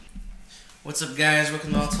What's up, guys?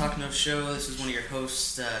 Welcome to All Talk No Show. This is one of your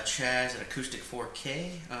hosts, Chaz at Acoustic 4K.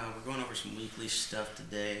 We're going over some weekly stuff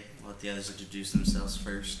today. I'll let the others introduce themselves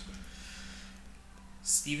first.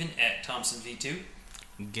 Steven at Thompson V2.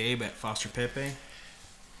 Gabe at Foster Pepe.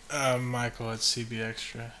 Michael at CB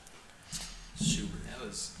Extra. Super. That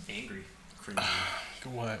was angry. Cringy.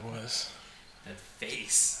 What was? That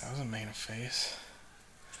face. I wasn't making a face.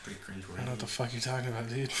 It's pretty cringeworthy. I don't know what the fuck you're talking about,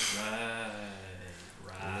 dude.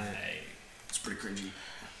 Right. It's pretty cringy.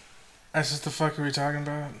 That's just the fuck are we talking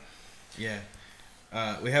about? Yeah.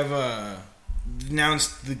 We have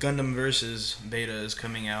announced the Gundam Versus beta is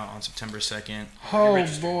coming out on September 2nd Oh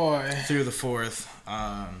boy. through the 4th.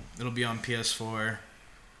 It'll be on PS4.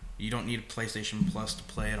 You don't need a PlayStation Plus to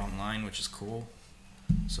play it online, which is cool.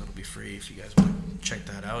 So it'll be free if you guys want to check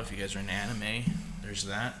that out. If you guys are into anime, there's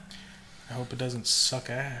that. I hope it doesn't suck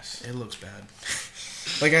ass. It looks bad.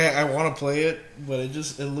 Like, I want to play it, but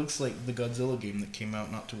it looks like the Godzilla game that came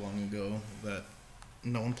out not too long ago that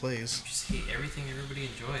no one plays. You just hate everything everybody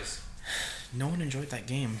enjoys. No one enjoyed that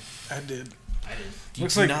game. I did. I did. You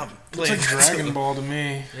Looks do like not looks play like Godzilla. Dragon Ball to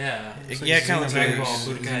me. Yeah. Looks Yeah, like kinda like Dragon Xenoverse. Ball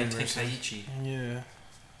Xenoverse. Budokai Xenoverse. Tenkaichi. Yeah.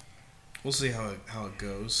 We'll see how it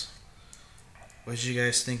goes. What did you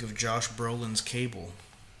guys think of Josh Brolin's Cable?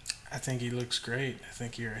 I think he looks great. I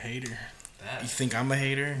think you're a hater. You think I'm a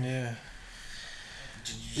hater? Yeah.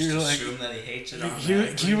 Did you You're just like- assume that he hates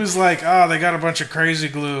it He was like, oh, they got a bunch of crazy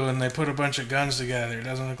glue and they put a bunch of guns together. It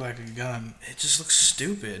doesn't look like a gun. It just looks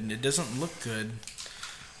stupid. It doesn't look good.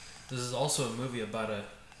 This is also a movie about a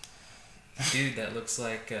dude that looks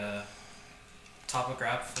like a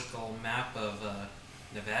topographical map of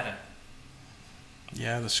Nevada.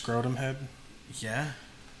 Yeah, the scrotum head. Yeah.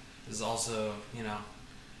 This is also, The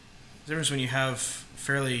difference when you have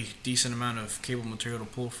fairly decent amount of cable material to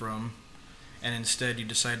pull from, and instead you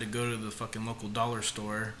decide to go to the fucking local dollar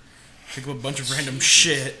store, pick up a bunch of random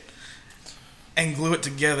shit, and glue it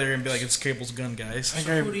together and be like, it's Cable's gun, guys. So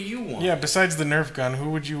Okay. who do you want? Yeah, besides the Nerf gun, who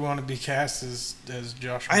would you want to be cast as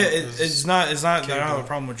Josh? It's not that I don't have a Cable.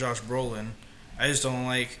 problem with Josh Brolin. I just don't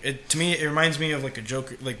like it. To me, it reminds me of like a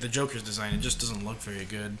Joker, like the Joker's design. It just doesn't look very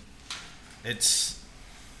good.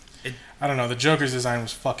 I don't know. The Joker's design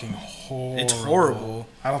was fucking horrible. It's horrible.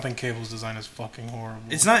 I don't think Cable's design is fucking horrible.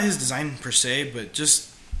 It's not his design per se, but just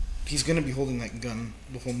he's gonna be holding that gun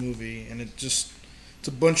the whole movie, and it's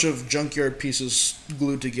a bunch of junkyard pieces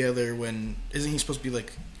glued together. When isn't he supposed to be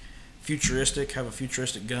like futuristic? Have a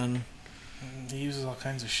futuristic gun? He uses all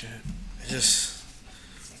kinds of shit.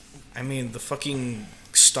 I mean, the fucking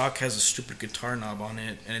stock has a stupid guitar knob on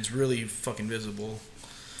it, and it's really fucking visible.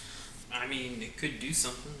 I mean, it could do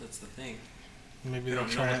something. That's the thing. Maybe We they'll don't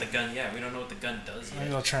know try. what the gun. Yeah, we don't know what the gun does Maybe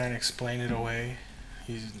yet. they'll try and explain it away.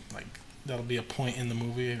 He's like, that'll be a point in the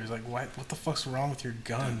movie. He's like, what the fuck's wrong with your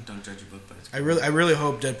gun? Don't judge a book by its I really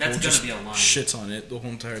hope Deadpool That's gonna just be a line. shits on it the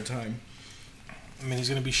whole entire time. I mean, he's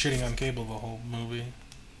gonna be shitting on Cable the whole movie.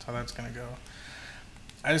 That's how that's gonna go.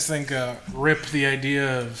 I just think rip the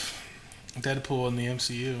idea of Deadpool in the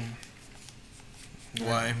MCU.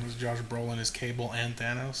 Why? Was Josh Brolin as Cable and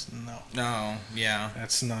Thanos? No, No, yeah,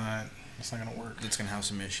 that's not gonna work. it's gonna have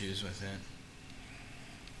some issues with it.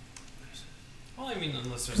 Well, I mean,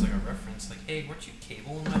 unless there's like a reference, like, hey, weren't you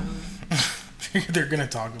Cable in my movie? They're gonna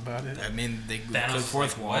talk about it. I mean, they Thanos the is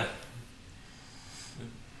fourth like, wall. what?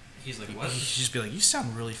 He's like, what? He should just be like, you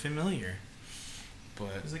sound really familiar. But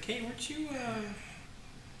He's like, hey, weren't you?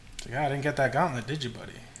 It's like, I didn't get that gauntlet, did you,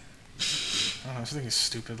 buddy? I don't know. I think he's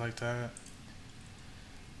stupid like that.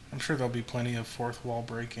 I'm sure there'll be plenty of fourth wall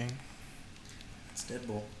breaking. It's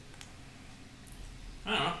Deadpool.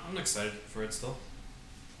 I don't know. I'm excited for it still.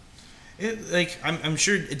 I'm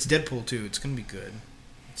sure it's Deadpool too. It's gonna be good.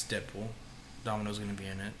 It's Deadpool. Domino's gonna be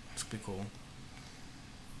in it. It's gonna be cool.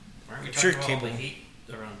 Aren't we I'm talking sure about all Cable- the hate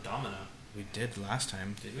around Domino? We did last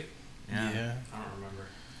time. Did we? Yeah. I don't remember.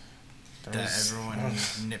 There That was- everyone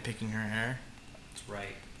nitpicking her hair. That's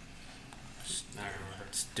right. I don't remember.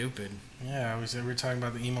 Stupid. Yeah, we were talking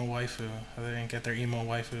about the emo waifu. How they didn't get their emo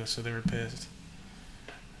waifu, so they were pissed.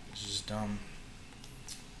 It's just dumb.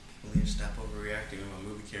 Will you stop overreacting to a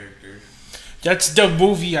movie character? That's the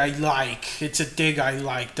movie I like. It's a thing I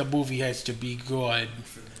like. The movie has to be good.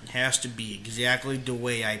 It has to be exactly the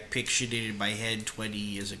way I pictured it in my head 20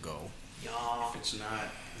 years ago. Yeah. If it's not,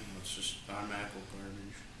 it's just automatic garbage.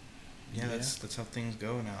 Yeah, Yeah. that's how things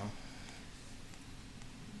go now.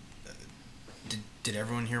 Did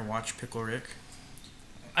everyone here watch Pickle Rick?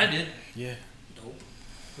 I did. Yeah. Nope.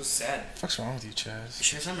 It was sad. What the fuck's wrong with you, Chaz?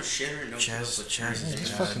 Chaz, I'm a shitter. No Chaz- but Chaz Yeah, is it's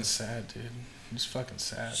bad. fucking sad, dude. It's fucking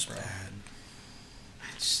sad, It's bro. bad.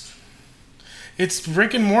 I just It's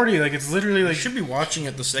Rick and Morty. Like, it's literally You like should be watching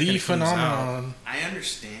it the second the it comes out. phenomenon. I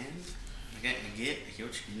understand. I get what you're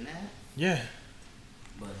getting at, Yeah.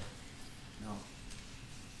 but no.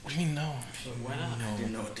 What do you mean no? Why not? I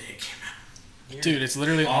didn't know what day it came out. You're- Dude, it's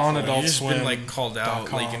literally Awful. on You Adult just Swim. been like called out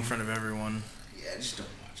 .com. like in front of everyone. Yeah, just don't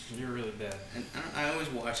watch. You're really bad. And I always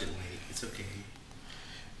watch it late. It's okay.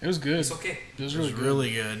 It was good. It's okay. It was It really was good.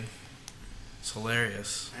 really good. It's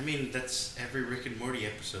hilarious. I mean, that's every Rick and Morty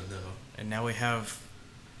episode, though. And now we have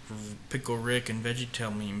Pickle Rick and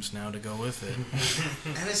VeggieTale memes now to go with it.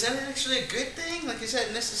 And is that actually a good thing? Like, is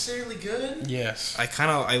that necessarily good? Yes.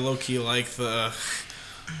 I low key like the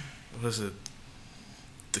what is it?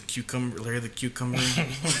 The cucumber, Larry the cucumber.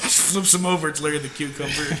 Flips him over. It's Larry the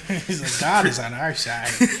cucumber. He's like, God is on our side.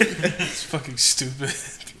 It's fucking stupid.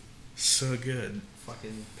 So good.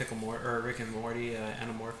 Fucking Rick and Morty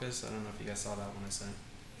Anamorphous. I don't know if you guys saw that one I sent.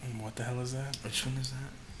 What the hell is that? Which one is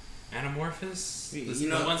that? Anamorphous? You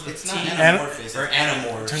know, the ones with it's not teeth? Anamorphous, Or it's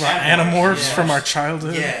Animorphs. Talking about Animorphs Yeah. from our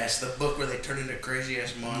childhood. Yeah, it's the book where they turn into crazy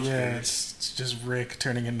ass monsters. Yeah, it's just Rick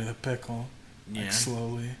turning into a pickle. Yeah. Like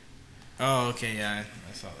slowly. Oh, okay. Yeah,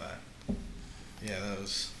 I saw that. Yeah, that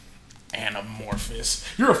was Anamorphous.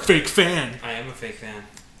 You're a fake fan. I am a fake fan.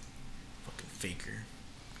 fucking faker.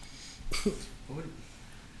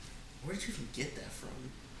 Where did you even get that from?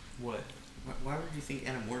 What? Why would you think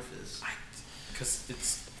Anamorphous? Because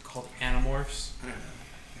it's called Animorphs. I don't know.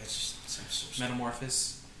 That's just sounds so stupid.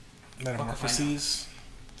 Metamorphosis. Metamorphoses.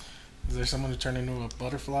 Is there someone who turned into a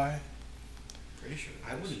butterfly? Pretty sure.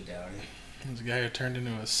 I wouldn't doubt it. There's a guy who turned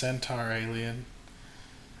into a centaur alien.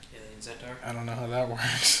 Alien Centaur. I don't know how that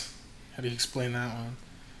works. How do you explain that one?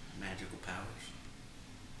 Magical powers.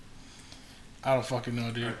 I don't fucking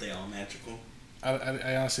know, dude. Aren't they all magical?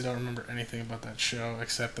 I honestly don't remember anything about that show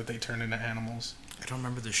except that they turned into animals. I don't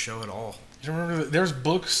remember the show at all. You remember there's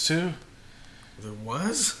books too? There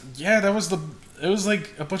was? Yeah, it was like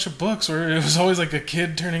a bunch of books where it was always like a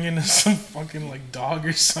kid turning into some fucking like dog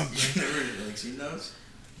or something. Never like seen those?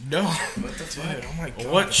 No. What the fuck? Dude, oh my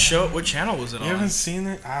god. What show? What channel was it You on? haven't seen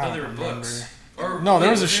it? I No, don't there were remember. books. Or, No, there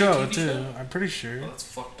wait, was a show TV too. I'm pretty sure. Oh, that's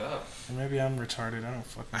fucked up. Or maybe I'm retarded. I don't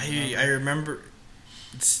fucking I remember.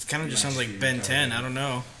 It kind of just sounds like Ben 10. I don't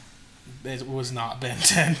know. It was not Ben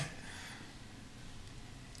 10.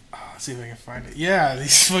 Oh, let's see if I can find it. Yeah,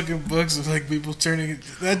 these fucking books of like people turning.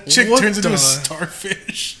 That chick What turns into the- a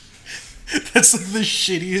starfish. That's like the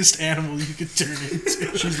shittiest animal you could turn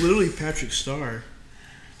into. She's literally Patrick Star.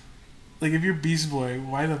 Like if you're Beast Boy,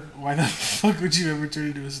 why the fuck would you ever turn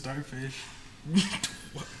into a starfish?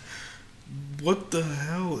 What the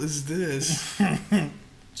hell is this?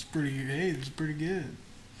 It's pretty. Hey, it's pretty good.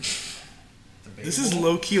 This is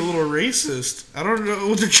low key a little racist. I don't know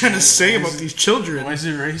what they're trying to say about these children. Why is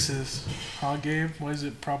it racist? Huh, Gabe? Why is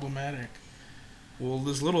it problematic? Well,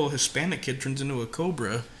 this little Hispanic kid turns into a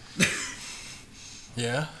cobra.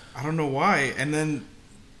 Yeah. I don't know why. And then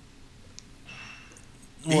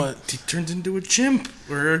What? he turns into a chimp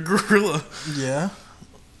or a gorilla. Yeah.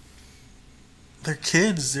 They're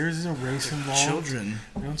kids. There's no race involved. Children.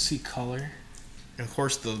 They don't see color. And of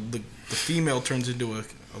course, the female turns into a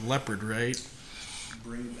leopard, right?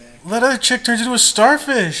 Bring back. That other chick turns into a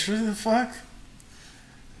starfish. What the fuck?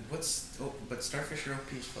 But starfish are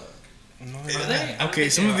OP as fuck. No, Are they're not. they? I don't Okay,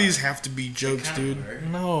 think some they of are. these have to be jokes, Kinda dude. are.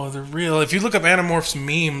 No, they're real. If you look up Animorphs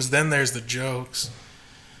memes, then there's the jokes.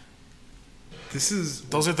 This is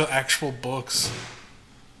Those are the actual books.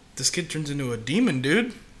 this kid turns into a demon,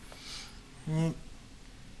 dude.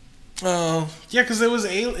 Oh, yeah, because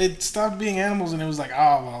it stopped being animals and it was like,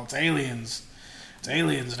 oh, well, it's aliens. It's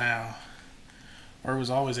aliens now. Or it was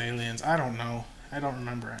always aliens. I don't know. I don't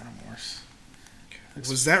remember Animorphs.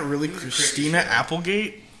 Was that really It was a crazy Christina show.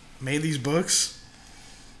 Applegate made these books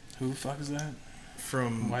Who the fuck is that?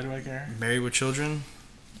 from Why do I care? Married with Children?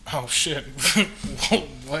 Oh, shit.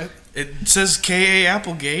 What? It says K.A.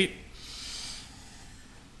 Applegate.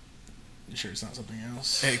 You sure it's not something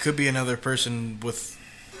else? It could be another person with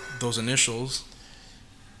those initials.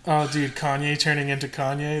 Oh, dude, Kanye turning into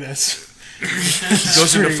Kanye? That's...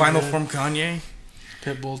 Goes into pretty final good. form Kanye.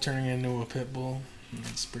 Pitbull turning into a Pitbull.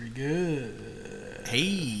 That's pretty good.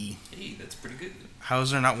 Hey, Hey, that's pretty good. how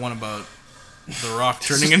is there not one about The Rock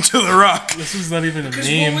turning into The Rock? This was not even a Because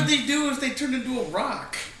what meme. would they do if they turned into a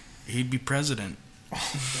rock? He'd be president.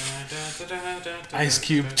 Ice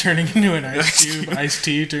Cube turning into an Ice Cube. Ice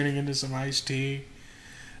T turning into some Ice Tea.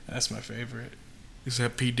 That's my favorite. Is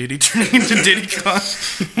that P. Diddy turning into Diddy Kong?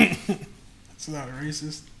 It's not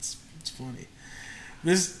racist. It's funny.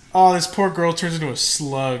 This poor girl turns into a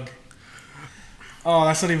slug. Oh,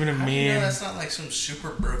 that's not even a How do you know meme. that's not like some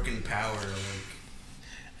super broken power?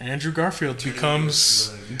 Like, Andrew Garfield becomes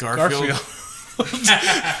Garfield.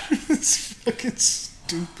 It's fucking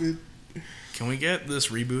stupid. Can we get this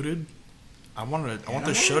rebooted? I want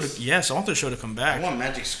the show to. Yes, I want the show to come I back. want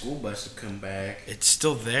Magic School Bus to come back. It's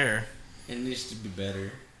still there. It needs to be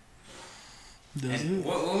better. Does And it?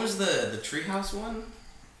 what was the Treehouse one?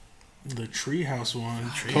 The Treehouse one.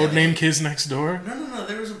 Tree- Codename Kids Next Door. No.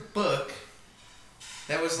 There was a book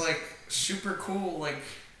that was like super cool. Like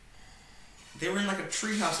they were in like a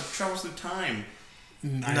treehouse that travels through time.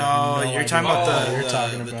 No, you're talking about what the you're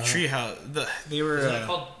talking the about. treehouse. They were Isn't it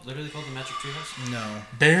literally called the Magic Treehouse? no.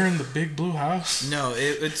 Bear in the Big Blue House. No,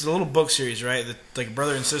 it's a little book series, right? That like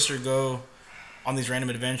brother and sister go on these random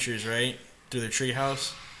adventures, right? Through their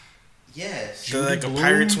treehouse. Yes. There's like a Bloom?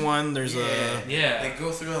 pirates one. There's Yeah. They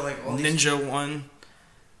go through like a all these. ninja one.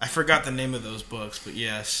 I forgot the name of those books, but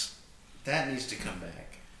yes, That needs to come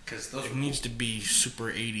back because those it were needs to be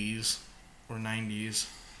super 80s or 90s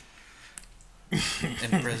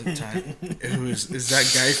in present time. Who is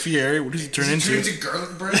that Guy Fieri? What does he turn Does he into? turn into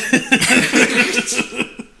garlic bread?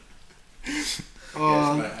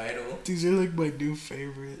 Oh, That's my idol. these are like my new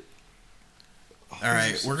favorite. All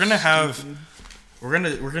right, we're gonna have. We're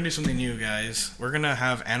gonna do something new, guys. We're gonna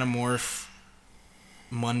have Animorph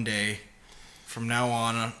Monday. From now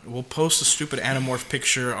on, we'll post a stupid Animorph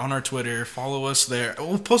picture on our Twitter. Follow us there.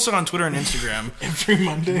 We'll post it on Twitter and Instagram. Every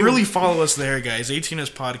Monday. Really follow us there, guys.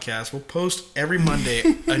 18S Podcast. We'll post every Monday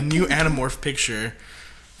a new Animorph picture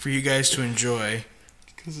for you guys to enjoy.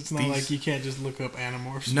 Because it's not These- like you can't just look up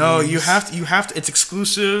Animorphs. No, memes. you have to. It's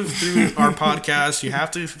exclusive through our podcast. You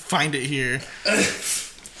have to find it here.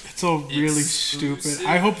 It's all really Exclusive. stupid.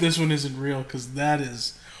 I hope this one isn't real because that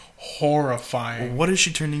is horrifying. What is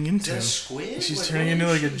she turning into? Is that a squid? She's Like, turning what into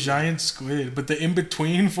is like a she? giant squid, but the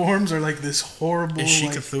in-between forms are like this horrible Is she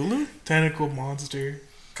like, Cthulhu? tentacle monster.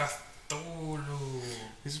 Cthulhu.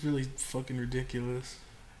 It's really fucking ridiculous.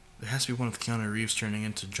 There has to be one with Keanu Reeves turning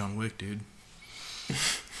into John Wick, dude.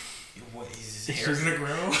 What is It's his hair just- gonna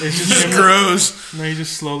grow? It's Just just him. gross. No, he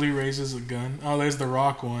just slowly raises a gun. Oh, there's the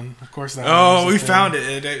Rock one. Of course that. Oh, one we is a thing. found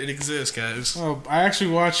it. It exists, guys. Oh, I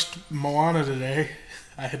actually watched Moana today.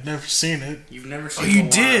 I had never seen it. You've never seen. Oh, you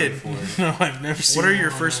Moana did? Before. No, I've never seen. What are your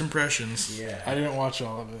Moana. first impressions? Yeah. I didn't watch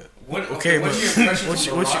all of it. What, Okay, what's but your impressions? what's of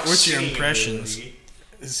your- The what's your- Rock's what's your singing impressions? ability?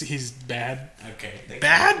 He's bad. Okay.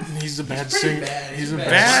 Bad? He's a bad pretty singer. bad. He's a He's bad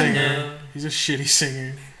bad. singer. No. He's a shitty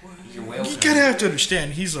singer. Your whale You fan. gotta have to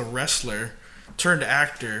understand, he's a wrestler turned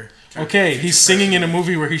actor. Okay, he's singing in a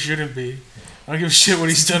movie where he shouldn't be. I don't give a shit what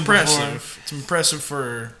he's done Impressive. before. It's impressive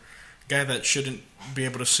for a guy that shouldn't be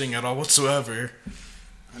able to sing at all whatsoever.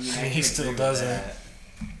 I mean, I mean, he can still agree with doesn't. that.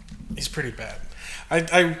 He's pretty bad.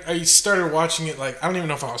 I started watching it like I don't even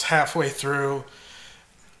know if I was halfway through.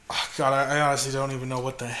 Oh, God, I honestly don't even know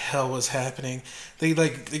what the hell was happening. They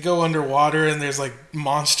go underwater and there's like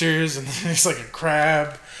monsters and there's like a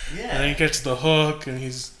crab and then he Yeah. gets the hook and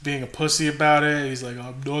he's being a pussy about it. He's like,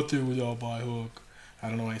 I'm nothing without my hook. I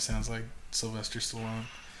don't know why he sounds like Sylvester Stallone.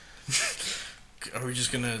 Are we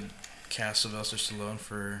just gonna cast Sylvester Stallone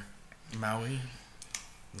for Maui?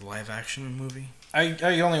 The live action movie?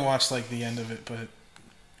 I only watched like the end of it, but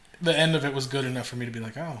the end of it was good enough for me to be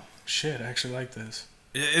like, oh shit, I actually like this.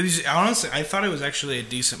 It was honestly, I thought it was actually a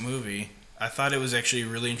decent movie. I thought it was actually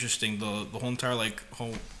really interesting. The whole entire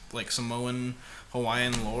whole Samoan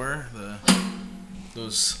Hawaiian lore,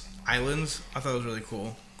 those islands. I thought it was really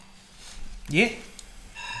cool. Yeah.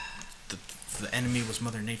 The enemy was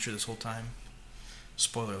Mother Nature this whole time.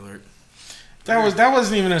 Spoiler alert. That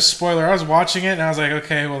wasn't even a spoiler. I was watching it and I was like,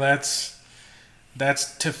 okay, well that's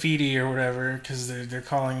Tafiti or whatever because they're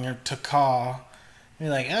calling her Taka. You're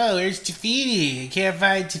like, oh, where's Tafiti? You can't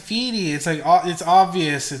find Tafiti. It's like it's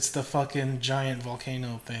obvious. It's the fucking giant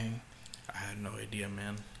volcano thing. I had no idea,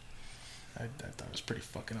 man. I thought it was pretty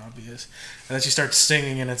fucking obvious. And then she starts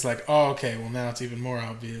singing and it's like, oh, okay, well now it's even more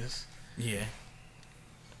obvious. Yeah.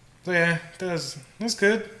 So yeah, that was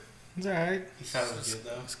good. It's alright. You thought it was good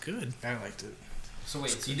though. It's good. I liked it. So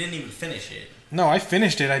wait, so you didn't even finish it? No, I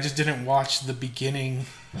finished it. I just didn't watch the beginning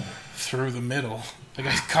through the middle. Like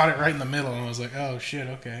I caught it right in the middle, and I was like, "Oh shit,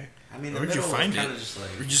 okay." I mean, the Where'd you middle find was kind it? of just Or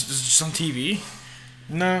like. just it's just on TV.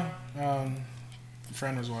 No, a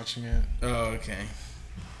friend was watching it. Oh, okay.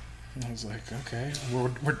 And I was like, "Okay."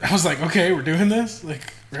 I was like, "Okay, we're doing this.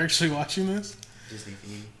 Like, we're actually watching this." Disney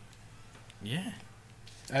theme. Yeah.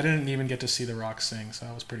 I didn't even get to see The Rock sing, so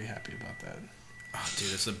I was pretty happy about that. Oh,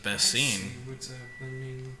 dude, it's the best scene. What's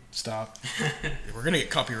happening? Stop. We're gonna get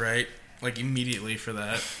copyright immediately for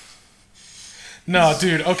that. No,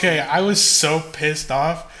 dude. Okay, I was so pissed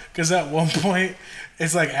off because at one point,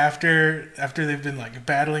 it's like after they've been like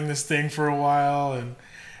battling this thing for a while, and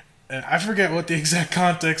and I forget what the exact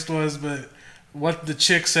context was, but what the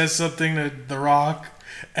chick says something to The Rock,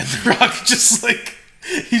 and The Rock just like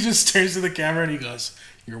he just turns to the camera and he goes,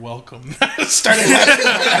 "You're welcome." I started laughing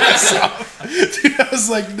my ass off. Dude, I was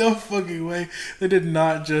like, no fucking way. They did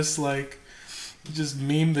not just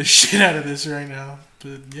meme the shit out of this right now.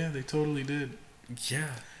 But yeah, they totally did.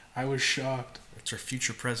 Yeah. I was shocked. It's our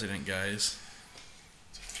future president, guys.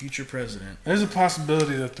 It's a future president. There's a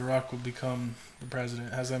possibility that The Rock will become the president.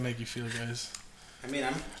 How does that make you feel, guys? I mean,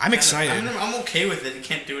 I'm excited. I'm okay with it. It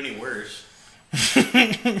can't do any worse.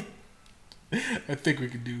 I think we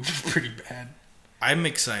could do pretty bad. I'm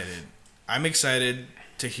excited. I'm excited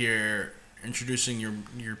to hear introducing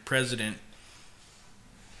your president,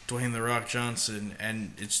 Dwayne The Rock Johnson,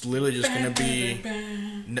 and it's literally just going to be...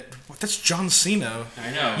 That's John Cena.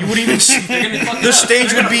 I know. You wouldn't even see...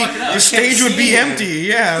 The stage would be empty.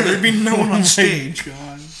 Yeah, there'd be no one on stage. Oh my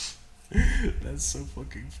God. That's so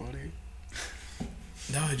fucking funny.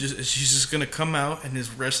 No, she's just going to come out and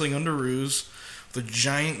is wrestling underoos. The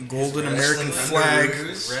giant golden American flag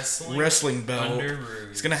wrestling belt.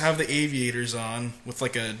 He's gonna have the aviators on with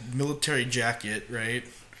like a military jacket, right?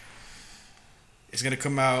 He's gonna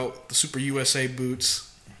come out the Super USA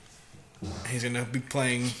boots. He's gonna be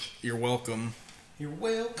playing "You're Welcome." You're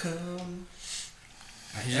welcome.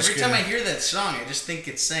 Every time I hear that song, I just think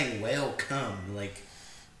it's saying "welcome," like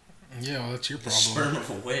yeah, well, that's your the problem. sperm of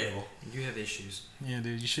a whale. You have issues. Yeah,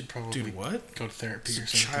 dude, you should probably what? go to therapy or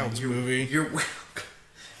It's a something. child's movie. You're welcome.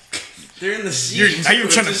 They're in the scene. Now you're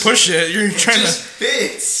trying to push it. You're trying to. Just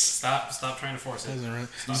fits. Stop trying to force it. Doesn't really.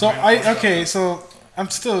 Stop So trying to force it. so I'm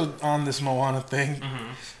still on this Moana thing.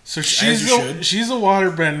 Mm-hmm. So As you should. she's a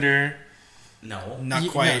waterbender. No. Not No,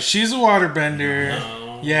 quite. she's a waterbender.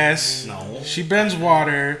 No. Yes. No. She bends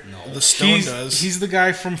water. No. The stone does. He's the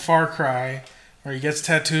guy from Far Cry, where he gets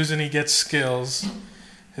tattoos and he gets skills.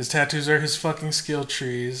 His tattoos are his fucking skill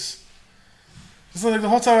trees. So like the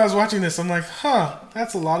whole time I was watching this, I'm like, huh,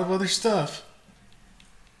 that's a lot of other stuff.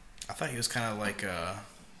 I thought he was kind of like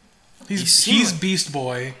He's Beast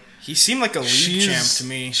Boy. He seemed like a league champ to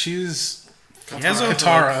me. She's He has a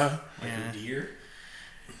Katara. Like a deer.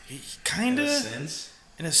 Kind In a of. sense.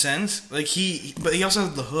 In a sense, like but he also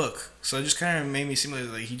has the hook, so it just kind of made me seem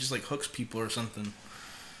like he just like hooks people or something.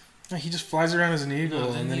 He just flies around as an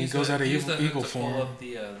eagle, and then he goes out of eagle to form. pull up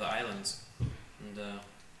the islands and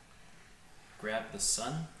grab the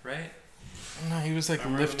sun, right? No, he was like If I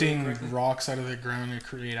remember lifting correctly. rocks out of the ground to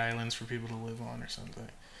create islands for people to live on or something.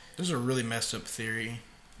 There's a really messed up theory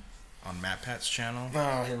on MatPat's channel.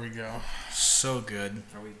 Oh, here we go. So good.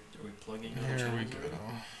 Are we plugging? Here we go.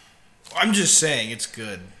 I'm just saying it's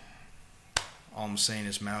good. All I'm saying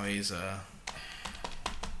is Maui's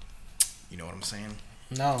you know what I'm saying?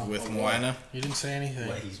 No, With Oh, Moana. you didn't say anything.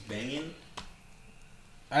 What, he's banging?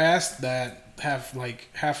 I asked that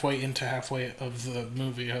halfway into halfway of the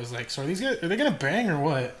movie. I was like, "So are these guys? Are they gonna bang or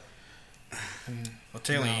what?" And Well,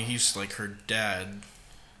 Taylor, No. he's like her dad.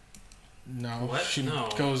 no, What? she No.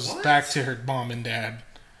 goes What? back to her mom and dad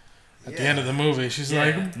at the end of the movie. She's Yeah.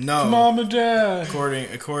 like, No. "Mom and dad." According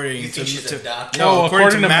You think she's to a doctor? No,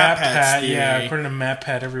 according to Matt MatPat's Pat, theory. yeah, according to Matt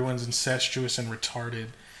Pat, everyone's incestuous and retarded.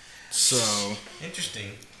 so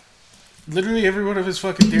Interesting. Literally every one of his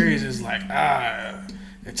fucking theories is like,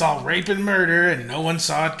 it's all rape and murder and no one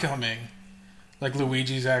saw it coming. Like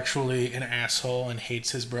Luigi's actually an asshole and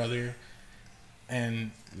hates his brother,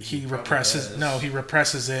 and he probably represses. does. No, he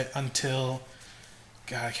represses it until.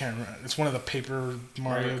 God, I can't remember. It's one of the Paper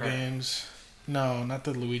Mario Mario Kart. games. No, not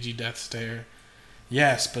the Luigi Death Stare.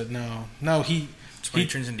 Yes, but no. He it's when he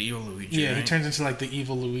turns into evil Luigi. yeah, he right? turns into like the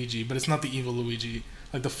evil Luigi, but it's not the evil Luigi.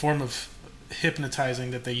 Like the form of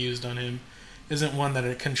hypnotizing that they used on him isn't one that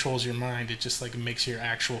it controls your mind. It just like makes your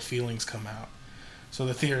actual feelings come out. So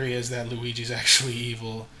the theory is that Luigi's actually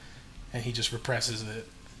evil, and he just represses it.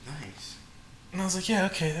 Nice. And I was like, yeah,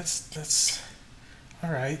 okay, that's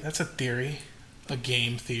all right. That's a theory, a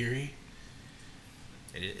game theory.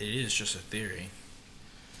 It is just a theory.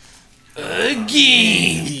 A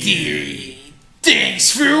game theory.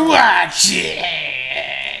 Thanks for watching.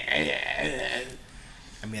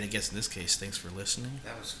 I mean, I guess in this case, thanks for listening.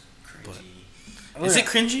 That was cringy. Is it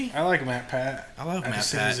cringy? I like Matt Pat. I love I Matt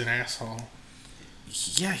just think he's Pat. an asshole.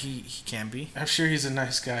 Yeah, he can be. I'm sure he's a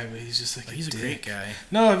nice guy, but he's just like He's a dick. great guy.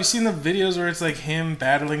 No, have you seen the videos where it's like him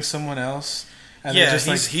battling someone else? And Yeah, they're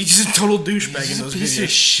just he's just a total he's douchebag in just a those piece videos. of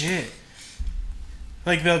shit.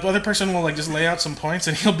 Like the other person will like just lay out some points,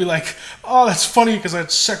 and he'll be like, "Oh, that's funny because I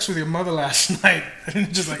had sex with your mother last night,"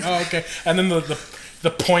 and just like, "Oh, okay." And then the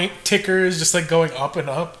point ticker is just like going up and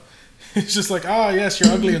up. It's just like, oh yes,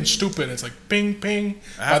 you're ugly and stupid. It's like ping ping.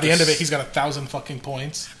 By the end of it, he's got 1,000 fucking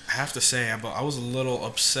points. I have to say, I was a little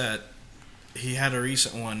upset. He had a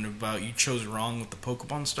recent one about you chose wrong with the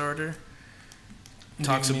Pokemon starter.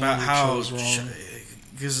 Talks about how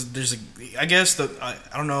because there's I guess I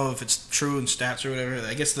don't know if it's true in stats or whatever.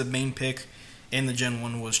 I guess the main pick in the Gen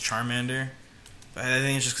 1 was Charmander. But I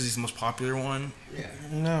think it's just because he's the most popular one. Yeah.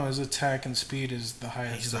 No, his attack and speed is the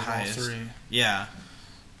highest. He's the of highest. all three. Yeah.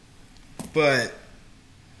 But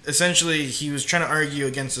essentially, he was trying to argue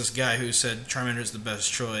against this guy who said Charmander is the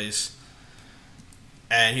best choice.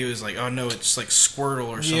 And he was like, oh no, it's like Squirtle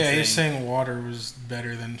or something. Yeah, he's saying water was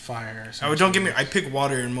better than fire. Oh, don't get me. I pick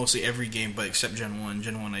water in mostly every game, but except Gen 1.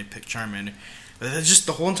 Gen 1, I picked Charmander. But that's just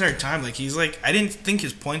the whole entire time. Like, he's like, I didn't think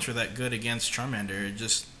his points were that good against Charmander.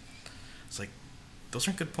 It's like, those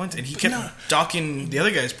aren't good points. And he kept docking the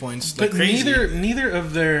other guy's points like but crazy. neither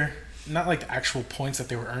of their, not like the actual points that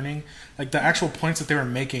they were earning, like the actual points that they were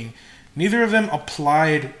making, neither of them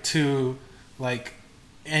applied to like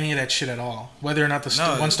any of that shit at all. Whether or not the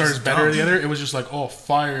one star is better than the other, it was just like, oh,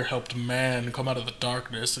 fire helped man come out of the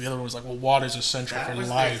darkness. The other one was like, well, water's essential That for was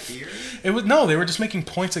life. their theory? It was no, they were just making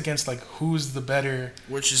points against like who's the better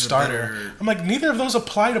Which is starter. a better... I'm like, neither of those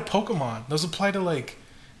apply to Pokemon. Those apply to like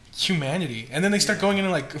humanity. And then they start going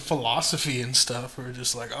into like philosophy and stuff. Where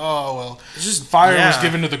just like, oh well, It's just fire was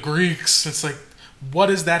given to the Greeks. It's like, what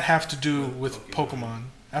does that have to do with Pokemon?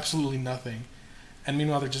 Absolutely nothing. And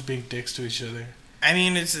meanwhile, they're just being dicks to each other. I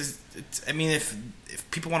mean, I mean, if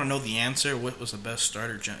people want to know the answer, what was the best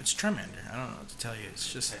starter gen? It's Charmander. I don't know what to tell you.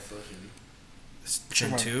 It's just it's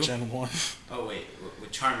Gen 2. Gen 1. Oh wait,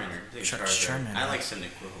 with Charmander. I think Charmander. I like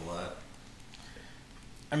Cyndaquil a lot.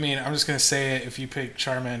 I mean, I'm just gonna say it. If you pick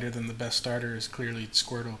Charmander, then the best starter is clearly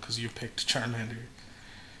Squirtle because you picked Charmander.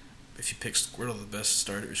 If you pick Squirtle, the best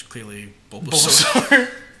starter is clearly Bulbasaur.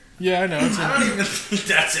 Bulbasaur. Yeah, I know. I don't even think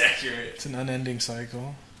that's accurate. It's an unending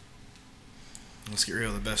cycle. Let's get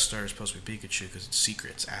real. The best starter is supposed to be Pikachu because it's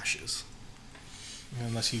secret. It's Ashes.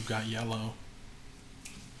 Unless you've got yellow.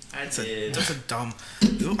 That's a dumb.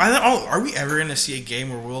 Are we ever gonna see a game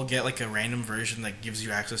where we'll get like a random version that gives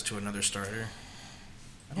you access to another starter?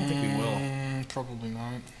 I don't think we will. Probably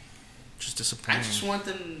not. Just disappointing. I just want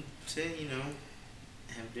them to,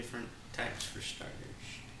 have different types for starters.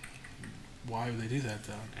 Why would they do that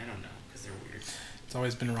though? I don't know, because they're weird. It's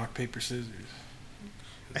always been rock paper scissors.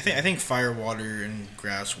 I think fire, water, and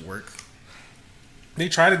grass work. They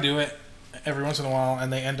try to do it every once in a while,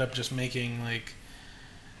 and they end up just making like,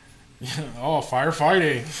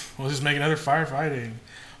 firefighting. We'll just make another firefighting.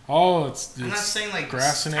 Oh, it's I'm not saying like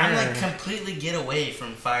grass and air. I'm like completely get away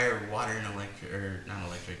from fire, water, and electric, or not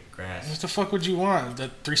electric, grass. What the fuck would you want? The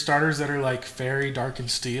 3 starters that are like fairy, dark, and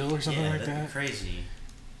steel, or something like that'd that? Be crazy.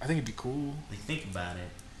 I think it'd be cool. Like think about it.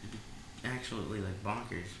 It'd be absolutely like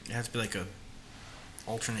bonkers. It has to be like a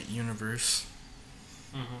alternate universe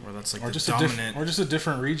where that's like or the just dominant. or just a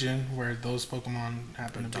different region where those Pokemon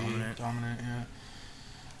happen to dominant. be dominant. Yeah.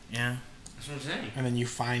 Yeah. That's what I'm saying. And then you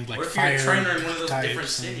find like What if fire you're a trainer in one of those types different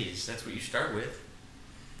and- cities? That's what you start with.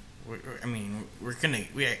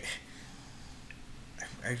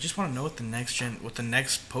 I just want to know what the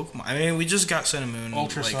next Pokemon. I mean, we just got Sun and Moon.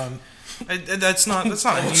 Ultra Sun. That's not a new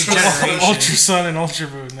Ultra generation. Sun and Ultra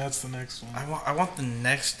Moon. That's the next one. I want the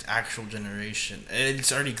next actual generation.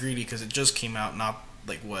 It's already greedy because it just came out not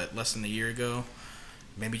less than a year ago,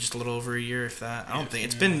 maybe just a little over a year if that. I don't think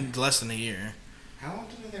it's been less than a year. How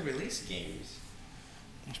often do they release games?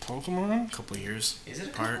 Pokemon? A couple years. Is it a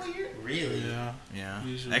apart. couple years? Really? Yeah.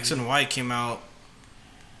 Usually. X and Y came out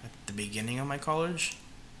at the beginning of my college,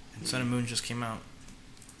 and Sun and Moon just came out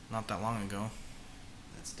not that long ago.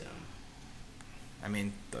 That's dumb. I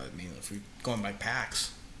mean, if we're going by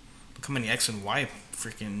packs, look how many X and Y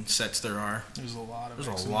freaking sets there are. There's a lot of There's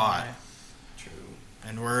X a and lot. Y. True.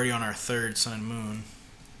 And we're already on our 3rd Sun and Moon.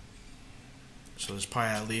 So there's probably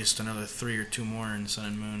at least another 3 or 2 more in Sun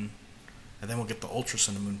and Moon. And then we'll get the Ultra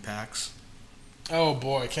Sun and Moon packs. Oh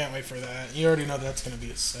boy, can't wait for that. You already know that's going to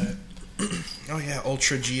be a set. Oh yeah,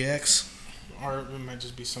 Ultra GX. Or it might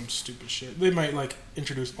just be some stupid shit. They might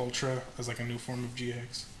introduce Ultra as a new form of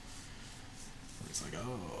GX. It's like,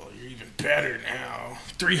 oh, you're even better now.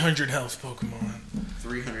 300 health Pokemon.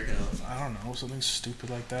 300 health. I don't know, something stupid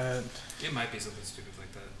like that. It might be something stupid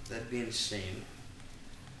like that. That'd be insane.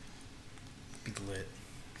 Be lit.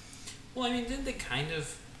 Well, I mean, didn't they kind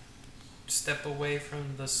of step away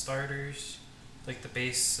from the starters, like the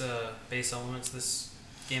base elements this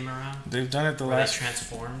game around? They've done it Where they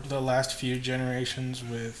transformed. the last few generations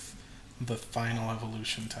with the final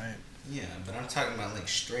evolution type. Yeah, but I'm talking about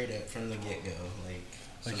straight up from the get go.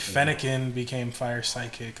 Like Something Fennekin became Fire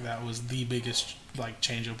Psychic. That was the biggest like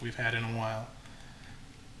change up we've had in a while.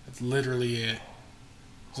 That's literally it.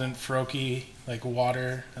 Isn't Froakie like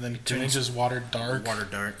water, and then Greninja's water dark? Water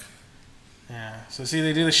dark. Yeah. So see,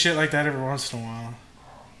 they do the shit like that every once in a while.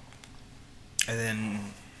 And then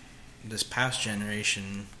this past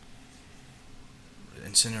generation,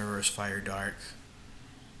 Incineroar's Fire Dark,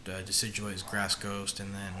 Decidueye's Grass Ghost,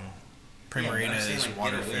 and then Primarina is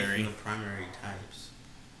Water get away Fairy. from the primary types.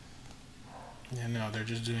 Yeah, no, they're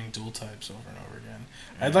just doing dual types over and over again.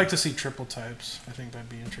 I'd like to see triple types. I think that'd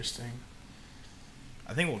be interesting.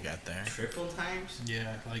 I think we'll get there. Triple types?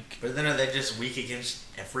 Yeah, like But then are they just weak against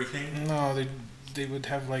everything? no, they would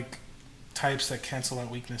have like types that cancel out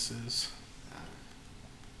weaknesses.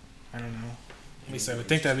 I don't know. At least I would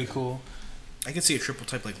think that'd be cool. I could see a triple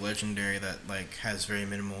type like Legendary that like has very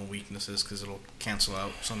minimal weaknesses because it'll cancel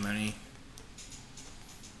out so many.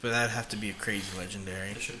 But that'd have to be a crazy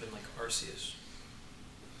Legendary. It should have been like Arceus.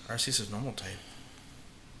 Arceus is normal type.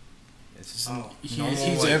 It's just He's normal.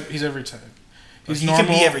 he's every type. Oh, He's he can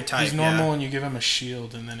normal. be every type, He's normal, yeah. and you give him a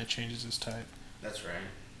shield, and then it changes his type. That's right.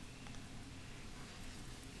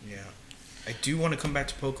 Yeah. I do want to come back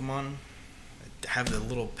to Pokemon. I have the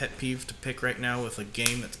little pet peeve to pick right now with a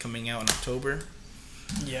game that's coming out in October.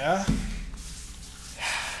 Yeah.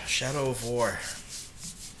 Shadow of War.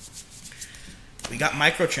 We got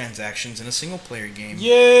microtransactions in a single player game.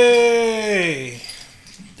 Yay!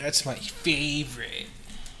 That's my favorite.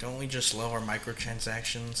 Don't we just love our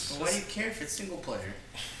microtransactions? Well, why do you care if it's single player?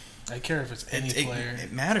 I care if it's any player.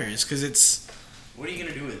 It matters because it's What are you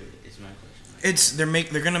gonna do with it? Is my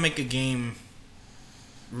question. they're gonna make a game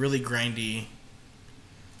really grindy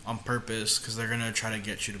on purpose because they're gonna try to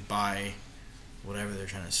get you to buy whatever they're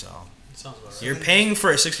trying to sell. It sounds about right. You're paying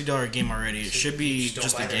for a $60 game already. It should be Don't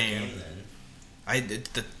just buy a their game.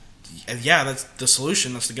 then. Yeah, that's the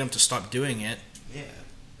solution. That's to get them to stop doing it. Yeah.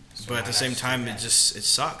 But at the same time, it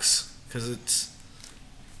sucks because it's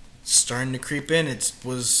starting to creep in. It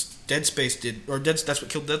was Dead Space that's what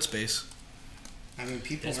killed Dead Space. I mean,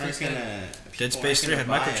 people Dead aren't Space gonna. Dead people Space 3 aren't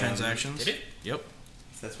had gonna buy 'em microtransactions. Did it? Yep,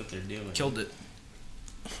 if that's what they're doing. killed it.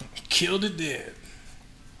 Killed it dead.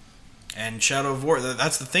 And Shadow of War,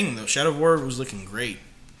 that's the thing though. Shadow of War was looking great.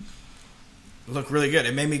 It looked really good.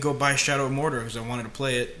 It made me go buy Shadow of Mordor because I wanted to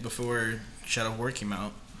play it before Shadow of War came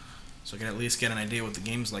out. So I can at least get an idea what the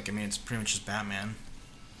game's like. I mean, it's pretty much just Batman,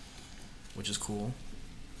 which is cool.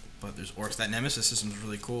 But there's orcs. That Nemesis system is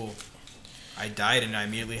really cool. I died and I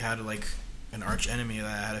immediately had like an arch enemy that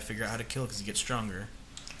I had to figure out how to kill because he gets stronger.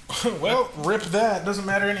 Well, rip that. Doesn't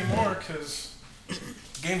matter anymore because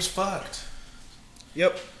game's fucked.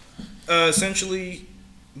 Yep. Essentially,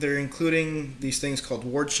 they're including these things called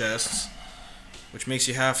war chests, which makes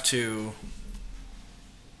you have to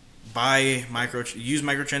use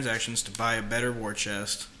microtransactions to buy a better war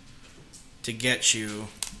chest to get you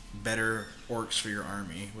better orcs for your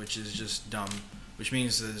army, which is just dumb. Which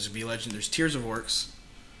means that there's tiers of orcs,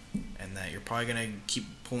 and that you're probably gonna keep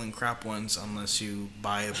pulling crap ones unless you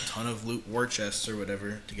buy a ton of loot war chests or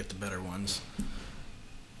whatever to get the better ones.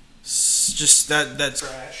 Just that's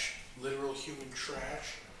Trash. Literal human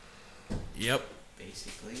trash. yep.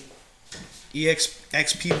 Basically.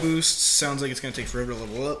 XP boosts sounds like it's gonna take forever to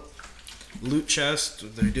level up. Loot chest,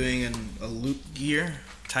 they're doing a loot gear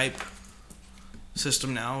type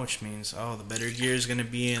system now, which means the better gear is gonna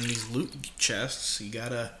be in these loot chests. You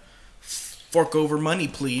gotta fork over money,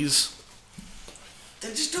 please.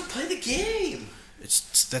 Then just don't play the game.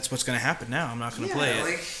 That's what's gonna happen now. I'm not gonna play it.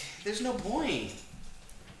 Like, there's no point.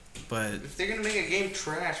 But If they're gonna make a game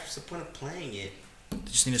trash, what's the point of playing it? they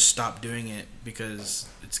just need to stop doing it because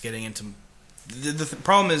it's getting into. The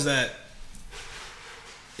problem is that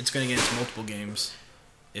it's going to get into multiple games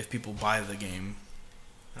if people buy the game.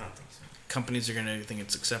 I don't think so. Companies are going to think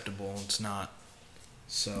it's acceptable. It's not.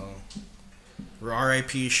 So,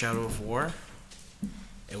 R.I.P. Shadow of War.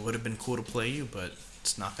 It would have been cool to play you, but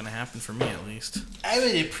it's not going to happen for me at least. I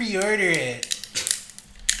would pre-order it.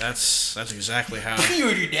 That's exactly how.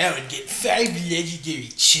 Pre-order now and get 5 legendary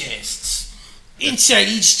chests. Inside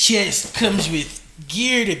each chest comes with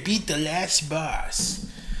gear to beat the last boss.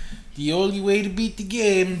 The only way to beat the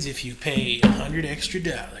game is if you pay $100 extra.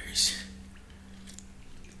 It's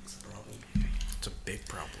a problem. It's a big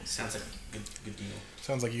problem. Sounds like a good deal.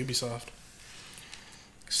 Sounds like Ubisoft.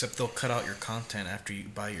 Except they'll cut out your content after you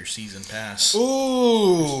buy your season pass.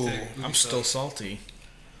 Ooh, I'm still salty.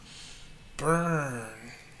 burn.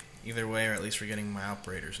 Either way, or at least we're getting my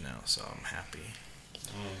operators now, so I'm happy.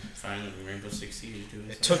 Oh, finally, Rainbow Six Siege is doing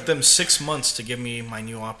It took them 6 months to give me my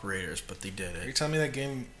new operators, but they did Are you it. telling me that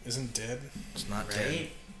game isn't dead? It's not right. dead.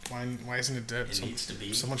 Why isn't it dead? It needs to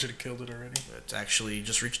be. Someone should have killed it already. It's actually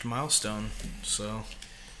just reached a milestone, so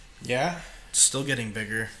Yeah, it's still getting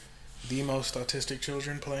bigger. the most autistic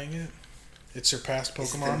children playing it. It surpassed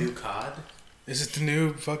Is it Pokemon. the new COD? Is it the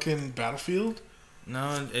new fucking Battlefield?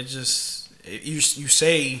 No, you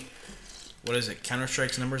say, what is it?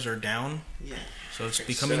 Counter-Strike's numbers are down, Yeah. so it's It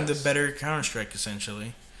becoming the sucks. better Counter-Strike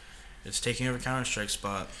essentially. It's taking over Counter-Strike's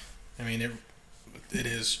spot. I mean, it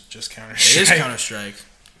is just Counter It Strike. is Counter-Strike.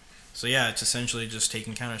 So yeah, it's essentially just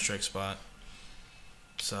taking Counter-Strike's spot.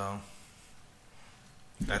 So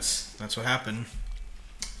that's what happened.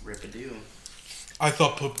 Rip-a-doo. I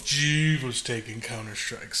thought PUBG was taking Counter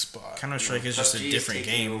Strike's spot. Counter-Strike is just a PUBG different is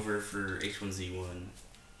taking game. over for H1Z1.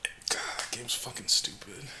 God, that game's fucking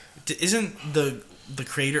stupid. Isn't the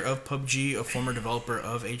creator of PUBG a former developer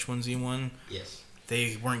of H1Z1? Yes.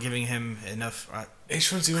 They weren't giving him enough.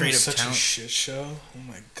 H1Z1 Creative was such talent. a shit show. Oh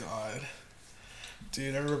my god.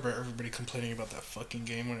 Dude, I remember everybody complaining about that fucking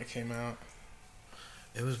game when it came out.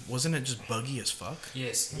 Wasn't it just buggy as fuck?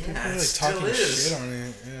 Yes. People Yeah, were it like still talking is. shit on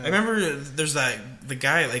it. Yeah. I remember there's the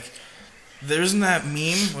guy there isn't that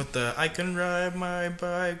meme with the I can ride my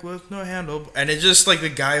bike with no handle, and it's just like the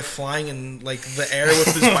guy flying in like the air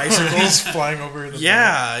with his bicycle. He's flying over the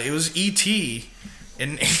Yeah, it was E.T.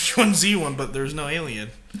 in H1Z1, but there's no alien.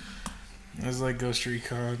 It was like Ghost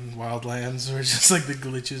Recon Wildlands, where just like the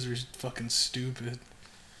glitches were fucking stupid.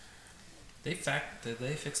 Did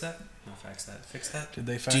they fix that? No, fix that. Did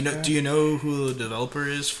they Do you know? that? Do you know who the developer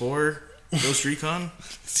is for Ghost Recon?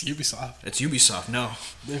 It's Ubisoft. It's Ubisoft. No.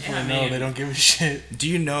 Therefore, Yeah, I no, mean- they don't give a shit. Do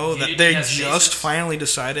you know that Unity they has just bases? finally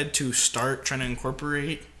decided to start trying to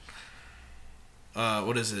incorporate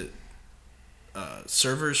what is it?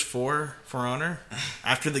 Servers for Honor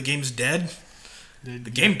after the game's dead? The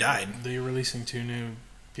game died. They're releasing 2 new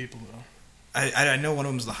people though. I know one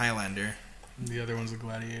of them's the Highlander. The other one's the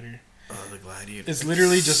Gladiator. Oh, the Gladiator. It's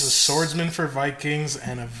literally just a swordsman for Vikings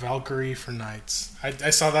and a Valkyrie for knights. I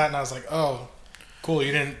saw that and I was like, oh, cool.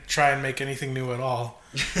 You didn't try and make anything new at all.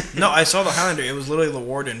 No, I saw the Highlander. It was literally the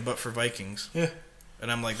Warden, but for Vikings. Yeah.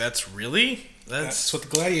 And I'm like, that's really? That's what the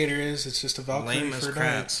Gladiator is. It's just a Valkyrie lame as for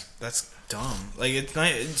crap. knights. That's dumb. Like it's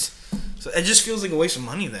not. So it just feels like a waste of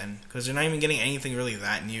money then, because you're not even getting anything really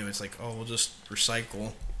that new. It's like, oh, we'll just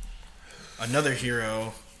recycle another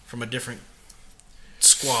hero from a different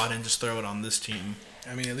squad and just throw it on this team.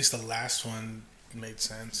 I mean, at least the last one made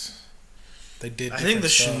sense. They did. I think the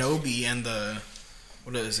different stuff. Shinobi and the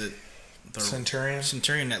what is it? The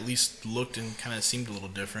Centurion. at least looked and kind of seemed a little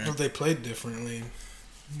different. Well, they played differently.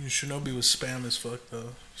 Shinobi was spam as fuck though.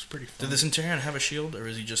 It was pretty fun. Did the Centurion have a shield or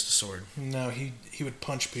is he just a sword? No, he would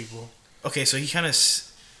punch people. Okay, so he kind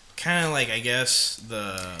of like I guess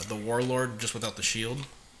the warlord just without the shield,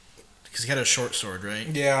 because he had a short sword, right?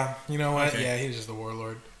 Yeah, you know what? Okay. Yeah, he was just the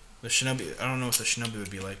warlord. The Shinobi, I don't know if the Shinobi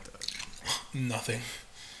would be like that. Nothing.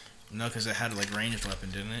 No, because it had like ranged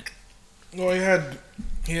weapon, didn't it? Well,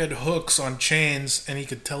 he had hooks on chains and he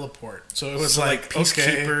could teleport. So it was So, like okay.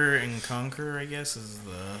 Peacekeeper and Conqueror, I guess, is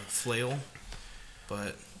the flail,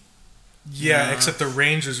 but Yeah, Nah. except the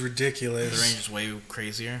range was the ridiculous. range is way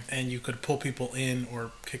crazier. And you could pull people in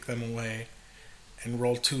or kick them away and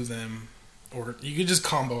roll to them. Or you could just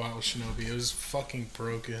combo out with Shinobi. It was fucking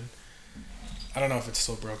broken. I don't know if it's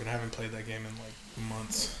still broken. I haven't played that game in like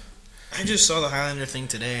months. I just saw the Highlander thing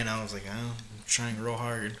today, and I was like, oh, I'm trying real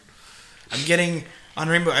hard. I'm getting on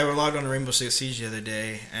Rainbow. I logged on to Rainbow Six Siege the other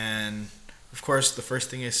day, and of course, the first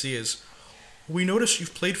thing I see is, "We noticed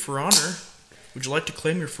you've played For Honor. Would you like to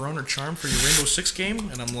claim your For Honor charm for your Rainbow Six game?"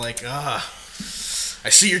 And I'm like, I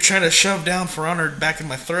see you're trying to shove down For Honor back in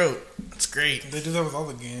my throat. That's great. They do that with all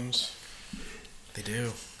the games. They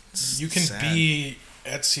do. It's You can sad. be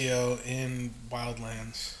Ezio in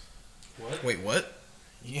Wildlands. What? Wait, what?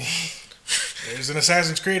 Yeah. There's an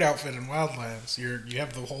Assassin's Creed outfit in Wildlands. You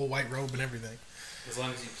have the whole white robe and everything. As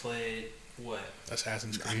long as you play what?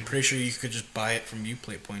 Assassin's I'm Creed. pretty sure you could just buy it from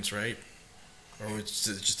Uplay points, right? Or it's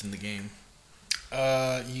just in the game.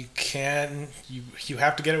 You can. You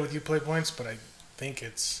have to get it with Uplay points, but I think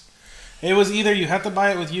it was either you have to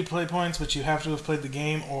buy it with Uplay points, but you have to have played the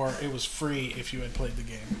game, or it was free if you had played the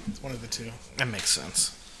game. It's one of the two. That makes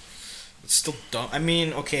sense. It's still dumb. I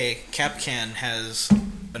mean, okay, Capcan has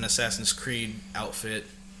an Assassin's Creed outfit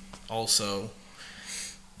also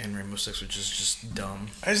in Rainbow Six, which is just dumb.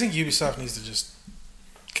 I just think Ubisoft needs to just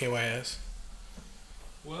KYS.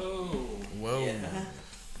 Whoa. Whoa. Yeah.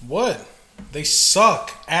 What? They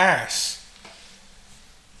suck ass.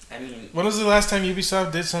 I mean, When was the last time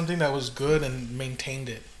Ubisoft did something that was good and maintained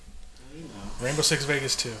it? you know. Rainbow Six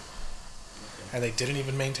Vegas 2. And they didn't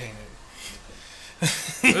even maintain it.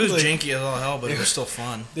 It was Like, janky as all hell, but it was still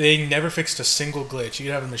fun. They never fixed a single glitch.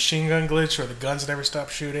 You'd have a machine gun glitch where the guns never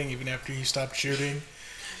stopped shooting, even after you stopped shooting.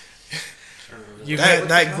 You had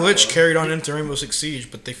That glitch carried on into Rainbow Six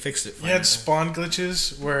Siege, but they fixed it. You had spawn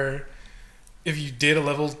glitches where if you did a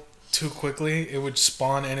level too quickly, it would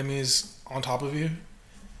spawn enemies on top of you.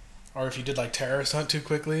 Or if you did like terrorist hunt too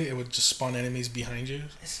quickly, it would just spawn enemies behind you.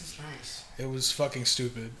 This is nice. It was fucking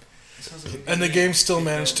stupid. This sounds like a good And the game still Good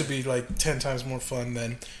managed to builder. be like 10 times more fun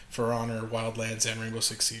than For Honor, Wildlands, and Rainbow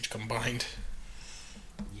Six Siege combined.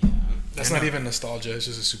 Yeah. That's I not know. even nostalgia, it's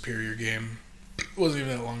just a superior game. It wasn't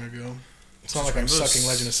even that long ago. It's not like I'm Rainbow sucking S-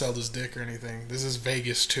 Legend of Zelda's dick or anything. This is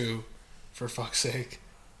Vegas 2, for fuck's sake.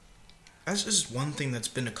 That's just one thing that's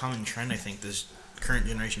been a common trend, I think, this current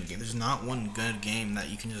generation of game. There's not one good game that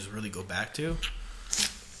you can just really go back to.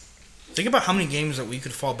 Think about how many games that we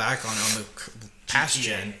could fall back on the past GTA.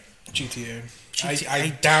 gen. GTA. I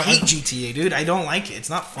hate GTA, dude. I don't like it. It's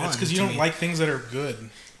not fun. That's because you to don't me. like things that are good.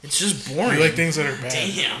 It's just You boring. like things that are bad.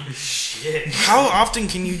 Damn. Shit. How often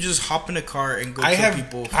can you just hop in a car and go I kill have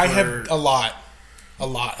people? I have a lot.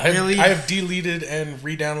 Really? I have deleted and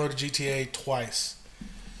re-downloaded GTA twice.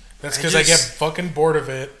 That's because I get just- fucking bored of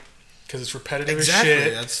it because it's repetitive exactly.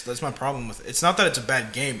 as shit. That's my problem with it. It's not that it's a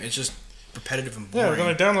bad game. It's just repetitive and Yeah, boring. then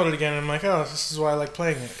I download it again and I'm like, oh, this is why I like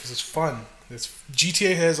playing it because it's fun.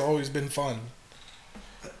 GTA has always been fun.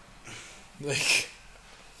 Like,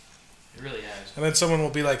 It really has. and then someone will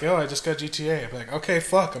be like, oh, I just got GTA. I'm like, okay,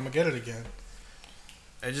 fuck, I'm gonna get it again.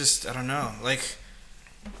 I don't know. Like,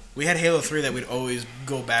 we had Halo 3 that we'd always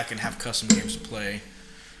go back and have custom games to play.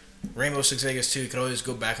 Rainbow Six Vegas 2, you could always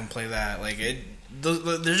go back and play that. Like,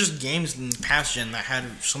 there's just games in the past gen that had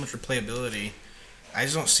so much replayability. I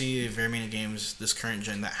just don't see very many games this current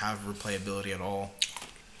gen that have replayability at all.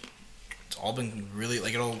 It's all been really,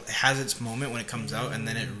 like, it has its moment when it comes out, and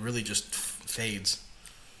then it really just fades.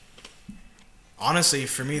 Honestly,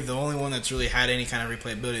 for me, the only one that's really had any kind of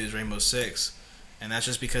replayability is Rainbow Six. And that's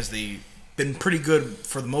just because they've been pretty good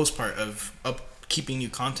for the most part of keeping new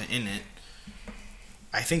content in it.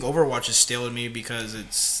 I think Overwatch is stale to me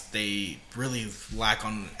because they really lack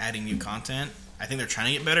on adding new content. I think they're trying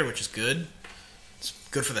to get better, which is good. It's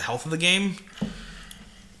good for the health of the game.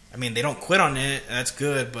 I mean, they don't quit on it. That's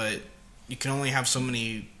good, but you can only have so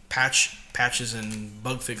many patches and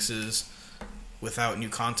bug fixes without new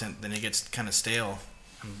content. Then it gets kind of stale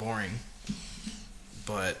and boring.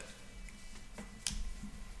 But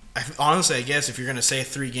honestly, I guess if you're gonna say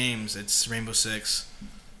 3 games, it's Rainbow Six,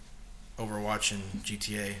 Overwatch, and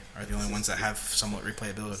GTA are the only ones that have somewhat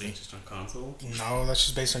replayability. Just on console. No, that's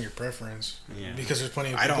just based on your preference. Yeah. Because there's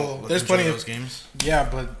plenty of I people. don't. There's enjoy plenty those of games. yeah,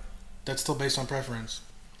 but that's still based on preference.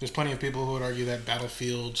 There's plenty of people who would argue that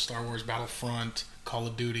Battlefield, Star Wars Battlefront, Call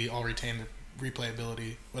of Duty all retain the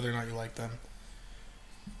replayability, whether or not you like them.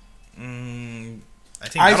 I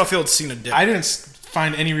think Battlefield's seen a dip. I didn't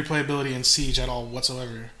find any replayability in Siege at all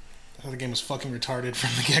whatsoever. I thought the game was fucking retarded from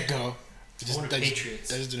the get go. I wanted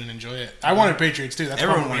Patriots. I just didn't enjoy it. I wanted Patriots too. That's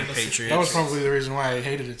Everyone probably, wanted Patriots. That was probably the reason why I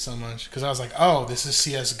hated it so much. Because I was like, oh, this is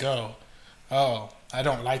CSGO. Oh, I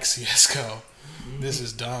don't like CSGO. This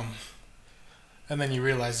is dumb. And then you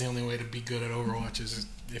realize the only way to be good at Overwatch is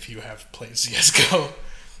if you have played CSGO.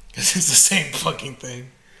 Because it's the same fucking thing.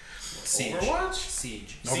 Siege. Overwatch?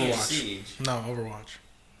 Siege. Overwatch. Siege. No, Overwatch.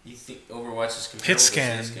 You think Overwatch is comparable Hit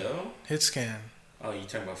scan. to CS:GO? Hit scan. Oh, you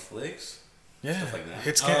talking about flicks? Yeah. Stuff like that.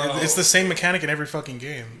 Hit scan. Oh. It's the same mechanic in every fucking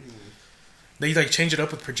game. They like change it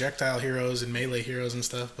up with projectile heroes and melee heroes and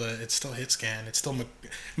stuff, but it's still hit scan. It's still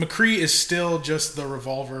McCree is still just the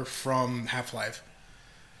revolver from Half-Life.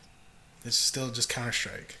 It's still just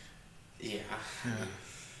Counter-Strike. Yeah. Yeah.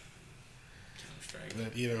 Counter-Strike.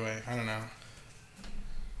 But either way, I don't know.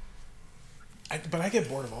 But I get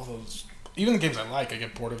bored of all those. Even the games I like, I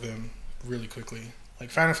get bored of them really quickly. Like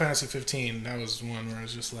Final Fantasy 15, that was one where I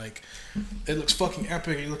was just like, it looks fucking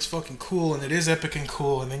epic, it looks fucking cool, and it is epic and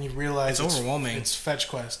cool, and then you realize It's overwhelming. It's fetch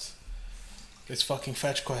quests. It's fucking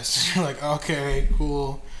fetch quests. You're like, okay,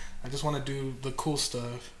 cool. I just want to do the cool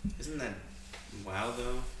stuff. Isn't that WoW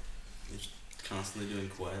though? You're just constantly doing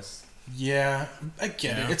quests. Yeah, I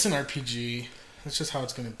get Yeah. it. It's an RPG. That's just how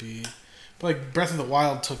it's gonna be. But like Breath of the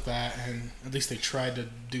Wild took that, and at least they tried to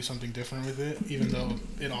do something different with it, even though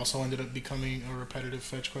it also ended up becoming a repetitive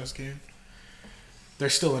fetch quest game.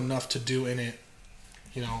 There's still enough to do in it,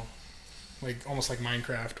 you know, like almost like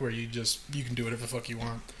Minecraft, where you can do whatever the fuck you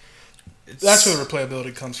want. That's where the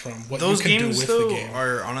replayability comes from. What those you can games do with though the game.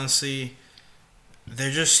 are honestly, they're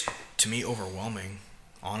just to me overwhelming.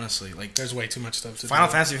 Honestly, like There's way too much stuff to Final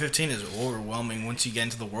do. Fantasy 15 is overwhelming. Once you get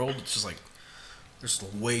into the world, it's just like, There's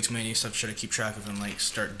way too many stuff to keep track of and like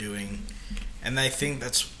start doing, and I think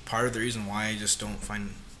that's part of the reason why I just don't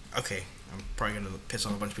find. Okay, I'm probably gonna piss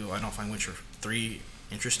off a bunch of people. I don't find Witcher 3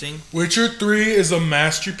 interesting. Witcher 3 is a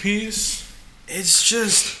masterpiece. It's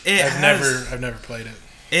just I've never played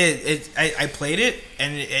it. I played it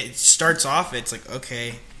and it starts off. It's like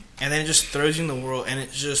okay, and then it just throws you in the world, and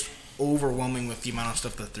it's just overwhelming with the amount of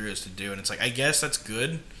stuff that there is to do. And it's like I guess that's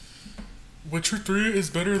good. Witcher 3 is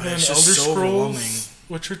better than Elder it's just so Scrolls.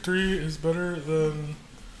 Witcher 3 is better than.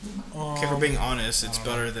 Okay, for being honest, it's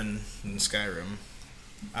better than Skyrim.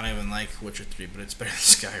 I don't even like Witcher 3, but it's better than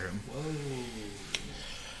Skyrim. Whoa.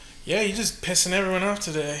 Yeah, you're just pissing everyone off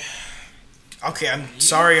today. Okay, I'm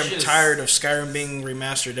sorry. I'm tired of Skyrim being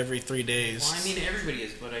remastered every 3 days. Well, I mean, everybody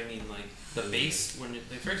is, but I mean, like the base when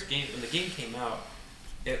the game came out,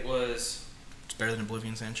 it was. It's better than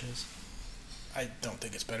Oblivion, Sanchez. I don't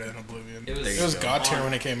think it's better than Oblivion. It was God tier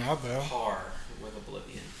when it came out, though. Par with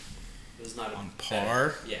Oblivion. It was not on better.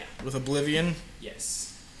 Par. Yeah. With Oblivion.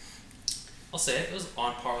 Yes. I'll say it. It was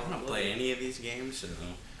on par with I don't play any of these games, so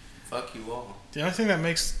fuck you all. The only thing that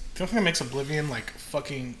makes Oblivion like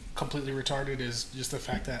fucking completely retarded is just the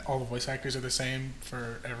fact that all the voice actors are the same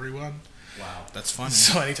for everyone. Wow, that's funny.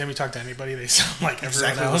 So anytime you talk to anybody, they sound like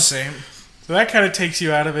everyone exactly else. the same. So that kind of takes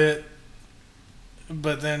you out of it.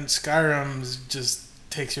 But then Skyrim just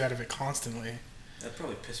takes you out of it constantly. That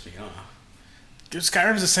probably pissed me off. Dude,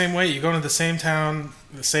 Skyrim's the same way. You go into the same town,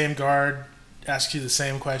 the same guard asks you the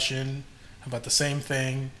same question about the same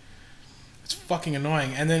thing. It's fucking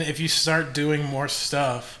annoying. And then if you start doing more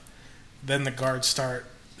stuff, then the guards start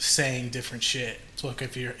saying different shit. So look,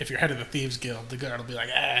 if you're head of the Thieves Guild, the guard will be like,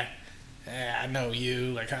 I know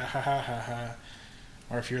you, like ha ha ha ha ha.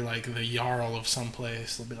 Or if you're like the Jarl of some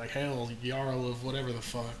place, they'll be like, "Hail, Jarl of whatever the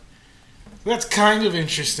fuck." That's kind of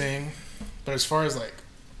interesting, but as far as like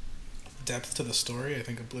depth to the story, I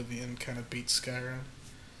think Oblivion kind of beats Skyrim.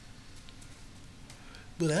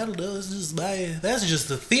 But I don't know. That's just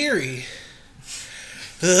the theory.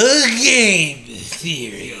 The game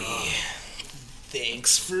theory.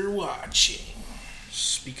 Thanks for watching.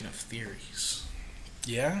 Speaking of theories,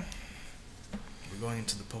 Yeah. we're going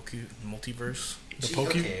into the multiverse. The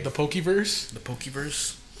Okay. Pokeverse. The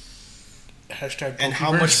Pokeverse. Hashtag Pokeverse. And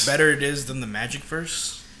how much better it is than the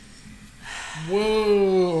Magicverse.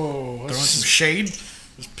 Whoa. Throwing some shade.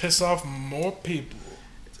 Let's piss off more people.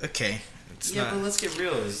 Okay. It's Yeah, not but let's get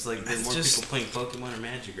real. It's like there's It's more just- people playing Pokemon or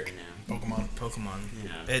Magic right now. Pokemon.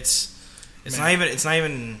 Yeah. It's Man. not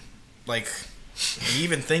even like an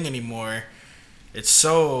even thing anymore. It's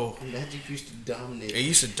so Magic used to dominate. it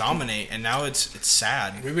used to dominate, and now it's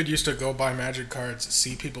sad. We would used to go buy Magic cards,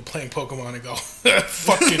 see people playing Pokemon, and go,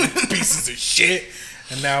 fucking pieces of shit.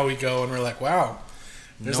 And now we go and we're like, wow.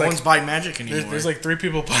 No one's buying Magic anymore. There's like 3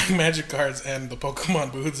 people buying Magic cards, and the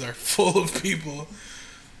Pokemon booths are full of people.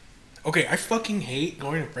 Okay, I fucking hate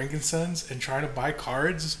going to Frankenstein's and trying to buy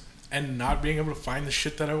cards and not being able to find the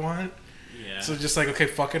shit that I want. Yeah. So just like, okay,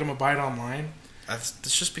 fuck it, I'm gonna buy it online. That's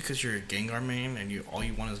just because you're a Gengar main and all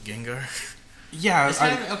you want is Gengar. Yeah, It's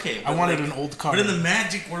not even- okay, I but wanted like- an old card. But in the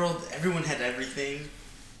Magic world, everyone had everything,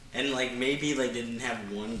 and like maybe like they didn't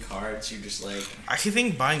have one card, so you're just like, I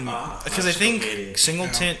think buying because I that's think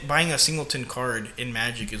complicated. buying a singleton card in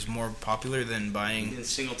Magic is more popular than buying in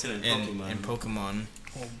Singleton and in Pokemon. in Pokemon.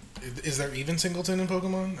 Well, is there even Singleton in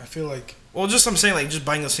Pokemon? I feel like Well, I'm saying like just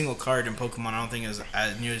buying a single card in Pokemon, I don't think is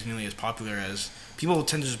nearly as popular as people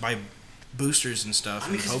tend to just buy boosters and stuff I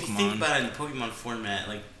mean, in 'cause if you think Pokemon. about it in the Pokemon format,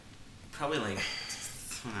 like probably like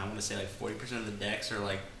I want to say like 40% of the decks are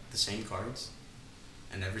like the same cards,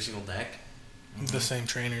 and every single deck, the same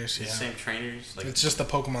trainers. the Yeah, same trainers. Like it's just the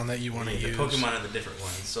Pokemon that you want to the use. Pokemon are the different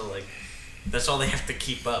ones. So like that's all they have to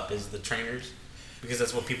keep up is the trainers, because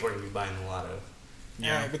that's what people are gonna be buying a lot of.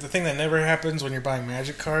 Yeah, but the thing that never happens when you're buying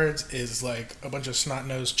Magic cards is like a bunch of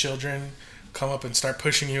snot-nosed children come up and start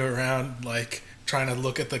pushing you around, like trying to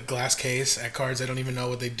look at the glass case at cards they don't even know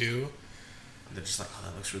what they do. They're just like, oh,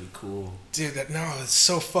 that looks really cool. Dude, it's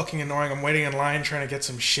so fucking annoying. I'm waiting in line trying to get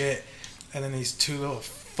some shit, and then these 2 little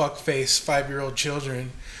fuckface 5-year-old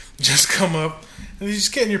children just come up and they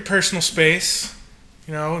just get in your personal space,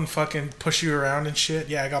 you know, and fucking push you around and shit.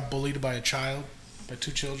 Yeah, I got bullied by a child, by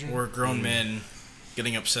 2 children. Or grown men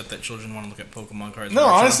getting upset that children want to look at Pokemon cards. No,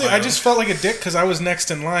 while they're trying to honestly, buy I them. just felt like a dick because I was next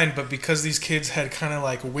in line, but because these kids had kind of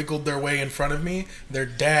like wiggled their way in front of me, their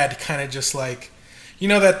dad kind of just like, you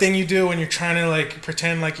know that thing you do when you're trying to like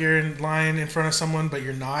pretend like you're in line in front of someone, but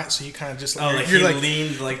you're not, so you kind of just Oh, like you're he like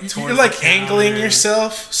leaned like towards you're like the angling counter.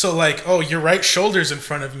 yourself, so like, oh, your right shoulder's in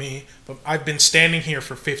front of me, but I've been standing here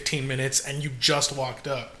for 15 minutes and you just walked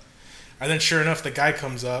up. And then sure enough, the guy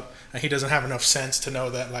comes up, and he doesn't have enough sense to know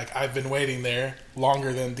that, like, I've been waiting there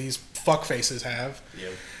longer than these fuckfaces have.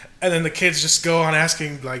 Yep. And then the kids just go on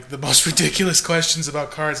asking, like, the most ridiculous questions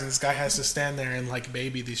about cards, and this guy has to stand there and, like,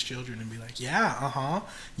 baby these children and be like, yeah,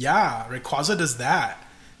 Rayquaza does that.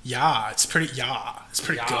 It's pretty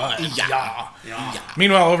good. Yeah.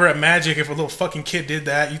 Meanwhile, over at Magic, if a little fucking kid did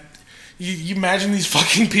that, you imagine these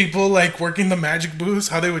fucking people, like, working the Magic booths,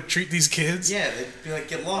 how they would treat these kids? Yeah, they'd be like,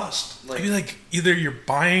 get lost. Like, It'd be like, either you're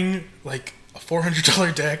buying, like, a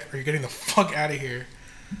 $400 deck, or you're getting the fuck out of here.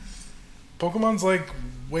 Pokemon's, like,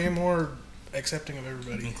 way more accepting of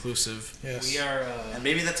everybody. Inclusive. Yes. We are. and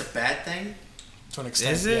maybe that's a bad thing? To an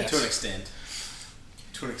extent. Is it? Yes. To an extent.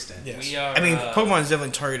 To an extent. Yes. We are. I mean, Pokemon is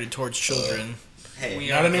definitely targeted towards children. Hey, We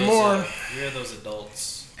Not are anymore. Those, we are those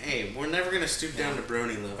adults. hey, we're never going to stoop down to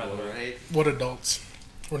brony By level, the way. right? What adults?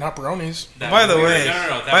 We're not bronies. By the way-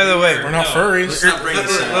 by the way, We're not furries. Let's not bring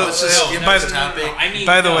this up. Let's just skip by this the- topic. I mean,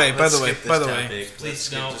 By the no, way, Let's by skip the this way. topic. Please Let's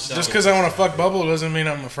skip don't. this Don't. Just topic. because I want to fuck Bubble doesn't mean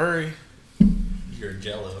I'm a furry. You're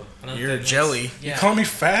jello. I don't You're a think jelly. that's- You Yeah. call me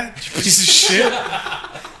fat, you piece of shit.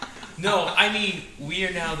 No, I mean, we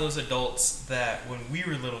are now those adults that when we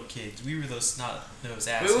were little kids, we were those snot-nosed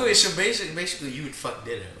assholes. Wait, so basically you would fuck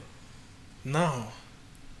Ditto. No.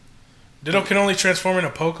 Ditto can only transform into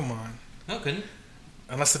Pokemon. No, couldn't.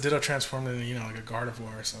 Unless the Ditto transformed into, like a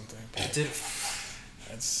Gardevoir or something. Did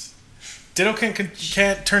That's... Ditto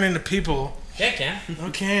can't turn into people. Yeah, it can. No,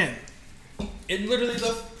 can't. In literally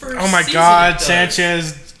the first Oh my season god, it does.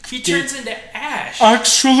 Sanchez. He turns into Ash. With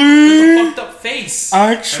Actually... a fucked up face.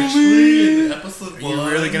 Actually... episode You're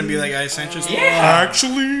really gonna be that guy, Sanchez? Yeah.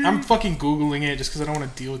 Actually... I'm fucking Googling it just because I don't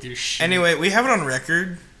want to deal with your shit. Anyway, we have it on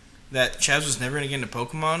record that Chaz was never gonna get into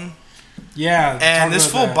Pokemon, Yeah. talk and this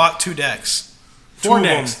about fool that. bought 2 decks. 4 two of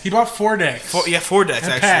decks. them. He bought 4 decks. 4 decks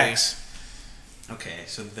And actually. packs. Okay,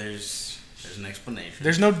 so there's an explanation.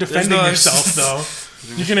 There's no defending no- yourself, though.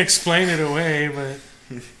 You can explain it away, but...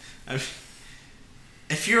 I mean,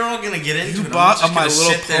 if you're all gonna get into You it, bought I'm a just My gonna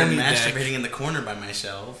Little sit there Pony deck. masturbating in the corner by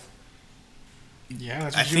myself. Yeah,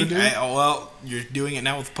 that's I what you would think. do. Well, you're doing it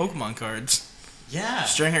now with Pokemon cards. Yeah.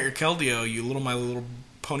 Staring at your Keldeo, you little My Little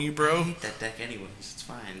Pony I bro. hate that deck anyways. It's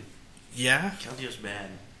fine. Yeah, Keldio's bad.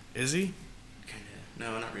 is he? Kinda.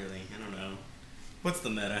 No, not really. I don't know. What's the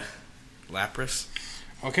meta? Lapras.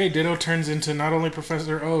 Okay, Ditto turns into not only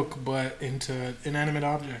Professor Oak, but into inanimate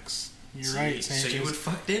objects. You're right, So Sanchez. you would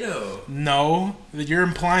fuck Ditto. No, you're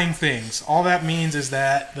implying things. All that means is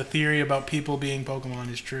that the theory about people being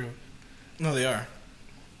Pokemon is true. No, they are.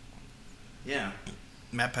 Yeah.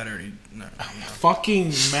 Matt Pat already. No. Fucking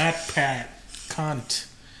Matt Pat. Cunt.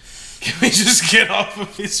 Can we just get off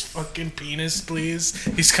of his fucking penis, please?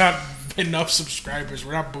 He's got enough subscribers.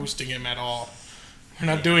 We're not boosting him at all. We're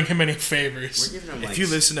not doing him any We're favors. giving him like If you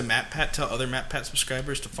listen to Matt Pat, tell other Matt Pat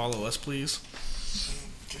subscribers to follow us, please.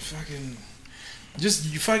 Fucking...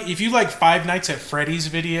 if you like Five Nights at Freddy's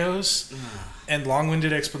videos and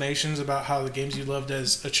long-winded explanations about how the games you loved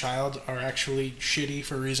as a child are actually shitty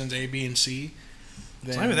for reasons A, B, and C, then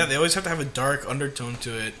It's not even that. They always have to have a dark undertone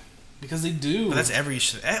to it. because they do. But that's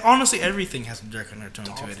honestly, everything has a dark undertone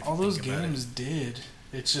to it. if all you those think about it. games did.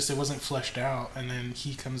 It's just it wasn't fleshed out, and then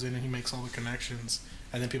he comes in and he makes all the connections,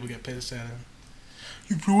 and then people get pissed at him.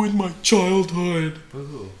 You ruined my childhood.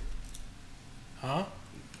 Boo-hoo. Huh?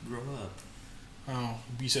 Grow up. Oh,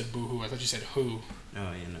 you said boo-hoo. I thought you said who.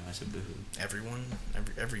 Oh, yeah, no, I said boo-hoo. Everyone,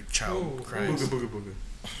 every child Ooh, cries. Booga, booga, booga.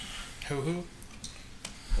 Who?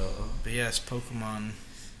 Uh-oh. But yes, Pokemon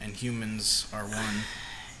and humans are one.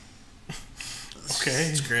 Okay.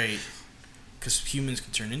 It's great because humans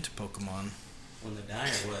can turn into Pokemon. When they die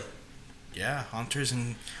or what? Yeah, hunters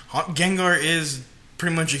and Gengar is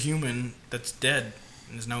pretty much a human that's dead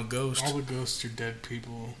and is now a ghost. All the ghosts are dead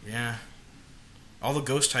people. Yeah, all the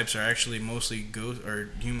ghost types are actually mostly ghost or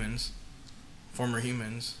humans, former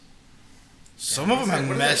humans. Some of them have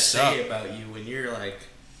What messed does that up. say about you when you're like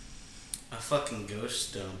a fucking ghost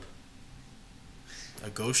stump? A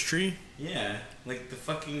ghost tree. Yeah, like the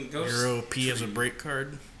fucking ghost. Hero P as a tree. break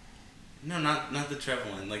card. No, not the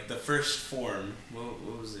treble one. Like the first form. What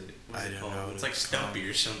was it? What was I it don't called? know what It's it like was Stumpy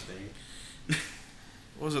or something.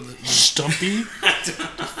 What was it? Stumpy? What the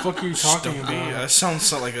fuck are you talking Stumpy. about? That sounds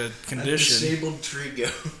so like a condition. Disabled Trigo.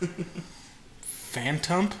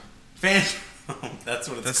 Phantump? Phantom. That's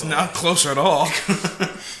what it's That's called. not close at all.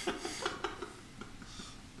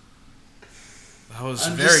 That was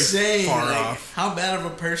I'm very just saying, far like, off. how bad of a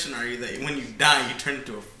person are you that when you die you turn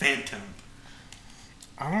into a phantom?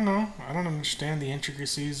 I don't know. I don't understand the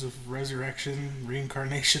intricacies of resurrection,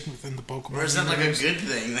 reincarnation within the Pokemon. Or is that like a universe. good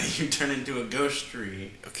thing that you turn into a ghost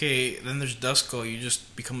tree? Okay, then there's Duskull. You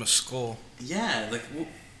just become a skull. Yeah, like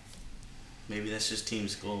maybe that's just Team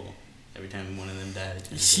Skull. Every time one of them died,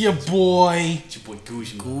 It's your boy. It's your boy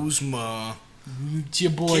Guzma. Guzma. It's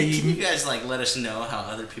your boy. Can you guys like let us know how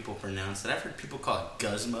other people pronounce it? I've heard people call it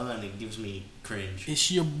Guzma, and it gives me cringe.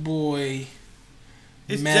 It's your boy.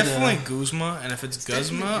 It's Meta. definitely Guzma, and if it's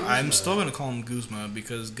definitely Guzma, I'm Guzma. still gonna call him Guzma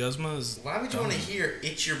because Guzma is. Why would you want to hear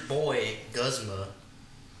 "It's your boy Guzma"?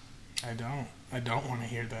 I don't want to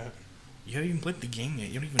hear that. You haven't even played the game yet.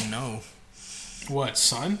 You don't even know. What,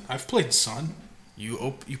 Sun? I've played Sun.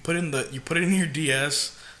 You put it in your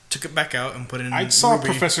DS, took it back out, and put it in. I saw Ruby.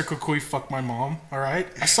 Professor Kukui fuck my mom. All right,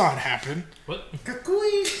 I saw it happen. What?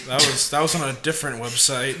 That was on a different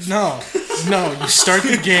website. No. You start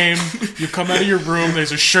the game. You come out of your room.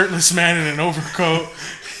 There's a shirtless man in an overcoat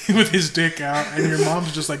with his dick out, and your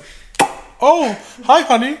mom's just like, "Oh, hi,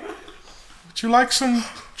 honey. Would you like some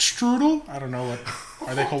strudel?" I don't know what.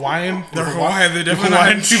 Are they Hawaiian? They're Hawaiian. They're definitely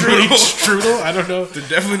Hawaiian not people eat strudel. strudel. I don't know. They're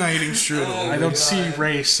definitely not eating strudel. I don't see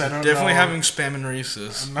race. I don't Definitely know. having spam and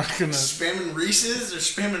Reese's. I'm not gonna Spamming Reese's or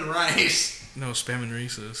spamming rice? No, spam and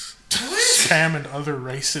Reese's. spam and other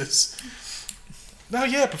races. No,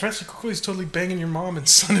 yeah, Professor Kukui's totally banging your mom in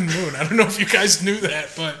Sun and Moon. I don't know if you guys knew that,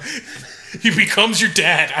 but he becomes your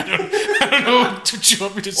dad. I don't know what you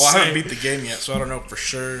want me to Well, I say. haven't beat the game yet, so I don't know for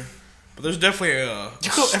sure. But there's definitely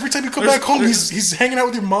Every time you come back home, he's hanging out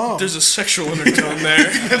with your mom. there's a sexual undertone there.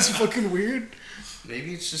 That's fucking weird.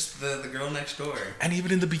 Maybe it's just the girl next door. And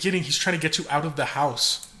even in the beginning, he's trying to get you out of the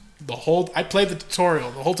house. I played the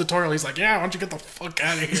tutorial. The whole tutorial, he's like, "Yeah, why don't you get the fuck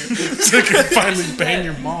out of here?" So you can finally bang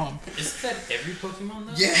your mom. Isn't that every Pokemon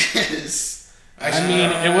though? Yes. I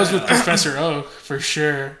mean, it was with Professor Oak, for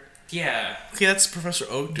sure. Yeah. Okay, that's Professor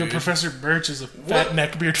Oak, The dude. Professor Birch is a fat What?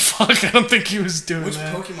 neckbeard fuck. I don't think he was doing Which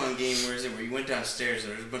that. Pokemon game was it where you went downstairs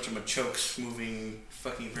and there was a bunch of Machokes moving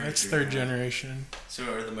fucking furniture? That's third generation. So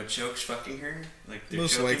are the Machokes fucking her? Like they're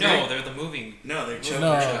Most choking likely. her? No, they're the moving. No, they're choking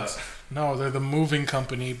No. her out. No, they're the moving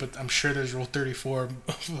company, but I'm sure there's Rule 34 of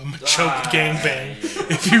a Machoke gangbang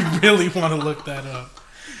if you really want to look that up.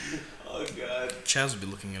 Oh god. Chaz will be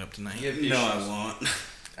looking it up tonight. No, I won't.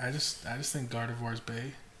 I just think Gardevoir's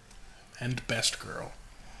bae and Best Girl.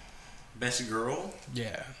 Best girl?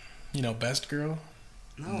 Yeah. You know Best Girl?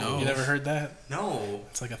 No. You never heard that? No.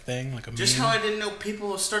 It's like a thing, like a Just meme. how I didn't know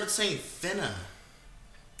people started saying Finna.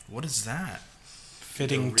 What is that?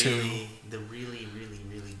 Fitting to. The really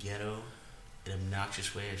ghetto and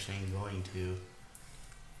obnoxious way of saying going to.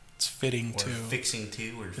 It's fitting Or to. fixing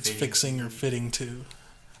to or It's fitting fixing or fitting to.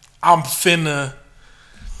 I'm finna.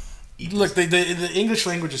 Look, the English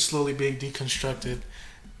language is slowly being deconstructed.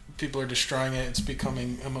 People are destroying it. It's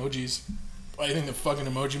becoming emojis. I think the fucking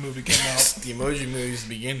Emoji Movie came out. The Emoji Movie's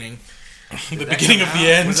beginning. The beginning of the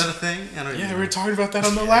end. Was that a thing? I don't Yeah, even we were know. talking about that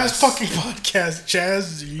on the last fucking podcast.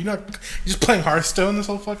 Chaz, you just playing Hearthstone this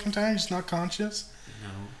whole fucking time? You're just not conscious? No,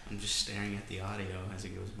 I'm just staring at the audio as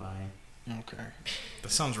it goes by. Okay.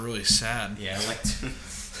 That sounds really sad. Yeah, I like to.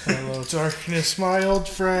 Hello, darkness, my old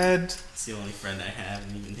friend. It's the only friend I have,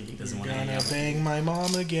 and even he doesn't You're want to hang gonna out with me. bang my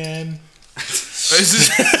mom again. Is this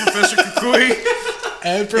Professor Kukui?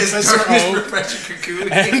 And It's Professor darkness Oak. Professor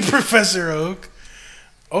Kukui. And Professor Oak.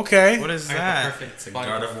 Okay. What is I got the that? perfect It's a body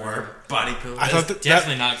God of before. War body pillow. I thought That's that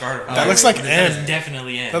definitely not Gardevoir. that looks like That N. is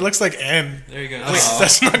definitely N. That looks like N. There you go.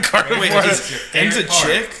 That's not Gardevoir. Wait, it's your N's a favorite part.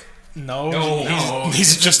 chick? No, No.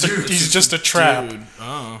 he's just a trap. Dude.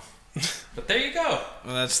 Oh. But there you go.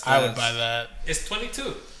 Well, that's. I would buy that. It's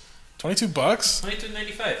 $22. $22.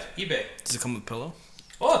 $22.95. eBay. Does it come with a pillow?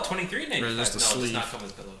 Oh, $23.95. Or No, it just a does sleeve? not come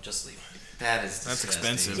with pillow. Just sleeve. That is That's disgusting.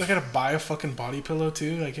 expensive. So I gotta buy a fucking body pillow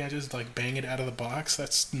too. I can't just like bang it out of the box.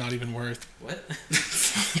 That's not even worth. What?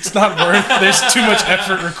 It's not worth. There's too much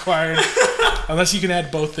effort required. Unless you can add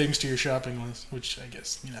both things to your shopping list, which I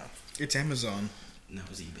guess It's Amazon. No, it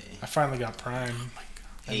was eBay. I finally got Prime.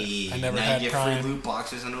 Hey, I never now had you get Prime. free loot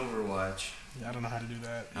boxes on Overwatch. I don't know how to do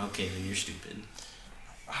that. Okay, then you're stupid.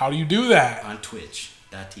 How do you do that? On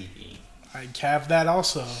Twitch.tv. I have that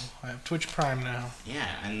also. I have Twitch Prime now. Yeah,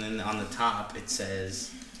 and then on the top it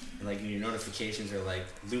says, like, your notifications are like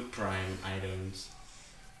Loot Prime items.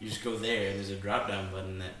 You just go there and there's a drop down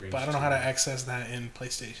button that brings. But I don't know you how to it. access that in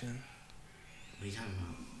PlayStation. What are you talking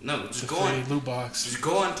about? No, It's just a go free on. loot box. Just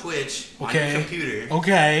go on Twitch on Okay. your computer,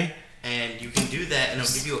 Okay. and you can do that, and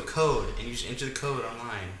it'll give you a code, and you just enter the code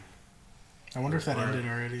online I wonder if that Or- ended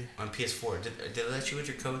already. on PS4. Did it let you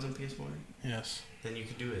enter codes on PS4? Yes. Then you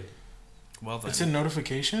can do it. Well then. It's in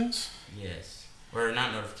notifications? Yes, or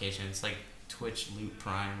not notification. It's like Twitch Loot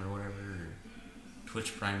Prime or whatever, or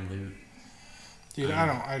Twitch Prime Loot. Dude,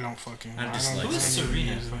 I don't fucking. I'm just I don't, like- Who is I don't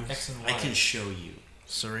Serena use from this. X and Y? I can show you.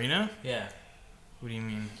 Serena? Yeah. What do you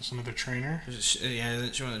mean? Just another trainer. Yeah,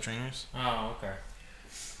 isn't she one of the trainers? Oh, okay.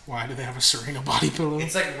 Why do they have a Serena body pillow?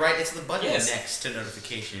 It's like it's the button Yes. next to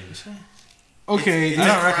notifications. Okay, It's I a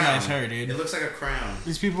don't crown. recognize her, dude. It looks like a crown.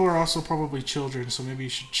 these people are also probably children, so maybe you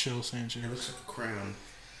should chill, Sanchez. It looks like a crown.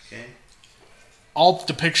 Okay. All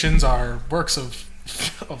depictions are works of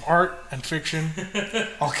art and fiction.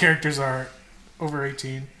 All characters are over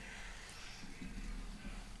 18.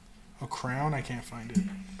 A crown? I can't find it.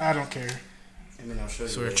 I don't care. I mean, I'll show you.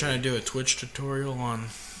 So we're later. trying to do a Twitch tutorial on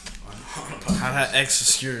on how to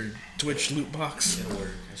access your Twitch loot box. It'll work,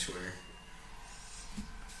 I swear.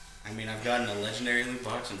 I mean, I've gotten a legendary loot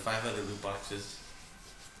box and 5 other loot boxes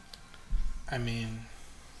I mean,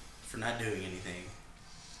 for not doing anything.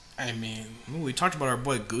 Ooh, we talked about our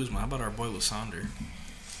boy Guzma. How about our boy Lysander?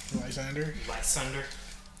 Lysander? Lysander.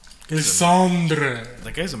 Lysandre.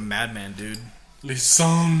 That guy's a madman, dude.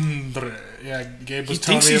 Lysandre. Yeah, Gabe He was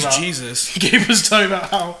telling thinks me he's about. Jesus. Gabe was telling me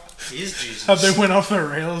about He is Jesus. how they went off the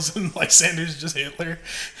rails and Lysander's just Hitler.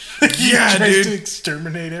 He Yeah, tries dude. to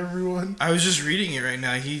exterminate everyone. I was just reading it right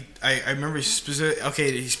now. I remember he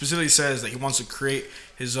specifically says that he wants to create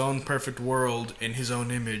his own perfect world in his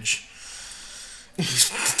own image. He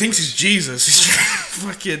thinks he's Jesus. He's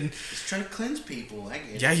trying to He's trying to cleanse people. I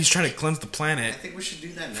get it. he's trying to cleanse the I planet think we should do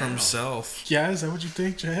that now. from himself. Yeah, is that what you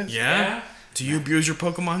think, Jazz? Yeah? Do you abuse your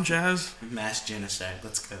Pokemon, Jazz? Mass genocide.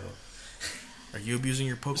 Let's go. Are you abusing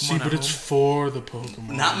your Pokemon See, at but it's home? for the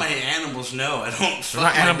Pokemon. Not my animals, no. I don't They're fuck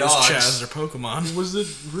not my animals, dogs. Chaz. They're Pokemon. Was it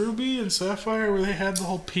Ruby and Sapphire where they had the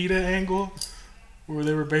whole PETA angle? Where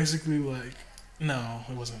they were basically like... No,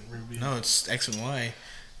 it wasn't Ruby. No, it's X and Y.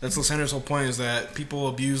 That's Lysander's whole point, is that people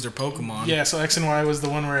abuse their Pokemon. Yeah, so X and Y was the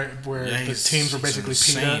one where the he's- teams were he's basically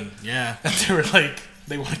insane. PETA. Yeah. And they were like...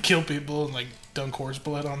 They want to kill people and like dunk horse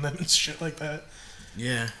blood on them and shit like that.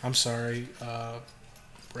 Yeah. I'm sorry.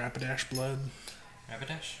 Rapidash blood?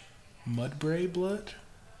 Rapidash? Mudbray blood?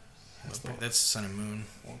 That's Sun and Moon.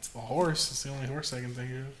 Well, it's the horse. It's the only horse I can think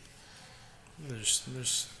of.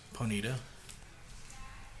 There's Ponyta.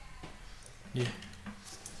 Yeah.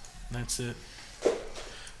 That's it.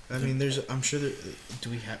 I mean, I'm sure that.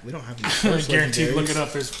 We don't have any I horse guarantee legendaries. look it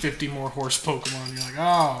up. There's 50 more horse Pokemon. You're like,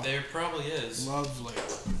 oh, There probably is. lovely.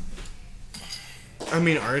 I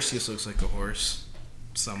mean, Arceus looks like a horse.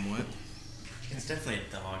 Somewhat. It's definitely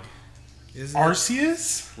a dog. Is it?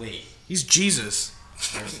 Arceus? Wait. He's Jesus.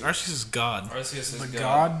 Arceus is God. Arceus is The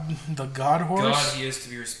God. the god horse? God, he is to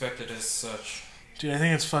be respected as such. Dude, I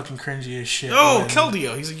think it's fucking cringy as shit. Oh, when-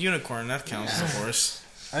 Keldeo. He's a unicorn. That counts as a horse.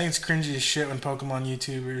 I think it's cringy as shit when Pokemon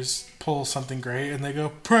YouTubers pull something great and they go,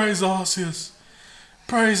 praise Arceus.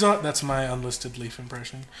 Praise Arceus. That's my unlisted Leaf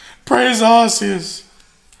impression. Praise Arceus.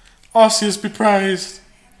 Arceus be praised.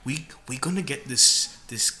 We gonna get this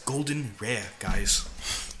golden rare, guys.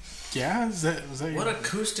 Yeah? Was that What your...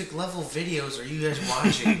 acoustic level videos are you guys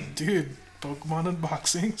watching? Dude, Pokemon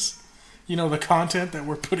unboxings. You know, the content that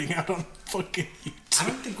we're putting out on fucking I YouTube.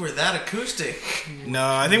 don't think we're that acoustic. No,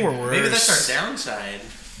 I think we're worse. Maybe that's our downside.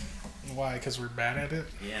 Why? Because we're bad at it?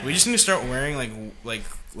 Yeah. We just need to start wearing like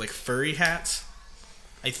furry hats.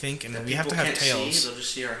 I think, and That we have to people have can't tails. See, they'll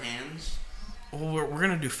just see our hands. Well, we're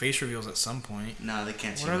gonna do face reveals at some point. No, they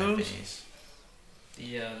can't see What are my those? face.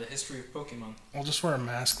 The history of Pokemon. I'll just wear a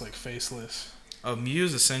mask like faceless. Mew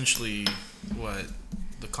is essentially what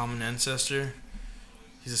the common ancestor.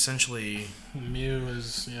 He's essentially Mew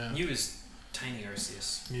is, yeah. You is tiny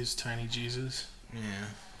Arceus. Mew's tiny Jesus. yeah.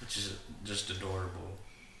 Which is just adorable.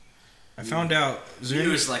 I found out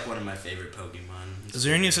Mew is like one of my favorite Pokemon.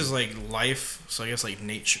 Xerneas is like life, so I guess like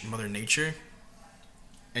nature, Mother Nature,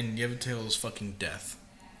 and Yveltal is fucking death.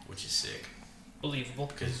 Which is sick. Believable.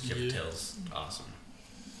 Because Yeah. Yveltal's awesome.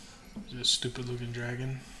 Just stupid looking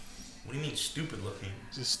dragon. What do you mean stupid looking?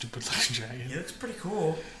 Just stupid looking dragon. He looks pretty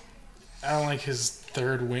cool. I don't like his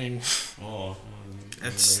third wing. Oh.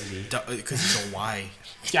 That's maybe. because he's a Y.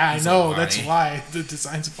 Yeah, I He's know. a That's Y. why. The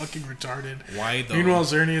design's fucking retarded. Why though? Meanwhile,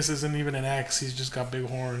 Xerneas isn't even an X. He's just got big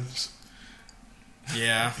horns.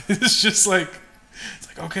 Yeah. It's just like, it's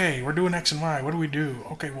like, okay, we're doing X and Y. What do we do?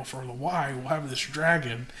 Okay, well, for the Y, we'll have this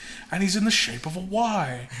dragon, and he's in the shape of a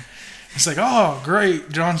Y. It's like, oh, great,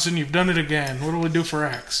 Johnson, you've done it again. What do we do for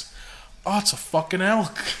X? Oh, it's a fucking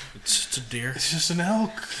elk. It's a deer. It's just an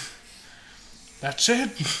elk. That's it.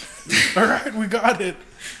 All right, we got it.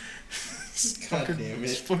 It's God fucking, damn it.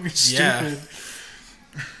 it's fucking stupid.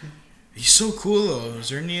 Yeah. He's so cool though.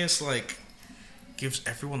 Xerneas like gives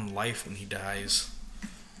everyone life when he dies,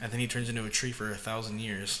 and then he turns into a tree for 1,000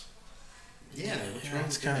 years. Yeah, what's Yeah, wrong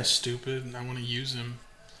it's with kind that? of stupid, and I want to use him.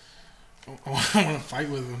 I want to fight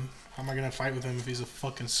with him. How am I gonna fight with him if he's a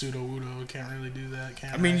fucking pseudo-udo? I can't really do that,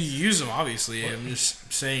 can I? I mean, you use him, obviously. I'm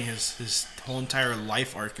just saying his whole entire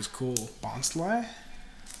life arc is cool. Bonsly?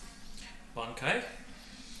 Bankai?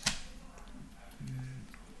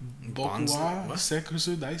 Bokuwa? What?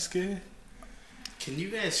 Sekusu Daisuke? Can you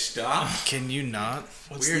guys stop? Can you not?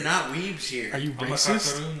 We're not weebs here. Are you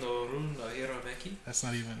racist? Amakakaru no Run no Hiromeki? That's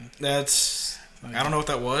not even... That's... I don't know what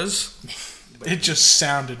that was. It just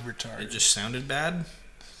sounded retarded. It just sounded bad.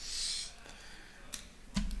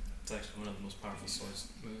 It's actually one of the most powerful swords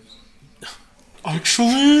moves.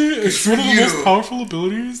 Actually, it's one of the you. most powerful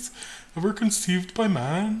abilities ever conceived by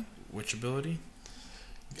man. Which ability?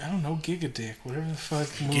 I don't know, Giga Dick, whatever the fuck.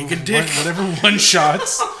 Giga Dick? Whatever one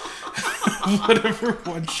shots. Whatever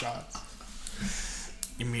one shots.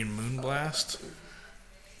 You mean Moonblast?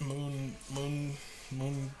 Moon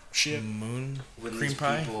shit. Moon When cream these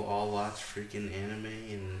pie? people all watch freaking anime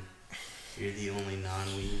and you're the only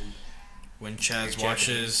non-weeb. When Chaz You're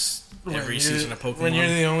watches When every you're- season of Pokemon. When you're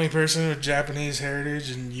the only person with Japanese heritage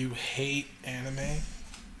and you hate anime,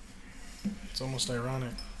 it's almost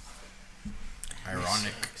ironic.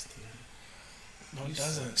 Ironic. No, it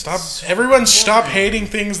doesn't. Stop. Everyone stop hating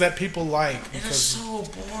things that people like. It is Because so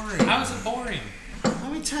boring. How is it boring? How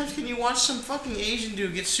many times can you watch some fucking Asian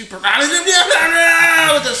dude get super with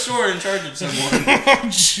a sword and charge at someone? oh,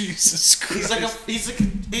 Jesus Christ. He's like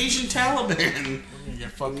an Asian Taliban. You're gonna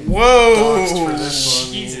get fucking Whoa! doxed for this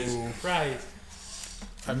one. Jesus Christ.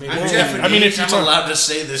 I mean, I'm if- Japanese. I mean, if you're I'm talking, allowed to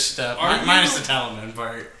say this stuff, Are minus you? the Taliban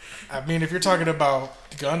part. I mean, if you're talking about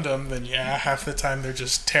Gundam, then yeah, half the time they're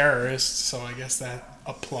just terrorists. So I guess that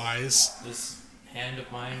applies. This hand of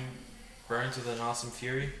mine burns with an awesome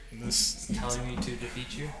fury, This telling me to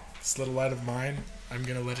defeat you. little light of mine, I'm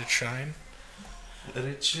gonna let it shine. Let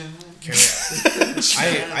it shine.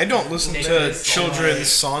 I don't listen Take to this children's away.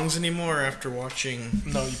 songs anymore after watching...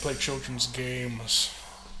 No, you play children's games.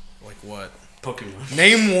 Like what? Pokemon.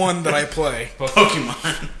 Name one that I play.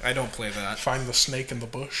 Pokemon. I don't play that. Find the snake in the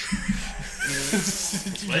bush.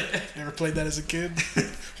 What? You ever played that as a kid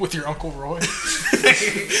with your Uncle Roy?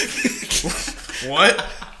 What?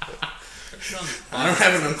 I don't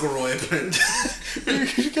have an Uncle Roy,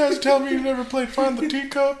 but You guys tell me you never played Find the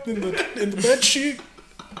Teacup in the bed sheet?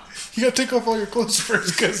 You gotta take off all your clothes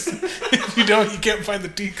first, because if you don't, you can't find the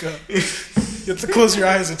teacup. You have to close your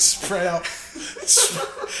eyes and spread out full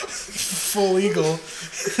eagle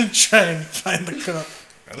and try and find the cup.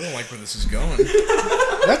 I don't like where this is going.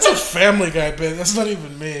 That's a Family Guy bit. That's not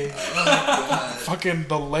even me. Fucking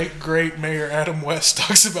the late great Mayor Adam West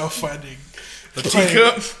talks about finding The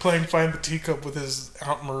teacup? playing Find the Teacup with his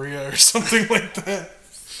Aunt Maria or something like that.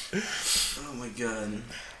 oh my god.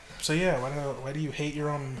 So yeah, why do you hate your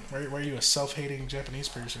own? Why are you a self-hating Japanese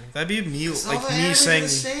person? That'd be me, All like the me anime saying... the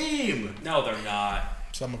same. No, they're not.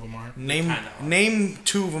 Some of them are Name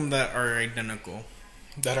two of them that are identical.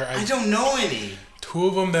 that are. I don't know any. Two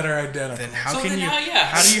of them that are identical. Then how So can then you? how- yeah,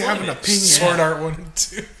 how do you have an explain it. opinion? Sword Art 1 and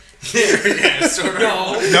 2. yeah, sort of.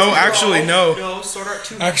 No, actually, no. No, Sword Art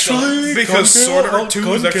 2. Actually, Because Gun Sword Gale- Art 2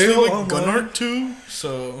 is Gun actually Gale like Gun Online. Art 2.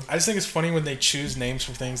 So I just think it's funny when they choose names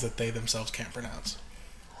for things that they themselves can't pronounce.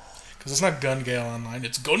 Because it's not Gun Gale Online,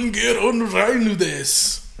 it's Gun Gale Online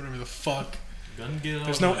this. Whatever the fuck. Gun Gale.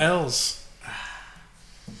 There's no L's.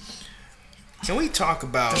 can we talk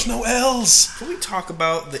about? There's no L's. Can we talk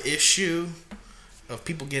about the issue of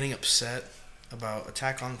people getting upset about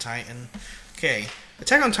Attack on Titan? Okay,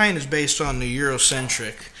 Attack on Titan is based on the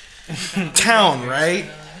Eurocentric town, right?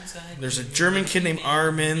 There's a German kid named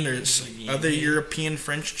Armin. There's other European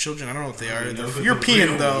French children. I don't know what they are. They're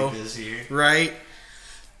European though, right?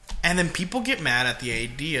 And then people get mad at the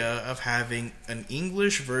idea of having an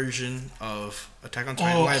English version of Attack on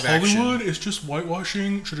Titan live Hollywood action. is just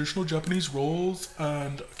whitewashing traditional Japanese roles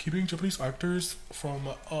and keeping Japanese actors from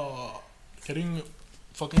getting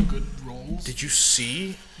fucking good roles. Did you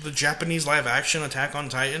see the Japanese live action Attack on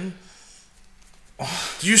Titan?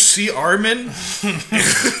 Did you see Armin?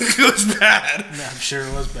 It was bad. Nah, I'm sure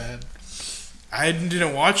it was bad. I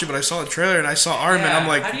didn't watch it, but I saw the trailer and I saw Armin. Yeah, I'm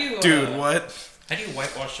like, how do you, dude, what? How do you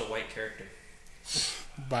whitewash a white character?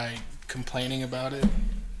 By complaining about it.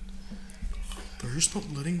 They're just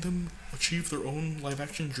not letting them achieve their own live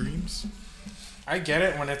action dreams. I get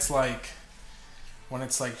it when it's like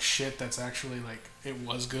shit that's actually like it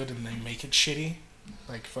was good and they make it shitty.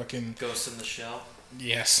 Like fucking Ghost in the Shell.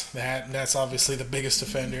 yes, that's obviously the biggest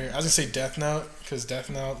offender. I was gonna say Death Note because Death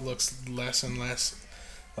Note looks less and less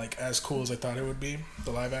like as cool as I thought it would be.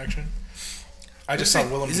 The live action. I just saw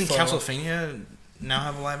Willem Isn't Dafoe. Castlevania now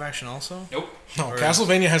have a live action also? Nope. No, Or-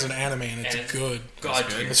 Castlevania has an anime and it's And it's good. God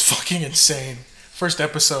good. tier. It's fucking insane. First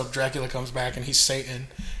episode, Dracula comes back and he's Satan,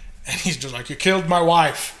 and he's just like, "You killed my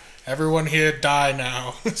wife. Everyone here die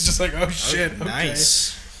now." It's just like, oh shit. Okay.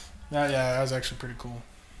 Nice. Yeah, that was actually pretty cool.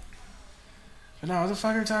 But no, what the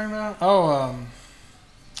fuck are you talking about? Oh,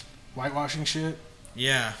 whitewashing shit.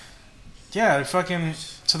 Yeah. Yeah, they're fucking.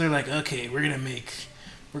 So they're like, okay, we're gonna make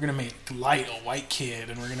Light a white kid,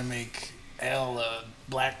 and we're gonna make Elle a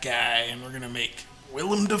black guy, and we're gonna make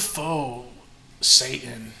Willem Dafoe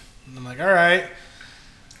Satan. And I'm like, all right,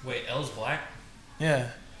 Wait, Elle's black? yeah.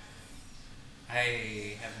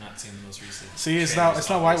 I have not seen the most recent. See, it's trailers,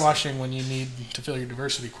 not obviously. whitewashing when you need to fill your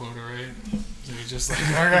diversity quota, right? So you're just like,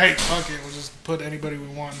 all right, fuck it, we'll just put anybody we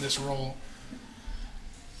want in this role.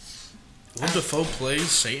 Willem Dafoe plays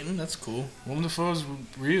Satan. That's cool. Willem Dafoe's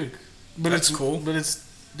Ryuk, but That's it's cool. But it's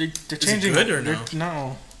they're it changing good or they're- no?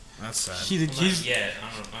 No, That's sad. Well, not he's yet.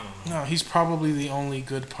 I don't know. no, he's probably the only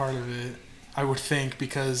good part of it, I would think,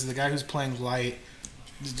 because the guy who's playing Light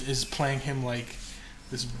is playing him like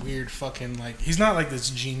this weird fucking like he's not like this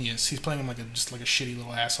genius. He's playing him like just like a shitty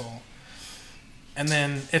little asshole. And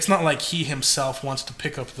then it's not like he himself wants to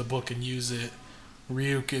pick up the book and use it.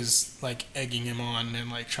 Ryuk is like egging him on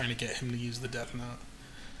and like trying to get him to use the Death Note.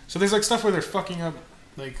 So there's like stuff where they're fucking up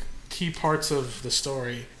like key parts of the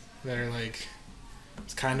story that are like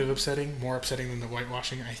it's kind of upsetting, more upsetting than the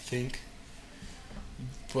whitewashing, I think.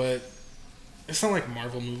 But it's not like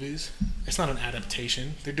Marvel movies. It's not an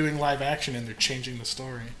adaptation. They're doing live action and they're changing the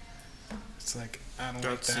story. It's like I don't like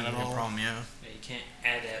That's that at all. a problem. Yeah. Yeah, you can't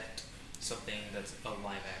adapt something that's a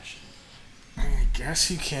live action. I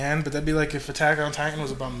guess you can, but that'd be like if Attack on Titan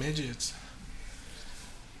was about midgets.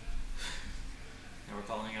 And we're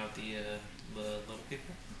calling out the little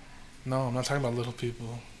people. No, I'm not talking about little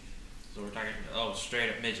people. So we're talking straight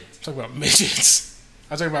up midgets. I'm talking about midgets.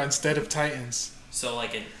 I'm talking about instead of Titans. So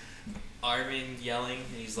like an Armin yelling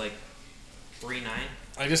and he's like 3'9".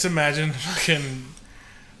 I just imagine fucking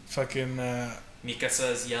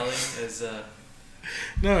Mikasa's yelling as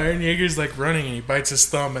no, Eren Yeager's like running and he bites his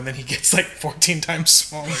thumb and then he gets like 14 times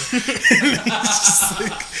smaller. And he's just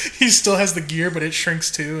like, he still has the gear but it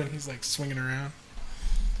shrinks too and he's like swinging around.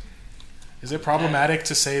 Is it problematic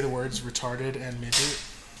to say the words retarded and midget?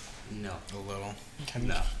 No. A little.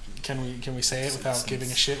 Can we say it without giving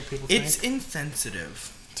a shit what people It's think?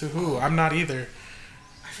 insensitive. To who? I'm not either.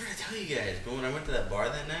 I forgot to tell you guys, but when I went to that bar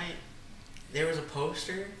that night, there was a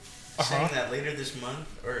poster Uh-huh. saying that later this month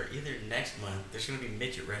or either next month there's gonna be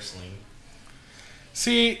midget wrestling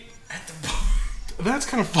See, at the bar. that's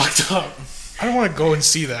kind of fucked up. I don't want to go and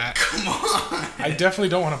see that. Come on. I definitely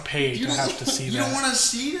don't want to pay to have to see you that. don't want to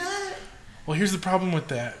see that? Well, here's the problem with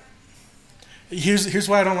that. Here's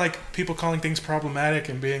why I don't like people calling things problematic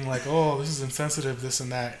and being like, oh, this is insensitive, this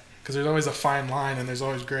and that. Because there's always a fine line and there's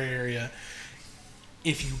always gray area.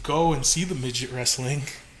 If you go and see the midget wrestling,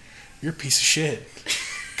 you're a piece of shit.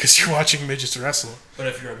 Because you're watching midgets wrestle. but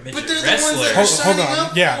if you're a midget But they're the ones wrestler, that are Hold signing on.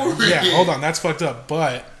 up Yeah, for it. hold on. That's fucked up.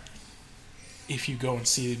 But if you go and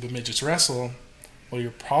see the midgets wrestle, well, you're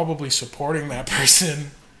probably supporting that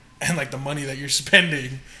person. And, like, the money that you're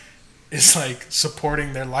spending is, like,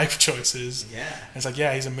 supporting their life choices. Yeah. It's like,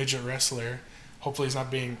 yeah, he's a midget wrestler. Hopefully he's not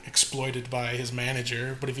being exploited by his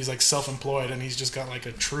manager. But if he's, like, self-employed and he's just got, like,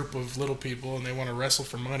 a troop of little people and they want to wrestle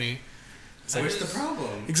for money. It's like, Where's the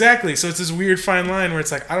problem? exactly. So it's this weird fine line where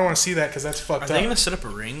it's like, I don't want to see that because that's Are fucked they up. gonna set up a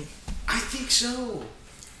ring? I think so.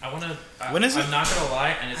 I wanna. When is I'm it? not gonna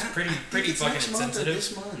lie, and it's I pretty think it's fucking next month or insensitive.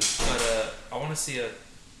 This month. But I wanna see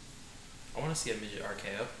a midget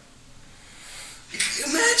RKO.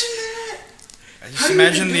 Imagine that. I How just do you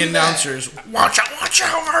imagine do the that? announcers. Watch out,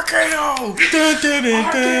 RKO! Dun, dun, dun,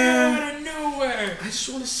 RKO dun. out of nowhere. I just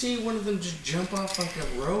want to see one of them just jump off like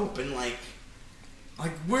a rope and like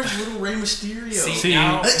where's little Rey Mysterio? See,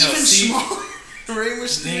 now, Even see, smaller Rey Yeah,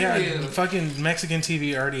 Mysterio. fucking Mexican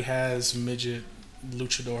TV already has midget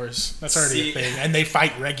luchadors. That's already See- a thing. And they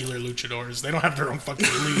fight regular luchadors. They don't have their own fucking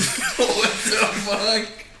league. What the fuck?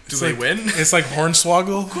 Do It's they like- win? It's like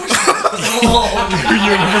Hornswoggle.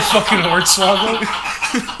 You remember fucking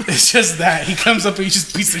Hornswoggle? It's just that. He comes up and he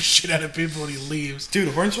just beats the shit out of people and he leaves. Dude,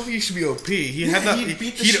 Hornswoggle used to be OP. He had Yeah, that. he'd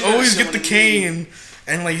beat the He'd shit out of always get the someone. cane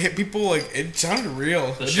and like hit people. Like it sounded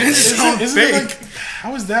real. The It shit didn't is- sound Isn't it fake. like,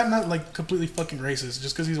 how is that not like completely fucking racist?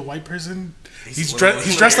 Just because he's a white person? He's a dressed. little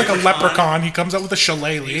He's dressed like a leprechaun. leprechaun. He comes out with a He's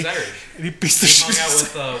shillelagh Irish. and he beats the He shit. hung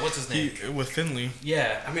out with what's his name? With Finley.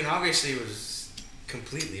 Yeah. I mean, obviously it was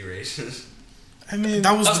completely racist. I mean,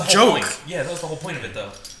 That was That was the the whole joke. point. Yeah, that was the whole point of it,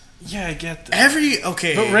 though. yeah, I get that.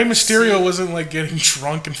 Okay. But Rey Mysterio wasn't like getting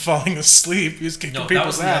drunk and falling asleep. He was kicking No, that people's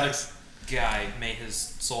was the other ass. guy made his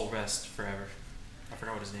soul rest forever.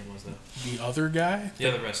 forgot what his name was though. The other guy? The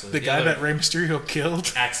other wrestler. The guy that Rey Mysterio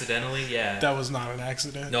killed? Accidentally, yeah. That was not an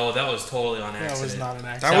accident. No, that was totally on accident. That was not an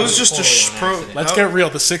accident. That was just totally a on pro. accident. Let's get real.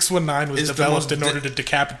 The 619 was Is the developed most in order to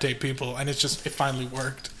decapitate people, and it finally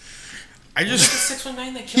worked. I Was it just. the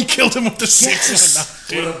 619 that He killed him? killed him with the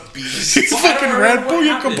 619. What a beast. He Well, I fucking don't ran remember what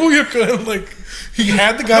booyaka happened. booyaka. And like, he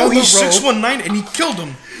had the guy No, on the he's rope. 619 and he killed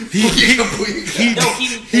him. No,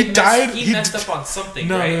 he died. He messed up on something,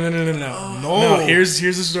 No, right? no. No. Here's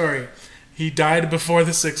the story. He died before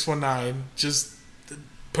the 619. Just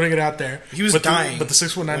putting it out there. He was but dying but the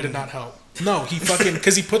 619 did not help. No, he fucking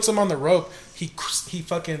because he puts him on the rope. He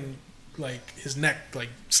fucking like his neck like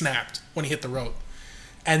snapped when he hit the rope.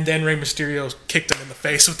 And then Rey Mysterio kicked him in the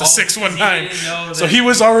face with the Oh, because he 619. didn't know So that- he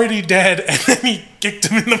was already dead, and then he kicked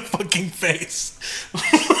him in the fucking face.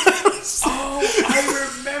 Oh,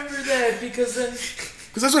 I remember that because then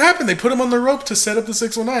Because that's what happened. They put him on the rope to set up the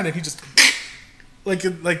 619, and he just like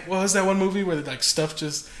what was that one movie where like stuff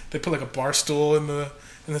just they put like a bar stool in the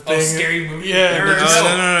thing? Scary Movie. Yeah, Or, they just-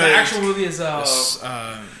 no, no. the actual movie is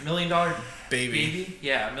 $1 million Baby.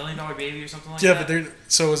 Yeah, $1 Million Baby or something like Yeah, that. but they're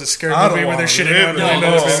so was it Scary I don't Movie where they're wanna shitting live on in no, Really that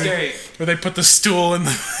no, was baby. scary. where they put the stool in the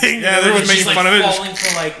thing? Yeah, and they were everyone's making She's fun like of it. falling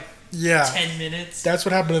for like yeah. 10 minutes. That's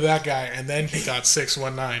what happened to that guy, and then he got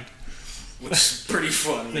 619. Which is pretty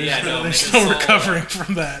fun. But yeah, no, There's may his no soul, recovering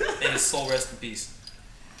from that. May his soul rest in peace.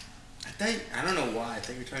 I don't know why. I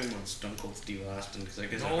think you're talking about Stone Cold Steve Austin because I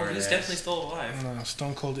guess No, he's definitely still alive. No,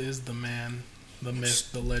 Stone Cold is the man, the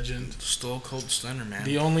myth, the legend. Stone Cold Stunner, man.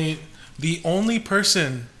 The only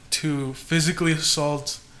person to physically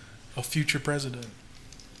assault a future president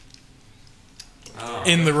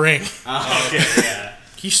in the ring. Okay, yeah.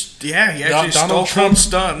 He actually Donald Stone Cold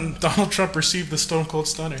Stun. Donald Trump received the Stone Cold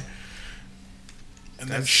Stunner. And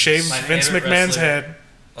then That's shaved my Vince favorite McMahon's wrestler. head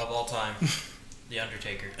Of all time, The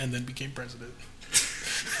Undertaker. and then became president.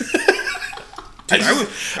 Dude, I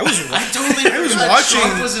was I was forgot watching-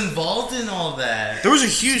 Trump was involved in all that. there was a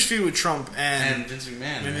huge feud with Trump And and Vince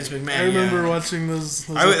McMahon. Vince right? McMahon. I remember yeah. watching those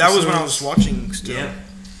that was when I was episodes. watching still. Yep.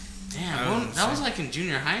 Damn, I when- was that was like in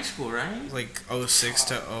junior high school, right? Like 06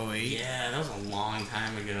 to 08. Yeah, that was a long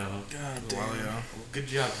time ago. God A while ago. Well, good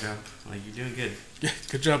job, Jump. Like, you're doing good. Yeah,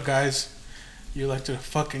 good job, guys. You elected a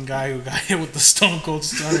fucking guy who got hit with the Stone Cold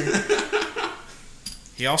Stunner.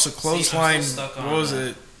 He also See, I'm clotheslined. still stuck What on, was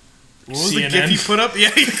it? What was the CNN? gif he put up? Yeah,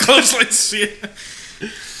 he clotheslined CNN.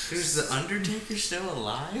 Is the Undertaker still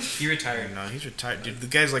alive? He retired. No, he's retired, dude. The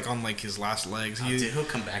guy's like on like his last legs. Oh, dude, he'll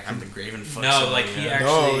come back from the grave and fuck No, somebody like, he up.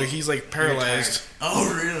 actually- No, he's like paralyzed.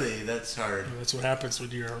 Oh, really? That's hard. That's what happens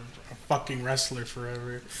when you're a fucking wrestler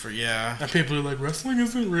forever. For yeah. And people are like, wrestling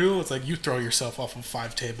isn't real. It's like you throw yourself off of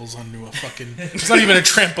 5 tables onto a fucking. It's not even a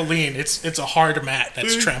trampoline. It's a hard mat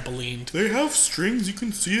that's trampolined. They have strings. You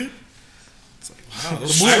can see it. It's like wow,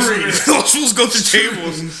 those strings. those fools go through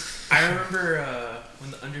tables. I remember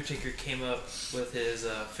when The Undertaker came up with his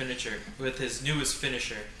finisher, with his newest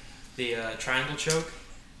finisher, the triangle choke.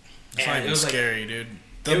 It's And not it even was like, scary, dude.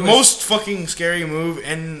 it The was- most fucking scary move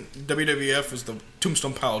in WWF was the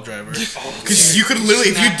Tombstone Pile Driver. Because you could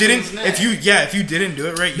literally, Snap his neck. if you didn't do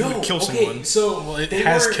it right, you would kill someone. So Well, it they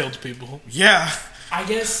has were- killed people. Yeah. I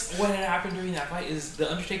guess what had happened during that fight is the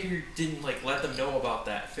Undertaker didn't like let them know about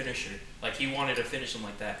that finisher. Like he wanted to finish him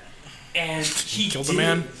like that, and he Killed did the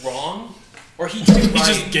man? it wrong, or he did it He right,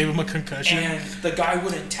 just gave him a concussion. and the guy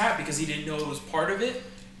wouldn't tap because he didn't know it was part of it,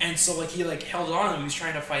 and so like he like held on and he was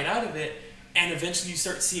trying to fight out of it, and eventually you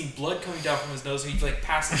start seeing blood coming down from his nose, and he like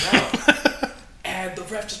passes out, and the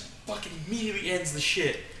ref just fucking immediately ends the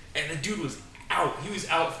shit, and the dude was out. He was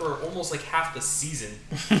out for almost like half the season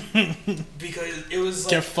because it was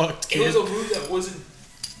like Get fucked, it was kid. a move that wasn't.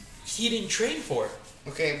 He didn't train for it.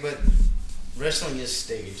 Okay, but wrestling is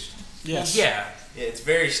staged. Yes. Well, yeah, Yeah, it's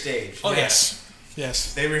very staged. Oh, Yes.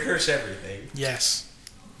 Yes. They rehearse everything. Yes.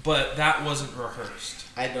 but that wasn't rehearsed.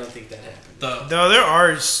 I don't think that happened. No, there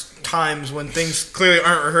are times when things clearly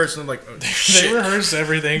aren't rehearsed and I'm like, oh, They shit. rehearse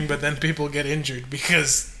everything, but then people get injured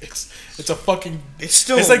because it's a fucking. It's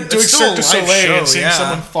still It's like doing still Cirque du a live Soleil show, and seeing yeah.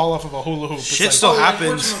 someone fall off of a hula hoop. It's Shit like, still Oh, like,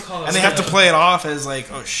 happens, whatchamacallit, and they have to yeah. play it off as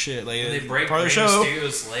like, oh shit, like And they break part of the Rey show.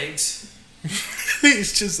 Mysterio's legs.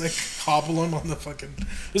 It's just like hobble him on the fucking.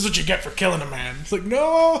 This is what you get for killing a man. It's like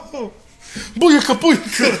no, booyaka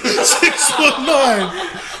booyaka 619,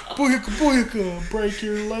 booyaka booyaka, break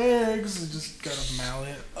your legs. And just got a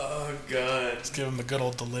mallet. Oh god. Just give him the good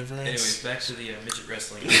old deliverance. Anyways, back to the midget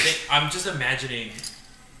wrestling. I'm just imagining,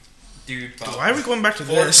 dude. Why are we going back to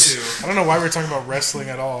this? I don't know why we're talking about wrestling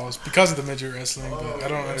at all. It's because of the midget wrestling, but I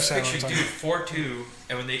don't understand what I'm Picture talking dude about. 4'2",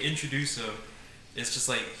 and when they introduce him, it's just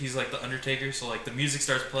like he's like the Undertaker. So like the music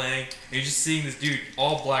starts playing, and you're just seeing this dude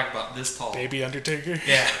all black, about this tall. Baby Undertaker.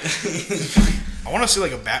 Yeah. I want to see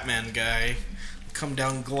like a Batman guy come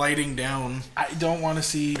down, gliding down. I don't want to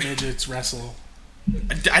see midgets wrestle.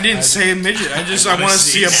 I didn't say a midget. I want to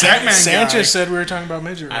see a Batman guy. Sanchez said we were talking about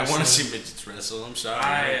midget I wrestling. want to see midgets wrestle. I'm sorry.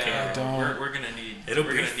 I can't. don't. We're gonna need. It'll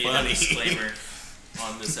we're be gonna need funny. a disclaimer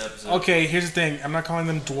on this episode. Okay, here's the thing. I'm not calling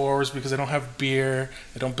them dwarves because they don't have beer,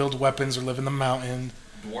 they don't build weapons or live in the mountain.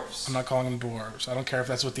 Dwarfs. I'm not calling them dwarves. I don't care if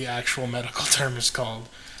that's what the actual medical term is called.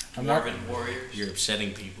 I'm not. Dwarven warriors. You're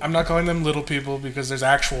upsetting people. I'm not calling them little people because there's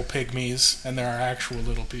actual pygmies and there are actual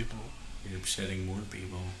little people. You're upsetting more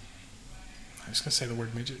people. I'm just gonna say the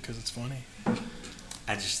word midget because it's funny.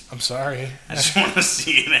 I I'm sorry. just want to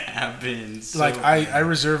see it happen. So Like I bad.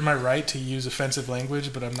 reserve my right to use offensive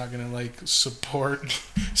language, but I'm not gonna like support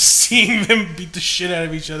seeing them beat the shit out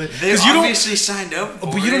of each other. They you don't. obviously signed up for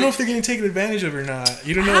But you don't know it. if they're getting taken advantage of or not.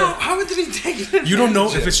 You don't know. How did he take it? You don't know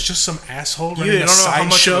if it's just some asshole You running don't a know how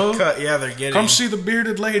much sideshow. of a cut. Yeah, they're getting. Come see the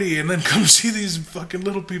bearded lady, and then come see these fucking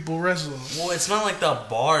little people wrestle. Well, it's not like the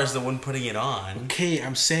bar is the one putting it on. Okay,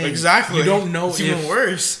 I'm saying Exactly. You don't know It's if even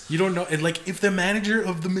worse. you don't know. And like, if the manager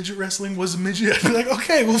of the midget wrestling was a midget, I'd be like,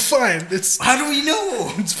 okay, well, fine. How do we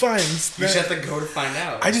know? It's fine. It's You just that- have to go to find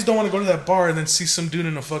out. I just don't want to go to that bar and then see some dude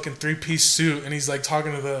in a fucking 3-piece suit, and he's like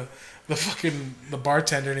talking to the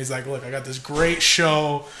bartender, and he's like, look, I got this great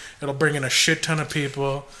show. It'll bring in a shit ton of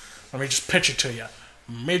people. Let me just pitch it to you.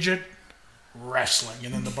 Midget wrestling.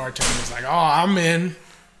 And then the bartender was like, oh, I'm in.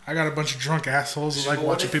 I got a bunch of drunk assholes who like But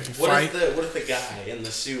watching people fight. What if the guy in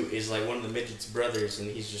the suit is like one of the midget's brothers and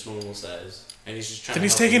he's just normal size? And he's just trying Then to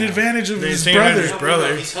he's help taking them out? advantage of Then his he's taking advantage brother. of his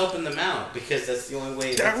brother. He's helping them out because that's the only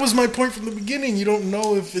way. That was my point from the beginning. You don't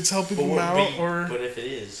know if it's helping them out or. But if it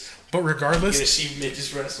is, But you're gonna regardless, see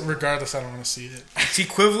midgets wrestle. regardless, I don't want to see it. It's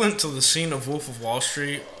equivalent to the scene of Wolf of Wall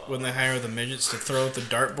Street when they hire the midgets to throw at the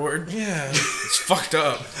dartboard. Yeah, It's fucked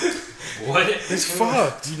up. What? it's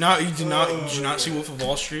fucked. Did you not see Wolf of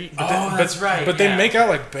Wall Street? That's right. But they yeah. make out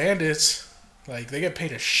like bandits. Like they get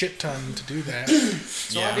paid a shit ton to do that.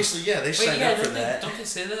 So Yeah. obviously, yeah, they Wait, signed yeah, up for don't they, that. don't they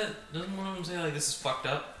say that? Doesn't one of them say like this is fucked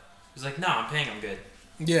up? He's like, no, I'm paying him good.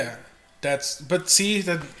 Yeah, that's. But see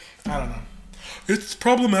that I don't know. It's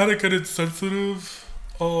problematic and it's sensitive.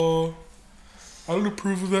 I don't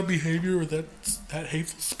approve of that behavior or that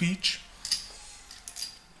hateful speech.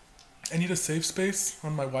 I need a safe space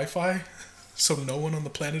on my Wi-Fi, so no one on the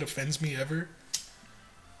planet offends me ever.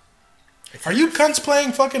 Are you cunts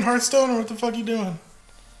playing fucking Hearthstone or what the fuck you doing?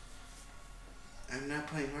 I'm not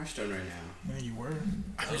playing Hearthstone right now. Yeah, you were.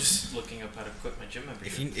 I was just looking up how to quit my gym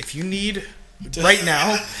membership. If you need right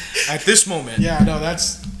now, at this moment, Yeah, no,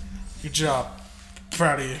 that's good job.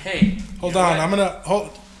 Proud of you. Hey, Hold you know on, what? I'm gonna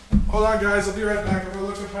hold on, guys. I'll be right back. I'm gonna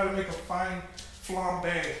look up how to make a fine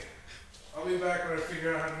flambe. I'll be back when I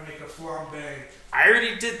figure out how to make a flambe. I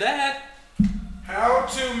already did that. How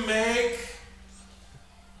to make?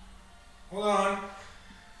 Hold on.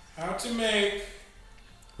 How to make?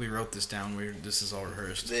 we wrote this down. This is all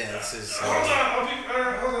rehearsed. Yeah, this is Hold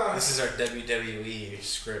on. Hold on. this is our WWE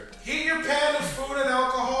script. Heat your pan of food and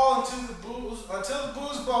alcohol until the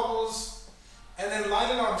booze bubbles, and then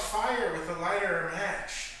light it on fire with a lighter or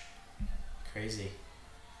match. Crazy.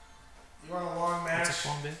 You want a long match What's a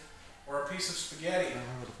flambe? or a piece of spaghetti? I don't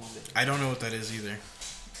know what a flambe is. I don't know what that is either.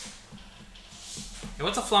 Hey,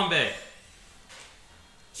 what's a flambe?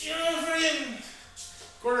 You know, freaking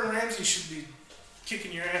Gordon Ramsay should be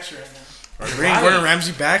kicking your ass right now. Bring Gordon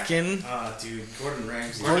Ramsay back in. Dude, Gordon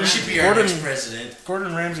Ramsay. Gordon- he should be our Gordon- next president.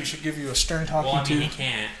 Gordon Ramsay should give you a stern talking Well, I mean, to. he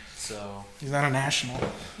can't. So. He's not a national.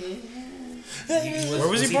 Where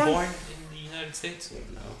was he born? In the United States?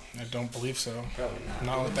 No, I don't believe so. probably not.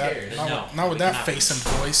 Not Who with that. cares? No, Not with we that cannot. face and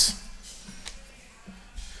voice.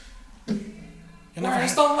 You never Where's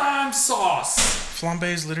had- the lime sauce? Flambe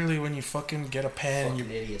is literally when you fucking get a pan and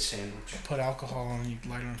Fucking you idiot sandwich. put alcohol and you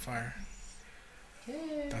light it on fire.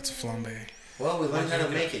 That's a flambe. Well, we learned how to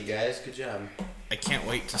make it, guys. Good job. I can't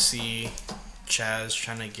wait to see Chaz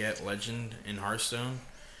trying to get Legend in Hearthstone,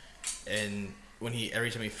 and when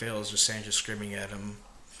every time he fails, just Sanchez screaming at him,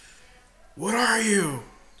 "What are you?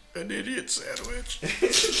 An idiot sandwich."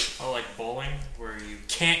 Oh, like bowling, where you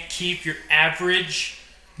can't keep your average.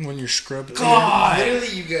 When you're scrubbed. God!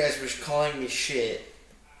 Literally, you guys were calling me shit,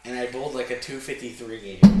 and I bowled like a 253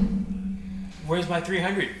 game. Where's my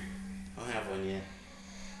 300? I don't have one yet.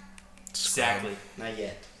 Exactly. Not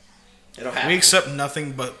yet. It'll happen. We accept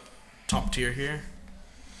nothing but top tier here.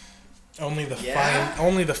 Only the Yeah?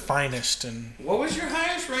 only the finest and What was your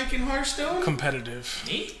highest rank in Hearthstone? competitive.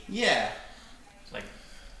 Me? Yeah. Like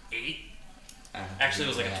 8? I don't Actually, it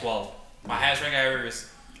was like know a that. 12. My highest rank I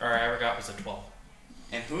ever got was a 12.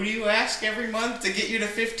 And who do you ask every month to get you to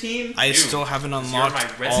 15? I still haven't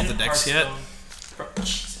unlocked all the decks yet.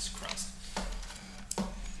 Jesus Christ.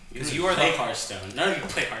 Because you are play the- Hearthstone. None of you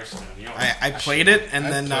play Hearthstone. You know, I played it, and I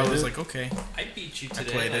then I played was it. like, okay. I beat you I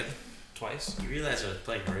today. played like, it. Twice. You realize I was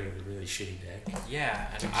playing a really shitty deck. Yeah,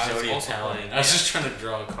 and I was Zodiac also Paladin. playing. I was just trying to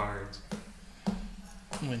draw cards.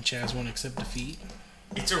 When Chaz won't accept defeat.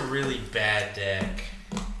 It's a really bad deck.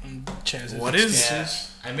 And Chaz What is-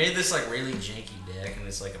 excuses. I made this like really janky deck, and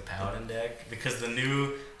it's like a paladin deck because the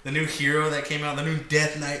new hero that came out, the new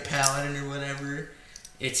Death Knight Paladin or whatever,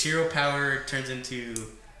 its hero power turns into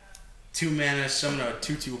 2 mana, summon a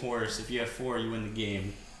 2/2 horse. If you have 4, you win the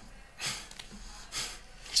game.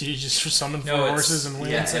 So you just summon 4 No, it's- horses and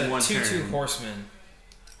win? yeah. It's in a one 2/2 turn. horseman.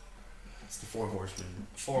 It's the 4 horsemen.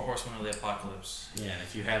 4 horsemen of the apocalypse. Yeah,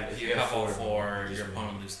 if you have If you have all 4, you your just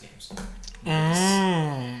opponent win. loses games.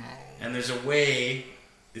 Mm. And there's a way,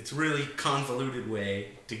 it's a really convoluted way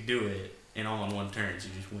to do it, and all in one turn, so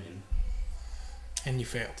you just win. And you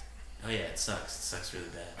failed. Oh yeah, it sucks. It sucks really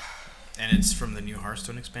bad. And it's from the new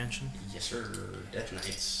Hearthstone expansion. Yes, sir. Death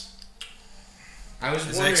Knights. I was Is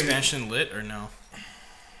that wondering. expansion lit or no?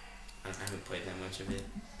 I haven't played that much of it.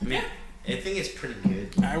 I mean, I think it's pretty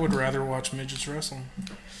good. I would rather watch midgets wrestle.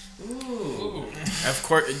 Ooh. Of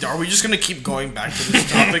course. Are we just gonna keep going back to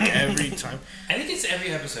this topic every time? I think it's every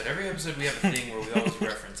episode. Every episode we have a thing where we always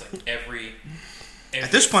reference like every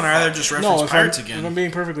At this point, I'd rather just reference No, if Pirates I'm again.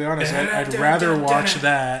 being perfectly honest, I'd rather watch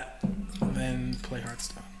that than play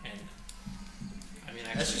Hearthstone. And, I mean,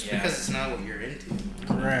 actually, That's just yeah. because it's not what you're into.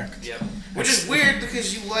 Correct. Yep. Which is weird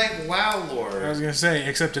because you like WoW I lore. was gonna say,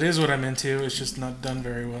 except it is what I'm into. It's just not done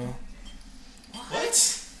very well.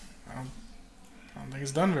 What? I don't think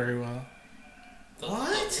it's done very well.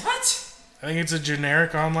 What? What? I think it's a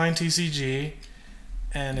generic online TCG,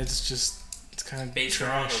 and it's kind of Based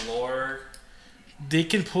around trash. the lore. They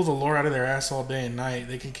can pull the lore out of their ass all day and night.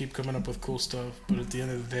 They can keep coming up with cool stuff, but at the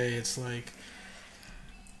end of the day, it's like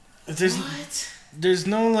there's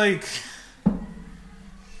no like,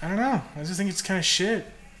 I don't know. I just think it's kind of shit.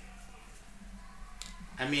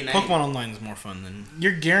 I mean, Pokemon Online is more fun than.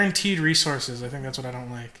 You're guaranteed resources. I think that's what I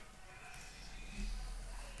don't like.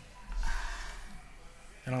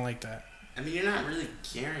 I don't like that. I mean, you're not really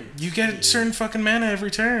guaranteed. You get certain fucking mana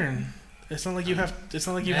every turn. It's not like you have. It's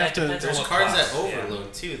not like you That have to. depends There's on what cards class, that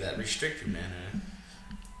overload too, that restrict your mana.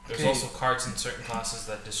 There's Okay. also cards in certain classes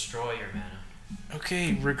that destroy your mana.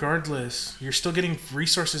 Okay, regardless, you're still getting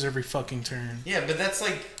resources every fucking turn. Yeah, but that's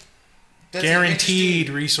like an Guaranteed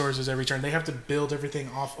interesting- resources every turn. They have to build everything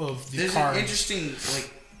off of the There's cards. an interesting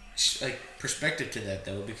like perspective to that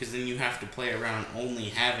though, because then you have to play around only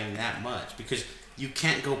having that much because you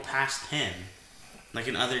can't go past 10. Like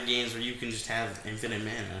in other games where you can just have infinite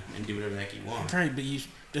mana and do whatever the heck you want. Right, but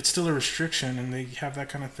it's still a restriction, and they have that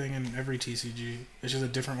kind of thing in every TCG. It's just a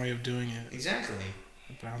different way of doing it. Exactly.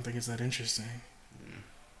 But I don't think it's that interesting.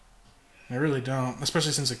 I really don't,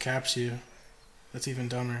 especially since it caps you. That's even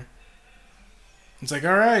dumber. It's like,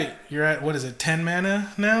 all right, you're at, what is it, 10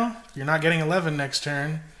 mana now? You're not getting 11 next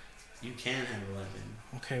turn. You can have 11.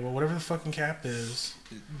 Okay, well, whatever the fucking cap is.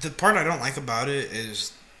 The part I don't like about it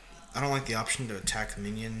is I don't like the option to attack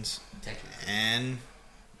minions Technically. and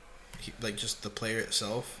like just the player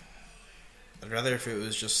itself. I'd rather if it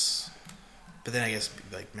was just. But then I guess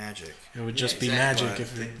like magic. It would just be exactly. magic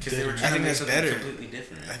if it Because they were did. trying to think make that's something better. completely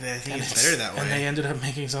different. I think And it's better that way. And they ended up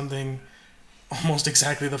making something almost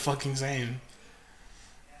exactly the fucking same.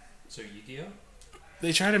 So Yu-Gi-Oh?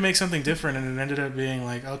 They tried to make something different, and it ended up being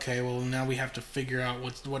like, okay, well, now we have to figure out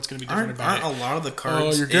what's going to be different aren't about a lot of the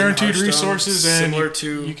cards? Oh, you're in guaranteed Hearthstone resources, and similar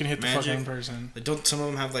to you can hit the magic? fucking person. Like, don't some of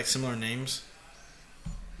them have like similar names?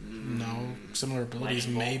 No, similar abilities,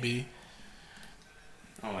 Lightning bolt. maybe.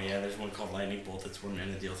 Oh yeah, there's one called Lightning Bolt that's 1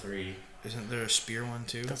 mana deal 3. Isn't there a spear one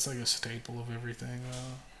too? That's like a staple of everything. I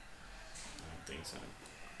don't think so.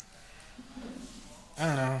 I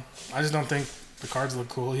don't know. I just don't think the cards look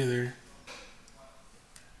cool either.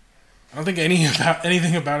 I don't think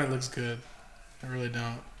anything about it looks good. I really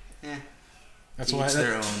don't. Yeah. That's Each why.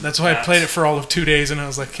 their own. That's why I Perhaps. played it for all of 2 days, and I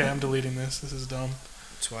was like, "Okay, I'm deleting this. This is dumb."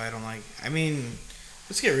 That's why I don't like. I mean,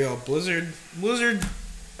 let's get real. Blizzard.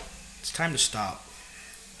 It's time to stop.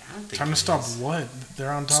 I don't think Time to it stop is. what?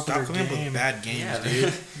 They're on top Stop of coming their up with game. bad games, Yeah,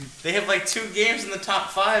 dude. they have like 2 games in the top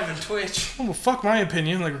 5 in Twitch. Oh, well, fuck my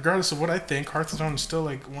opinion. Like, regardless of what I think, Hearthstone is still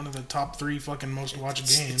like one of the top 3 fucking most watched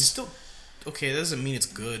It's games. still okay. That doesn't mean it's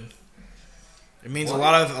good. It means What?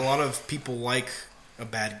 a lot of people like a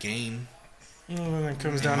bad game. Well, then it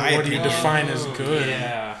comes In down my to what do you opinion. define as good.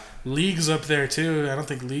 Yeah. League's up there too. I don't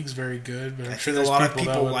think League's very good, but I'm I sure think a there's lot of that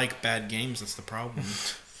people would- like bad games. That's the problem.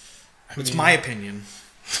 It's mean- my opinion.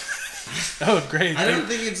 Oh, great! I don't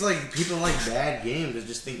think it's like people like bad games. I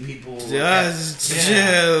just think people. Yeah.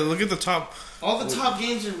 Look at the top. All the top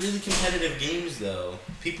games are really competitive games, though.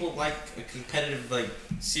 People like a competitive like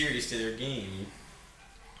series to their game.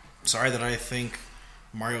 Sorry that I think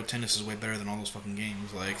Mario Tennis is way better than all those fucking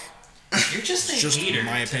games. Like, You're just a Just hater.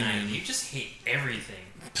 my tonight. opinion. You just hate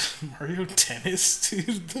everything. Mario Tennis,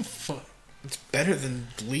 dude. The fuck? it's better than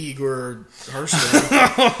League or Hearthstone.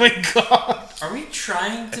 Oh my god! Are we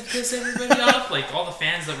trying to piss everybody off? Like all the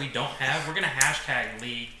fans that we don't have, we're gonna hashtag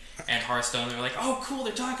League and Hearthstone. And we're like, oh, cool,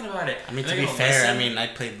 they're talking about it. I mean, And to they're be gonna fair, listen. I mean, I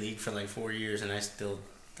played League for like 4 years, and I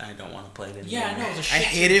don't want to play it anymore. Yeah, no, it was a I shit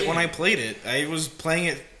hate it game. when I played it. I was playing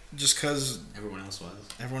it just because Everyone else was.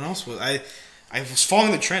 everyone else was. I was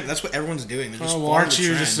following the trend. That's what everyone's doing. They're just Oh, well, following aren't the you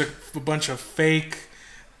trend. just a bunch of fake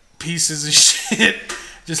pieces of shit?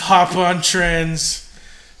 Just hop on trends.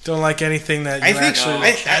 Don't like anything that you I think. actually. No,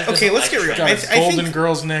 okay, Chaz doesn't let's like get real. trends. got a golden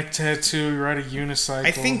girl's neck tattoo. You ride a unicycle.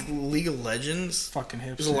 I think League of Legends. fucking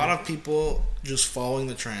hipster. There's a lot of people just following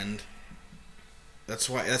the trend. That's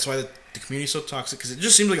why the community's so toxic, because it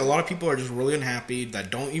just seems like a lot of people are just really unhappy that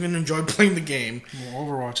don't even enjoy playing the game. Well,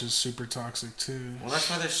 Overwatch is super toxic too. Well, that's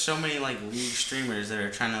why there's so many like League streamers that are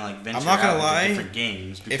trying to like venture I'm not gonna out into lie, different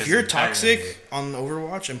games. because If you're they're tired of toxic it. on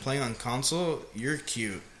Overwatch and playing on console, you're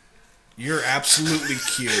cute. You're absolutely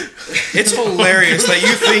cute. It's hilarious that you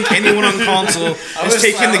think anyone on console is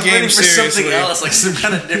taking the game seriously. something else, like some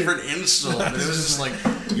kind of different insult. But it was just like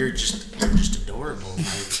you're just adorable. Like,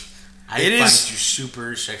 I It find is- you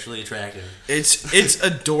super sexually attractive. It's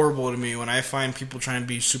adorable to me when I find people trying to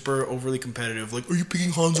be super overly competitive. Like, are you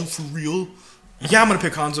picking Hanzo for real? Yeah, I'm gonna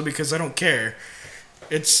pick Hanzo because I don't care.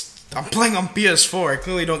 I'm playing on PS4. I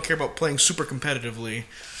clearly don't care about playing super competitively.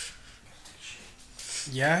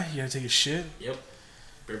 Yeah, you gotta take a shit. Yep.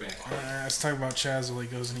 We're back. Let's talk about Chaz while he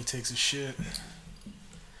goes and he takes a shit.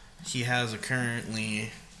 He has he's currently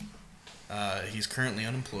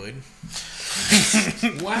unemployed.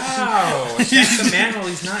 Wow, attack the man while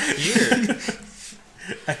he's not here.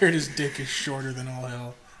 I heard his dick is shorter than all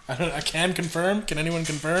hell. I can confirm. Can anyone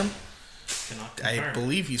confirm? Cannot I confirm.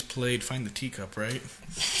 believe he's played Find the Teacup, right?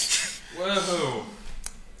 Whoa.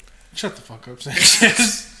 Shut the fuck up,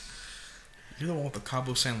 Sanchez. You're the one with the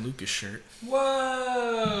Cabo San Lucas shirt.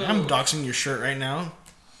 Whoa. I'm doxing your shirt right now.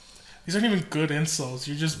 These aren't even good insults.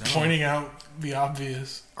 You're just pointing out the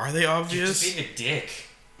obvious. Are they You're obvious? just being a dick.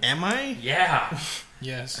 Am I? Yeah.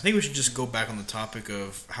 Yes. I think we should just go back on the topic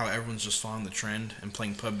of how everyone's just following the trend and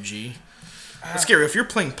playing PUBG. Let's get real. If you're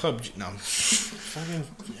playing PUBG, no. Fucking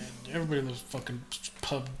everybody loves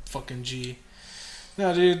fucking G.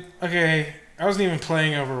 No, dude. Okay, I wasn't even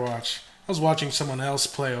playing Overwatch. I was watching someone else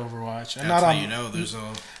play Overwatch, and That's not how on you know there's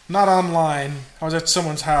a not online. I was at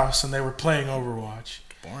someone's house and they were playing Overwatch.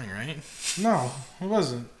 boring, right? No, it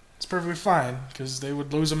wasn't. It's perfectly fine because they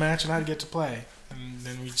would lose a match and I'd get to play, and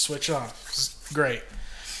then we'd switch off. It's great,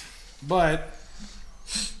 but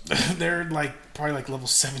they're probably level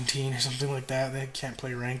 17 or something like that. They can't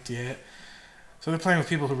play ranked yet, so they're playing with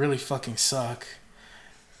people who really fucking suck,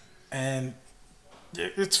 and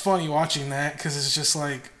it's funny watching that because it's just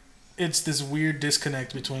it's this weird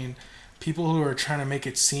disconnect between people who are trying to make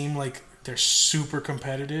it seem like they're super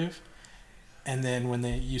competitive, and then when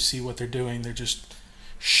you see what they're doing, they're just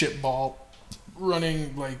shitball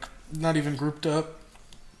running, not even grouped up.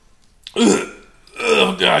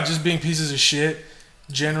 Oh god, just being pieces of shit.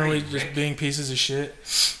 Generally just being pieces of shit.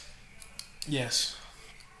 Yes.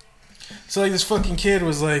 So this fucking kid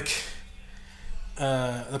was the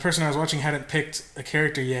person I was watching hadn't picked a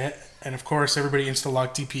character yet, and of course everybody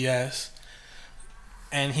insta-locked DPS.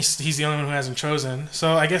 And he's the only one who hasn't chosen.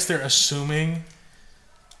 So I guess they're assuming,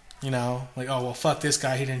 oh well, fuck this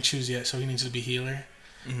guy, he didn't choose yet, so he needs to be healer.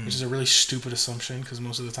 Mm-hmm. Which is a really stupid assumption, because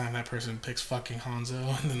most of the time that person picks fucking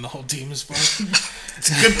Hanzo, and then the whole team is fucked.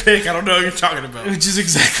 It's a good pick. I don't know what you're talking about. Which is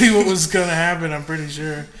exactly what was gonna happen, I'm pretty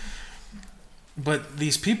sure. But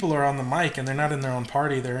these people are on the mic, and they're not in their own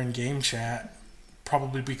party, they're in game chat.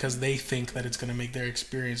 Probably because they think that it's gonna make their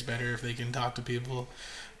experience better if they can talk to people.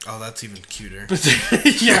 Oh, that's even cuter. But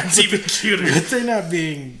It's even cuter. But they're not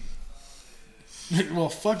being... Well,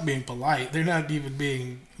 fuck being polite. They're not even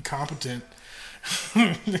being competent.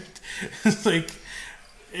 It's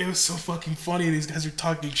it was so fucking funny. These guys are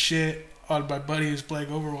talking shit on my buddy who's playing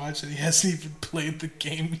Overwatch, and he hasn't even played the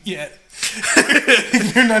game yet.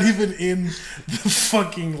 They're not even in the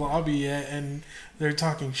fucking lobby yet, and they're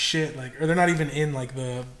talking shit, or they're not even in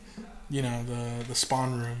the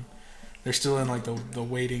spawn room. They're still in the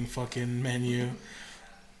waiting fucking menu.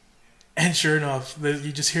 And sure enough,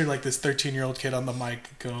 you just hear like this 13-year-old kid on the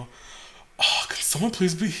mic go, "Oh, can someone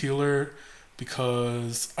please be healer?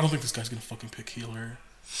 Because I don't think this guy's gonna fucking pick healer."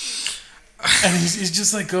 And he's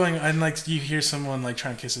just like going, and like you hear someone like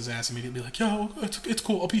trying to kiss his ass immediately, like, "Yo, it's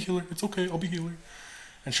cool. I'll be healer. It's okay. I'll be healer."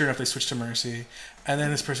 And sure enough, they switch to Mercy. And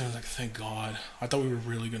then this person was like, "Thank God. I thought we were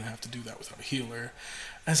really gonna have to do that without a healer."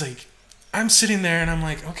 And it's like, I'm sitting there and I'm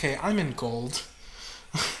like, okay, I'm in gold.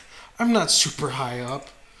 I'm not super high up.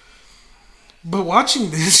 But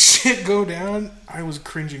watching this shit go down, I was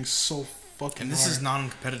cringing so fucking And this hard. is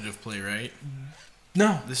non-competitive play, right?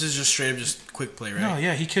 No. This is just straight up just quick play, right? No,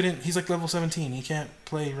 yeah, he couldn't. He's like level 17. He can't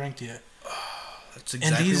play ranked yet. That's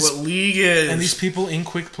exactly these- what League is. And these people in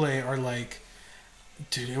quick play are like,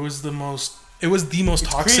 dude, it was the most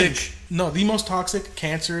toxic. cringe. No, the most toxic,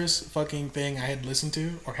 cancerous fucking thing I had listened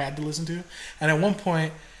to or had to listen to. And at one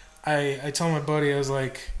point, I told my buddy, I was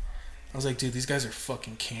like, dude, these guys are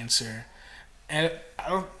fucking cancer. And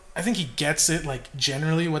I think he gets it, like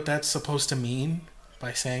generally what that's supposed to mean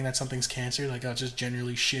by saying that something's cancer, like oh, just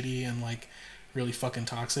generally shitty and like really fucking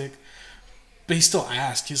toxic. But he still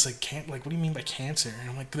asked. He's like, what do you mean by cancer? And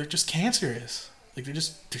I'm like, they're just cancerous. Like they're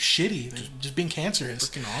shitty. They're just being cancerous.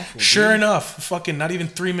 Freaking awful. Sure dude. enough, fucking not even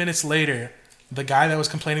 3 minutes later, the guy that was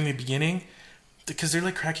complaining in the beginning, because they're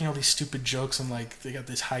like cracking all these stupid jokes and like they got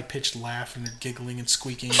this high pitched laugh and they're giggling and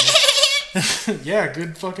squeaking. Yeah,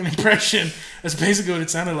 good fucking impression. That's basically what it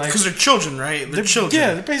sounded like. Because they're children, right? They're children.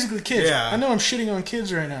 Yeah, they're basically kids. Yeah. I know I'm shitting on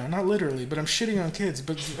kids right now, not literally, but I'm shitting on kids.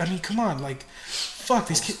 But I mean, come on, like, fuck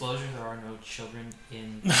these kids. Disclosure: there are no children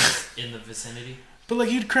in the vicinity. But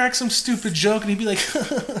like, you'd crack some stupid joke and he'd be like,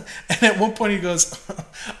 and at one point he goes,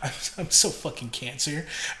 I'm so fucking cancer.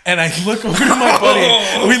 And I look over to my buddy,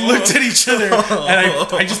 and we looked at each other, and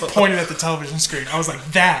I just pointed at the television screen. I was like,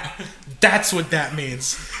 that's what that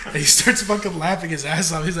means. And he starts fucking laughing his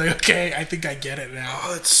ass off. He's like, okay, I think I get it now.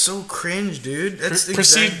 Oh, it's so cringe, dude. That's the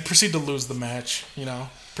Proceed to lose the match, you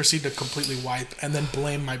know. Proceed to completely wipe, and then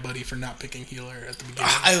blame my buddy for not picking healer at the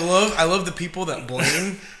beginning. I love the people that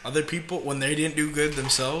blame other people when they didn't do good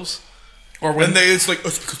themselves. Or when it's like, oh,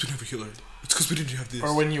 it's because we didn't have a healer. It's because we didn't have this.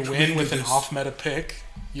 Or when you We win didn't with do an this. off-meta pick,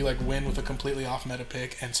 you like win with a completely off-meta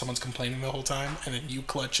pick, and someone's complaining the whole time, and then you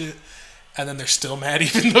clutch it, and then they're still mad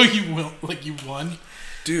even though you won.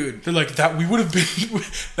 Dude. They're like, that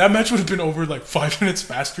match would have been over like 5 minutes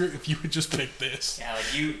faster if you had just picked this. Yeah, like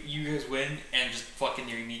you guys win and just fucking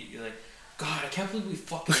you're immediately like, God, I can't believe we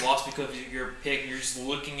fucking lost because of your pick. And you're just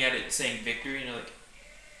looking at it saying victory, and you're like,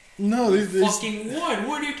 No, fucking won.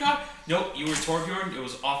 What are you talking? Nope, you were Torbjorn. It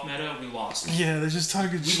was off meta. We lost. yeah, they're just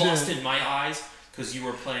talking We shit. lost in my eyes because you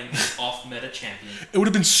were playing an off meta champion. It would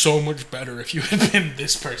have been so much better if you had been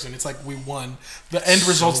this person. It's like we won. The end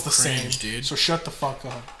result's the cringe, same, dude. So shut the fuck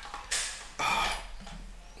up.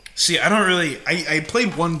 See, I don't really... I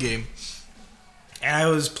played one game, and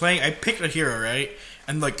I picked a hero, right?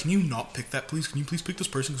 And like, can you not pick that, please? Can you please pick this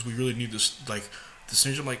person? Because we really need this, like, this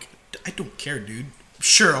synergy. I'm like, I don't care, dude.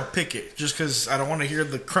 Sure, I'll pick it. Just because I don't want to hear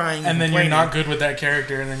the crying And then you're not good with that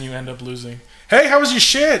character, and then you end up losing. Hey, how was your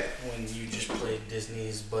shit? When you just played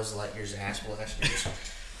Disney's Buzz Lightyear's Ass Blasters.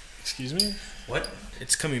 Excuse me? What?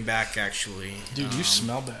 It's coming back, actually. Dude, you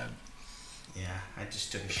smell bad. Yeah, I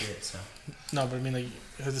just took a shit, so No, but I mean, like,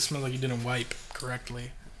 it smelled like you didn't wipe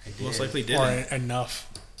correctly. I did. Most likely Or didn't. enough.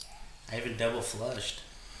 I even double flushed.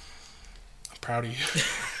 I'm proud of you.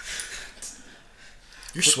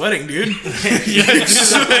 You're sweating, dude. Yeah, you're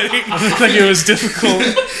sweating. Looked like it was difficult.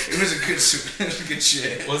 It was a good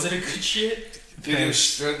shit. Was it a good shit? Dude, I was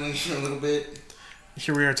struggling for a little bit.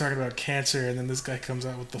 Here we are talking about cancer, and then this guy comes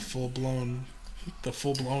out with the full blown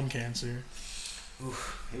cancer.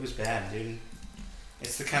 Oof, it was bad, dude.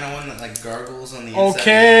 It's the kind of one that like gargles on the inside.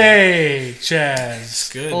 Okay,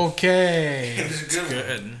 Chaz. good. Okay. It was a good one.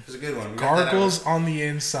 Good. It was a good one. We got that Gargles on the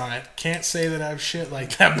inside. Can't say that I've shit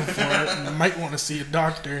like that before. Might want to see a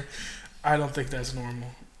doctor. I don't think that's normal.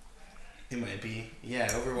 It might be. Yeah,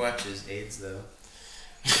 Overwatch is AIDS though.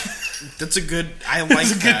 That's a good... I like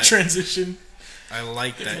It's a good that. transition. I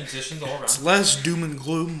like Good that. transitions all around. It's less doom and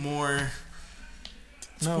gloom, more...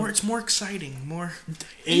 No, It's more exciting, more...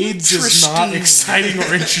 AIDS is not interesting. exciting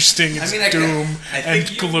or interesting. It's doom I and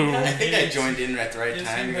think gloom. I think I joined in at the right Yes,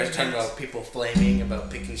 time. You guys talking about people flaming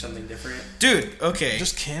about picking something different. Dude, okay.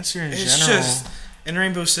 Just cancer in It's general. just... In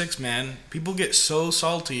Rainbow Six, man, people get so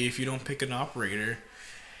salty if you don't pick an operator.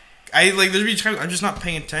 There'll be times I'm just not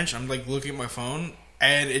paying attention. I'm, like, looking at my phone,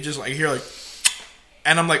 and it just, like, I hear, like...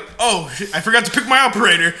 And I'm like, oh, shit, I forgot to pick my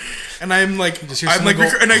operator. And I'm like, just hear I'm like,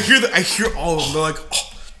 someone go, I hear all of them. They're like, oh,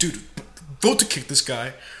 dude, vote to kick this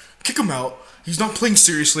guy, kick him out, he's not playing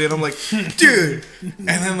seriously. And I'm like, dude. And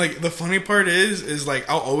then, like, the funny part is like,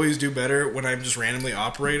 I'll always do better when I'm just randomly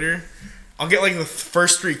operator. I'll get, like, the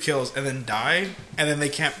first 3 kills and then die, and then they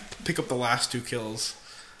can't pick up the last 2 kills.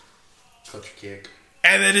 Clutch kick.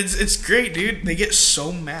 And then it's great, dude. They get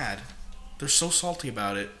so mad. They're so salty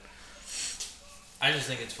about it. I just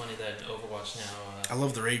think it's funny that in Overwatch now, I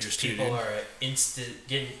love the Ragers, too, people dude. are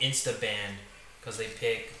getting insta banned because they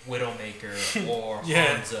pick Widowmaker or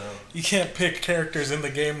Yeah. Hanzo. You can't pick characters in the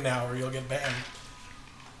game now or you'll get banned.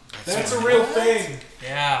 That's a What? real thing.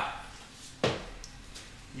 Yeah.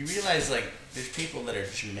 You realize, like, there's people that are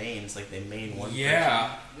just mains, like, they main one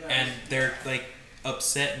Yeah. And they're like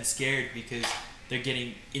upset and scared because they're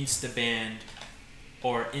getting insta banned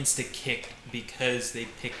or insta kicked because they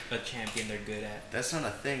pick a champion they're good at. That's not a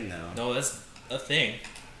thing, though. No, that's a thing.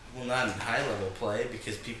 Well, not in high-level play,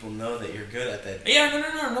 because people know that you're good at that. Yeah,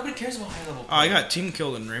 no. Nobody cares about high level. Oh, I got team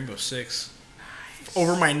killed in Rainbow Six.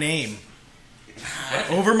 Over my name.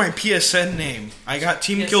 What? Over my PSN name. I got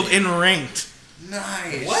team killed in ranked.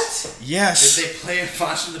 Nice. What? Yes. Did they play a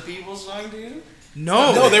Foster the People song, dude?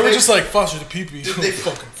 No. No, they were just like Foster the Pee-Pee. Did they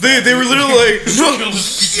fucking? They were literally like,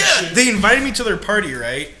 yeah. They invited me to their party,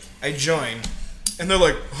 right? I joined, and they're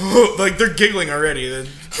like, like they're giggling already. A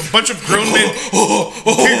bunch of grown men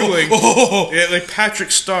giggling, yeah, like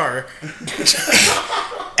Patrick Star,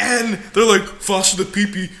 and they're like, Foster the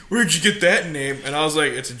Pee-Pee, where'd you get that name? And I was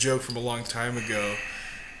like, it's a joke from a long time ago.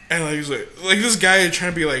 And like, he's like this guy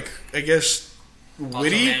trying to be like, I guess,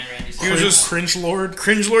 witty. Also, man, Randy's He was just Cringe Lord.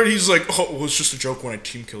 Cringe Lord. He's like, oh, well, it's just a joke when I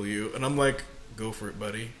team kill you. And I'm like, go for it,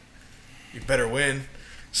 buddy. You better win.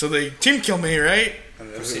 So they team kill me, right?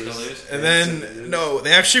 Proceed to lose. And then, no,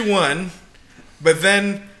 they actually won. But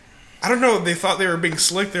then, I don't know, they thought they were being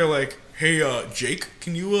slick. They're like, hey, Jake,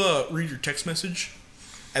 can you read your text message?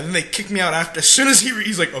 And then they kick me out after. As soon as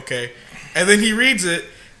he's like, okay. And then he reads it.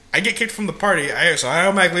 I get kicked from the party. So I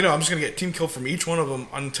automatically know I'm just going to get team killed from each one of them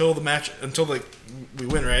until the match, until like we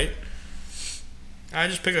win, right? I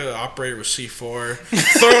just pick an operator with C4,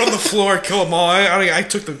 throw it on the floor, kill them all. I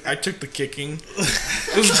took the kicking.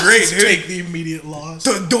 It was great, dude. Take the immediate loss.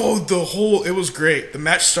 The whole, it was great. The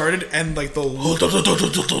match started and like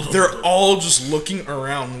they're all just looking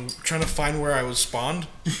around trying to find where I was spawned.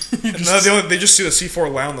 And then they just see the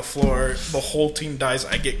C4 lie on the floor. The whole team dies.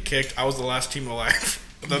 I get kicked. I was the last team alive,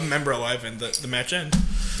 the member alive, and the match ends.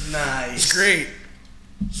 Nice. It's great.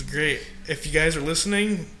 It's great. If you guys are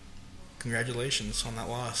listening, congratulations on that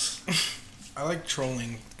loss. I like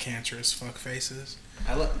trolling cancerous fuck faces.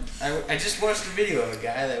 I just watched a video of a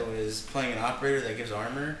guy that was playing an operator that gives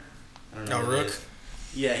armor. I don't know. Oh, what it Rook? is.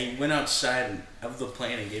 Yeah, he went outside of the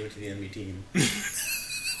plane and gave it to the enemy team.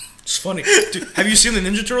 It's funny. Dude, have you seen the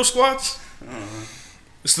Ninja Turtle squads? I don't know.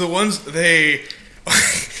 It's the ones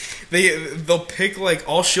they'll pick like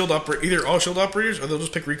all shield either all shield operators or they'll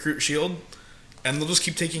just pick recruit shield, and they'll just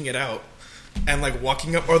keep taking it out and like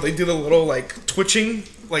walking up, or they do the little like twitching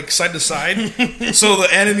like side to side, so the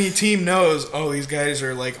enemy team knows, oh, these guys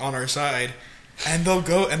are like on our side, and they'll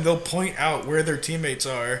go and they'll point out where their teammates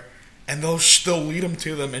are, and they'll lead them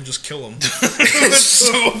to them and just kill them. It's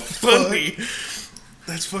so funny.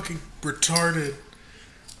 That's fucking retarded.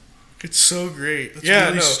 It's so great. That's yeah,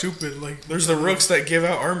 really no. stupid. Like, There's the rooks that give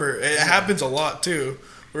out armor. It happens a lot too.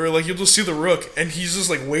 Where like you'll just see the rook and he's just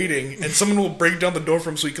like waiting, and someone will break down the door for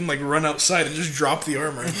him so he can like run outside and just drop the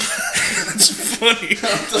armor. It's funny.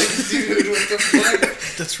 I'm like, dude, what the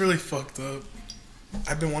fuck? That's really fucked up.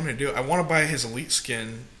 I've been wanting to do it. I want to buy his elite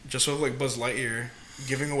skin just with like Buzz Lightyear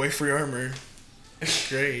giving away free armor.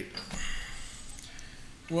 Great.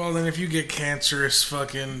 Well, then if you get cancerous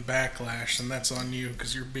fucking backlash, then that's on you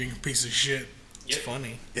because you're being a piece of shit. It's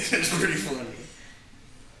funny. It's pretty funny.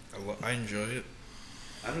 I enjoy it.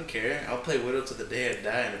 I don't care. I'll play Widow till the day I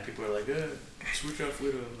die, and if people are like, switch off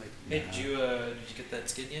Widow, I'm like, Hey, nah. did you get that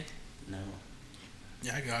skin yet? No.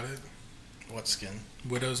 Yeah, I got it. What skin?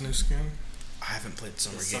 Widow's new skin. I haven't played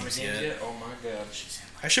Summer The Games summer games yet. yet? Oh my god.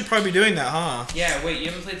 I should probably be doing that, huh? Yeah, wait, you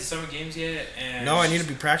haven't played the summer games yet? And No, I need to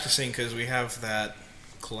be practicing because we have that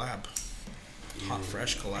collab. Hot Yeah.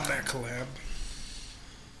 Fresh collab. That collab.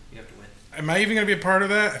 You have to win. Am I even gonna be a part of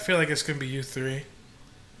that? I feel like it's gonna be you three.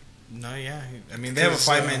 No, yeah. I mean, they have a Because,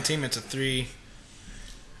 5-man team. It's a 3v3.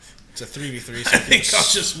 So I think I'll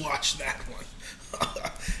just watch that one.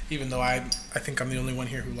 Even though I think I'm the only one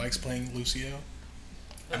here who likes playing Lucio.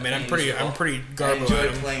 I mean, I'm pretty I garbo enjoy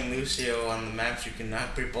at him. playing Lucio on the maps you can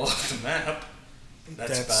knock people off the map.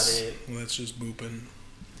 That's about it. Well, that's just booping.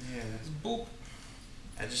 Yeah. Boop.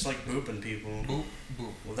 I just like booping people. Boop.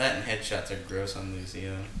 Boop. Well, that and headshots are gross on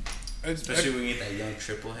Lucio. Especially when you get that young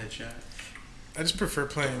triple headshot. I just prefer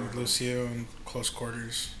playing Lucio in close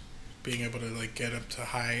quarters, being able to like get up to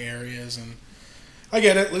high areas, and I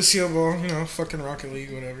get it, Lucio ball, fucking Rocket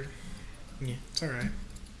League, whatever. Yeah. It's all right.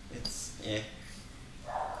 It's eh.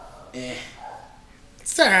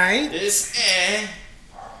 It's all right. It's eh.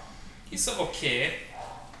 He's okay.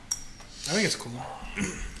 I think it's cool.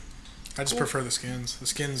 I just prefer the skins. The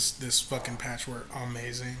skins this fucking patch were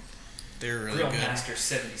amazing. They're really Grill good. Master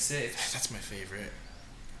 76. That's my favorite.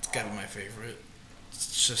 It's gotta be my favorite.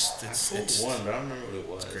 It's just I it's pulled one, but I don't remember what it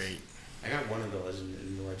was. great. I got one of the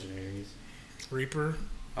legendaries. Reaper.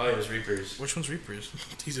 Oh, it was Reapers. Which one's Reapers?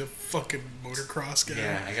 He's a fucking motocross guy.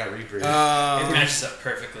 Yeah, I got Reapers. It matches up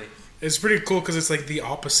perfectly. It's pretty cool because it's like the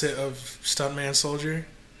opposite of Stuntman Soldier.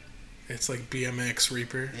 It's like BMX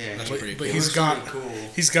Reaper. yeah, That's but, pretty but cool. he's looks got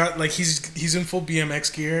really cool. he's in full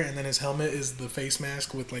BMX gear, and then his helmet is the face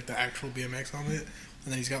mask with like the actual BMX helmet,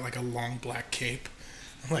 and then he's got like a long black cape.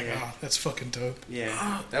 I'm like, Yeah. that's fucking dope.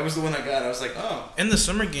 Yeah, that was the one I got. I was like, oh. In the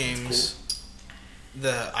summer games,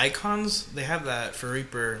 the icons they had that for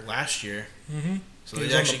Reaper last year, Mm-hmm. so He they was on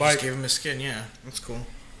the actually bike. just gave him a skin. Yeah, that's cool.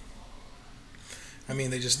 I mean,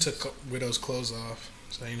 they just took Widow's clothes off,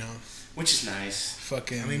 so Which is nice.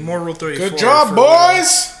 fucking. I mean, more Rule 34. Good job, for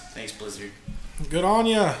boys. Thanks, Blizzard. Good on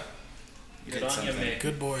ya. You Good did on something. you, mate.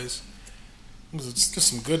 Good boys. It's just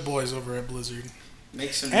some good boys over at Blizzard.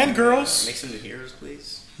 Make some And girls. Make some new heroes,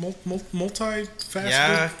 please. Multi-faceted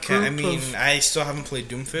Yeah, group I mean, of- I still haven't played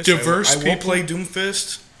Doomfist. Diverse I will people. play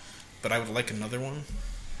Doomfist, but I would like another one,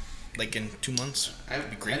 like in 2 months.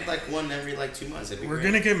 I'd like one every 2 months. That'd be We're great.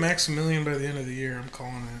 gonna get Maximilian by the end of the year. I'm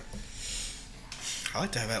calling it. I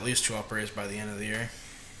like to have at least 2 operators by the end of the year,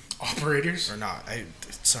 Operators. or not.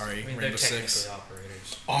 Sorry, I mean, they're Rainbow technically Six.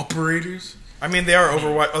 operators. Operators. I mean, they are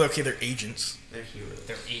Overwatch. Oh, okay, they're agents. They're heroes.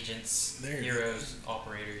 They're agents, They're- heroes,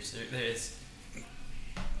 operators. There's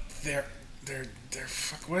They're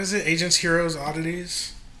fuck. What is it? Agents, heroes,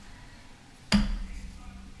 oddities.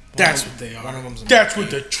 That's what they are. One of them's a That's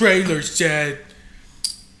what the trailer said.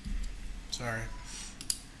 Sorry.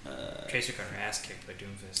 Tracer got her ass kicked by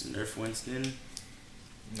Doomfist. Nerf Winston,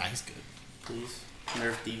 nice, good. please.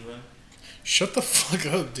 Nerf Diva. Shut the fuck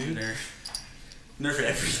up, dude. Nerf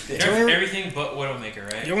everything. Nerf everything but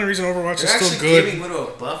Widowmaker, right? The only reason Overwatch They're is still actually good. giving Widow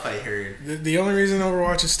a buff, I heard. The only reason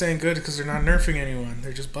Overwatch is staying good is because they're not nerfing anyone.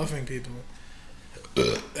 They're just buffing people.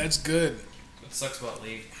 That's good. What sucks about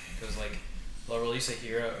League because they'll release a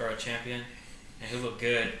hero or a champion and he'll look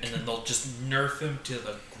good, and then they'll just nerf him to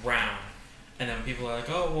the ground, and then people are like,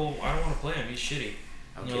 "Oh, well, I don't want to play him. He's shitty."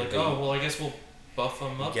 And you're like, but "Oh, well, I guess we'll buff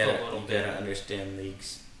him up a little you bit." gotta understand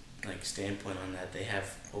League's standpoint on that. They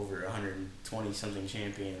have over 120 something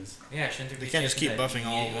champions. Yeah, shouldn't there They be can't just keep champions that buffing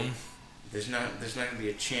all of immediately- them. There's not gonna be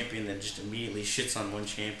a champion that just immediately shits on one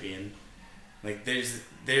champion. There's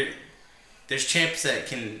champs that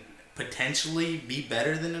can potentially be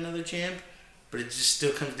better than another champ, but it just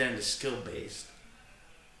still comes down to skill based.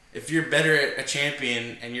 If you're better at a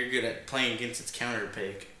champion and you're good at playing against its counter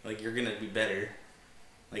pick, you're gonna be better.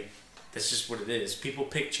 That's just what it is. People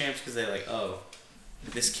pick champs because they're like, oh,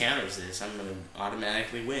 this counters this, I'm gonna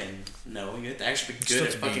automatically win. No, you have to actually be Still good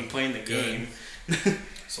at to be fucking playing the good. game.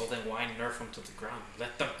 So then why nerf them to the ground?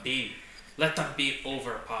 Let them be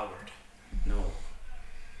overpowered. No.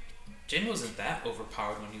 Jin wasn't that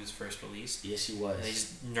overpowered when he was first released. Yes, he was. And they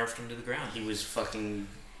just nerfed him to the ground. He was fucking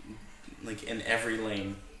in every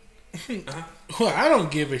lane. Well, I don't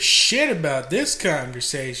give a shit about this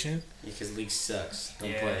conversation. Because League sucks.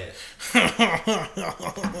 Don't Yeah. play it.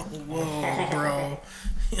 Whoa, bro.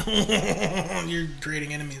 You're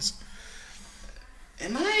creating enemies.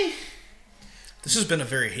 Am I? This has been a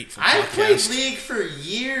very hateful I've played podcast. League for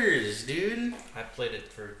years, dude. I played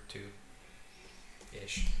it for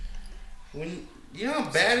 2-ish. When you know how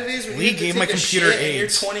bad it is when League you have to gave take my a computer shit and you're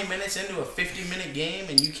AIDS. 20 minutes into a 50-minute game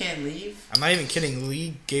and you can't leave. I'm not even kidding.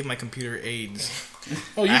 League gave my computer AIDS.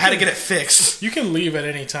 Oh, I had to get it fixed. You can leave at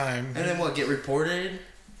any time. And then what? Get reported?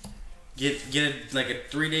 Get a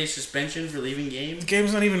 3-day suspension for leaving game? The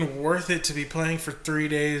game's not even worth it to be playing for 3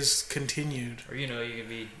 days continued. Or you could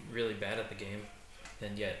be really bad at the game,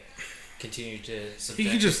 and yet continue to subject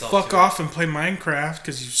You can just yourself fuck to off and play Minecraft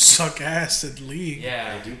because you suck ass at it. League.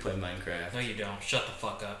 Yeah. I do play Minecraft. No, you don't. Shut the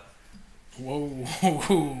fuck up. Whoa, whoa,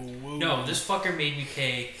 whoa. No, this fucker made me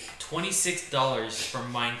pay $26 for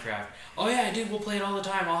Minecraft. Oh yeah, dude, we'll play it all the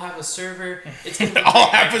time. I'll have a server. It's gonna be I'll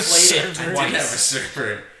great. have I a played server. it I do twice. have a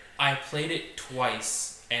server. I played it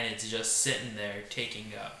twice, and it's just sitting there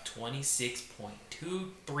taking up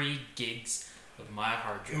 26.23 gigs of my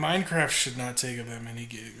hard drive. Minecraft should not take up that many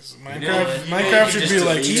gigs. know, Minecraft you should just be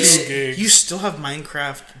like delete 2 it. gigs. You still have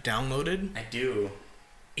Minecraft downloaded? I do.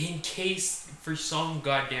 in case for some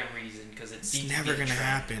goddamn reason, because it It's seems never to be a gonna trend.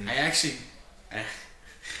 happen. I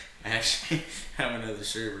actually have another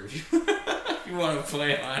server if you want to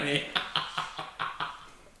play on it.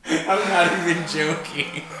 I'm not even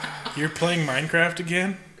joking. You're playing Minecraft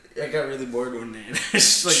again? I got really bored one day.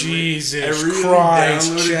 Just like Jesus I really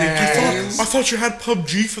Christ, downloaded the Chad. game. I thought you had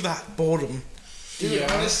PUBG for that boredom. Dude,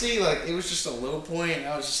 Yeah. honestly, like it was just a low point. And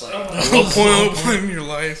I was just like, Low point in your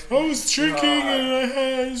life. I was drinking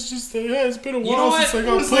and it's been a while know what? since I it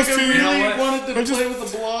got was like I pussy. really You know what? wanted to I just- play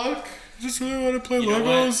with the block. I just really want to play You know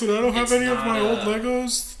Legos, what? and I don't have It's any of not, my old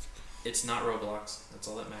Legos. It's not Roblox. That's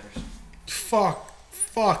all that matters.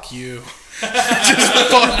 Fuck you. Just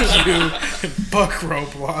fuck you. And fuck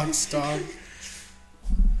Roblox, dog.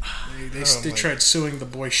 They tried suing the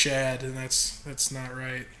boy Shad, and that's not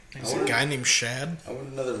right. There's a guy named Shad. I want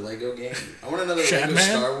another Lego game. I want another Shad Lego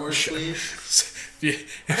Man? Star Wars, please.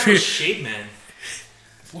 Oh, Shade Man.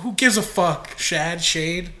 Who gives a fuck?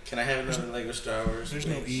 Shade? Can I have another Lego Star Wars? There's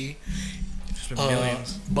no please? E. There's been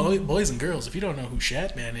millions. Boys and girls, if you don't know who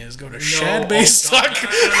Shadman is, go to No, Shadbase. no, don't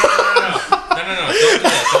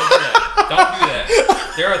do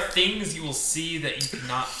that. There are things you will see that you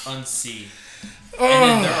cannot unsee. And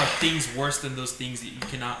then there are things worse than those things that you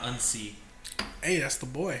cannot unsee. Hey, that's the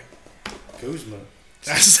boy. Kuzma.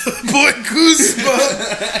 That's the boy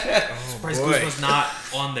Kuzma. Surprise boy. Kuzma's not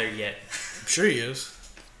on there yet. I'm sure he is.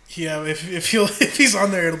 Yeah, if he's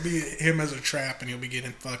on there, it'll be him as a trap, and he'll be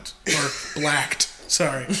getting fucked or blacked.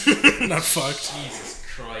 Sorry, not fucked. Jesus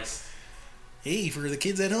Christ. Hey, for the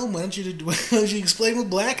kids at home, why don't you explain what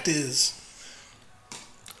blacked is?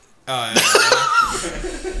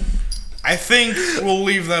 I think we'll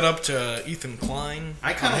leave that up to Ethan Klein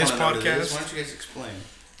I kind on of his want to know what it is. podcast. Why don't you guys explain?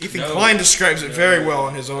 Ethan No. Klein describes it very well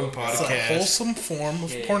on his own It's a podcast. wholesome form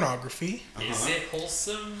of Yeah. pornography. Is it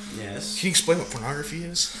wholesome? Yes. Can you explain what pornography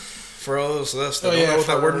is? For all those of us that Oh, don't yeah, know what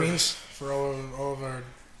that for- word means. For all of our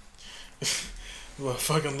well,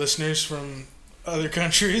 fucking listeners from other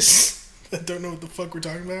countries that don't know what the fuck we're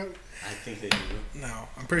talking about. I think they do. No,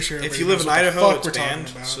 I'm pretty sure. If everybody you live knows in what the Idaho, fuck it's we're talking banned.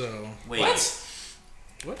 about. So Wait.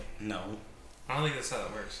 What? No. I don't think that's how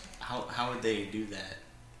that works. How would they do that?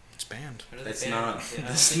 it's banned. How do they That's ban not. it? I don't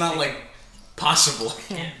That's think not they like possible.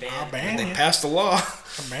 can't ban I'll it. ban They you. passed a law.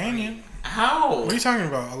 I'll ban you. How? What are you talking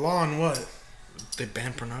about? A law on what? They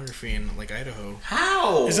banned pornography in like Idaho.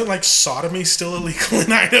 How? Isn't like sodomy still illegal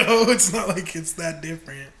in Idaho? It's not like it's that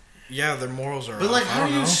different. Yeah, their morals are. But like, off. I how don't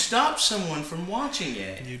do you know. stop someone from watching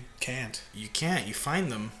it? You can't. You can't. You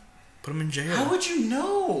find them, put them in jail. How would you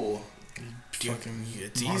know? Fucking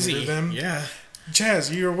It's monitor easy. them. Yeah.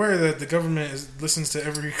 Chaz, you're aware that the government listens to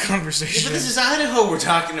every Yeah, conversation. but this is Idaho we're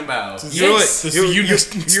talking about. You realize, This- you, you you,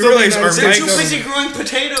 just- you still realize the our United They're States too mics, busy growing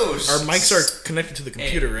potatoes. our mics are connected to the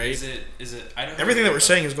computer, Hey, right? Is it Idaho? Everything that we're or-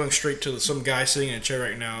 saying is going straight to some guy sitting in a chair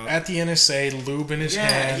right now. At the NSA, lube in his Yeah,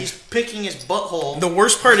 hand. he's picking his butthole. The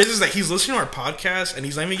worst part is that he's listening to our podcast and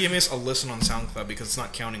he's not even giving us a listen on SoundCloud because it's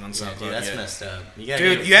not counting on Yeah, SoundCloud dude, that's yet. messed up. You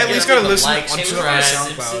Dude, you at least gotta listen on Hey, to was our that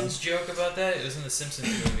SoundCloud. Simpsons joke about that? It was in the Simpsons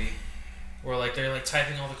movie, where like they're like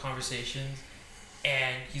typing all the conversations,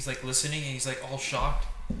 and he's like listening, and he's like all shocked.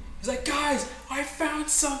 He's like, "Guys, I found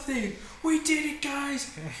something. We did it, guys.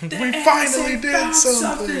 The We NSA finally did found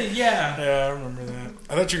something." Yeah. Yeah, I remember that.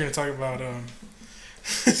 I thought you were gonna talk about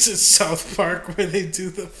it's in South Park where they do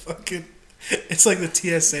the fucking. It's like the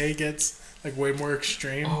TSA gets like way more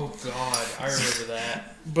extreme, Oh God, I remember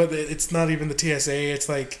that. but it's not even the TSA. It's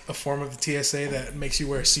like a form of the TSA that makes you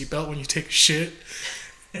wear a seatbelt when you take a shit.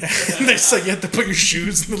 And it's like you have to put your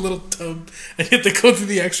shoes in the little tub, and you have to go through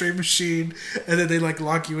the X-ray machine, and then they like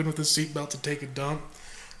lock you in with a seatbelt to take a dump,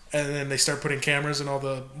 and then they start putting cameras in all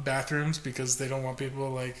the bathrooms because they don't want people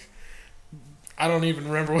like. I don't even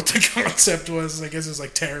remember what the concept was. I guess it's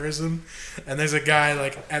like terrorism, and there's a guy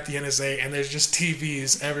like at the NSA, and there's just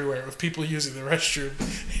TVs everywhere with people using the restroom.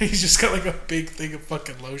 And he's just got like a big thing of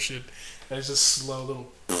fucking lotion, and it's just slow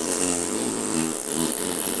little.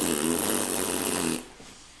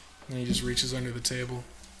 And he just reaches under the table.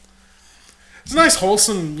 It's a nice,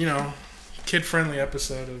 wholesome, kid-friendly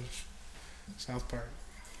episode of South Park.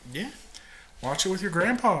 Yeah. Watch it with your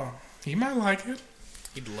grandpa. He might like it.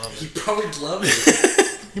 He'd love You it. probably love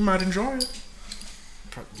it. He might enjoy it.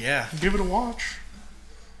 Yeah. Give it a watch.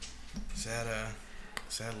 Does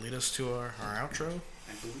that lead us to our outro?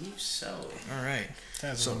 I believe so. All right.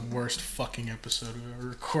 That's the worst fucking episode we've ever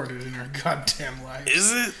recorded in our goddamn life.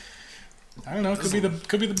 Is it? I don't know. Could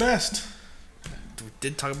be the best. We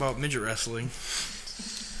did talk about midget wrestling.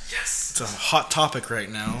 Yes. It's a hot topic right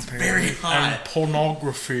now. Very And hot.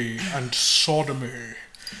 pornography and sodomy.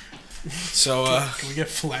 So, Can we get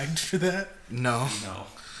flagged for that? no. No.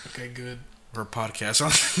 Okay, good. or a podcast. I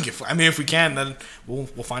don't think if we can, then we'll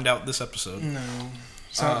find out this episode. No,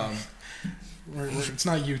 it's not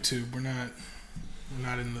YouTube. We're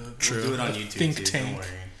not in the True. We'll do it on the YouTube think too, tank. Don't worry.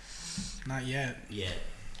 Not yet. Yet.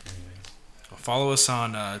 Follow us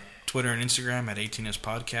on Twitter and Instagram at 18s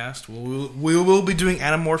Podcast. We will be doing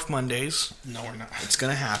Animorph Mondays. No, we're not. It's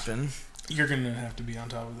gonna happen. You're gonna have to be on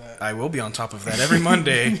top of that. I will be on top of that every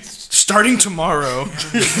Monday, starting tomorrow.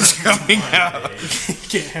 It's coming out.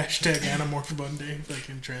 Get hashtag Animorph Monday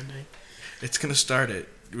fucking trending. It's gonna start it.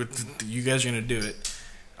 You guys are gonna do it.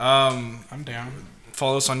 I'm down.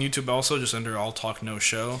 Follow us on YouTube also, just under All Talk No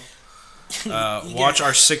Show. Watch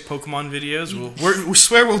our sick Pokemon videos. We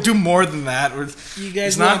swear we'll do more than that. You guys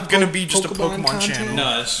It's not want gonna be just a Pokemon Pokemon content? channel.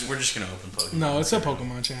 No, we're just gonna open Pokemon. No, it's a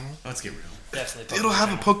Pokemon channel. Let's get real. Definitely. It'll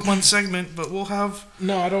have a Pokemon segment, but we'll have...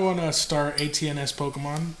 No, I don't want to start ATNS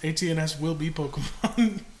Pokemon. ATNS will be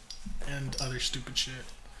Pokemon and other stupid shit.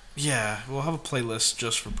 Yeah, we'll have a playlist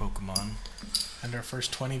just for Pokemon. And our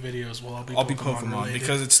first 20 videos will all be I'll Pokemon be Pokemon related.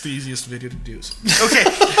 because it's the easiest video to do. Okay.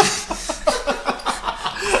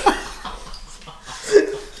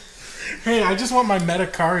 Hey, I just want my meta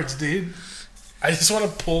cards, dude. I just want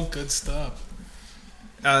to pull good stuff.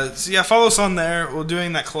 So yeah, follow us on there. We're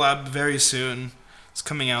doing that collab very soon. It's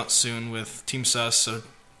coming out soon with Team Sus, so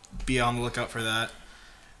be on the lookout for that.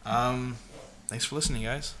 Thanks for listening,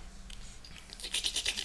 guys.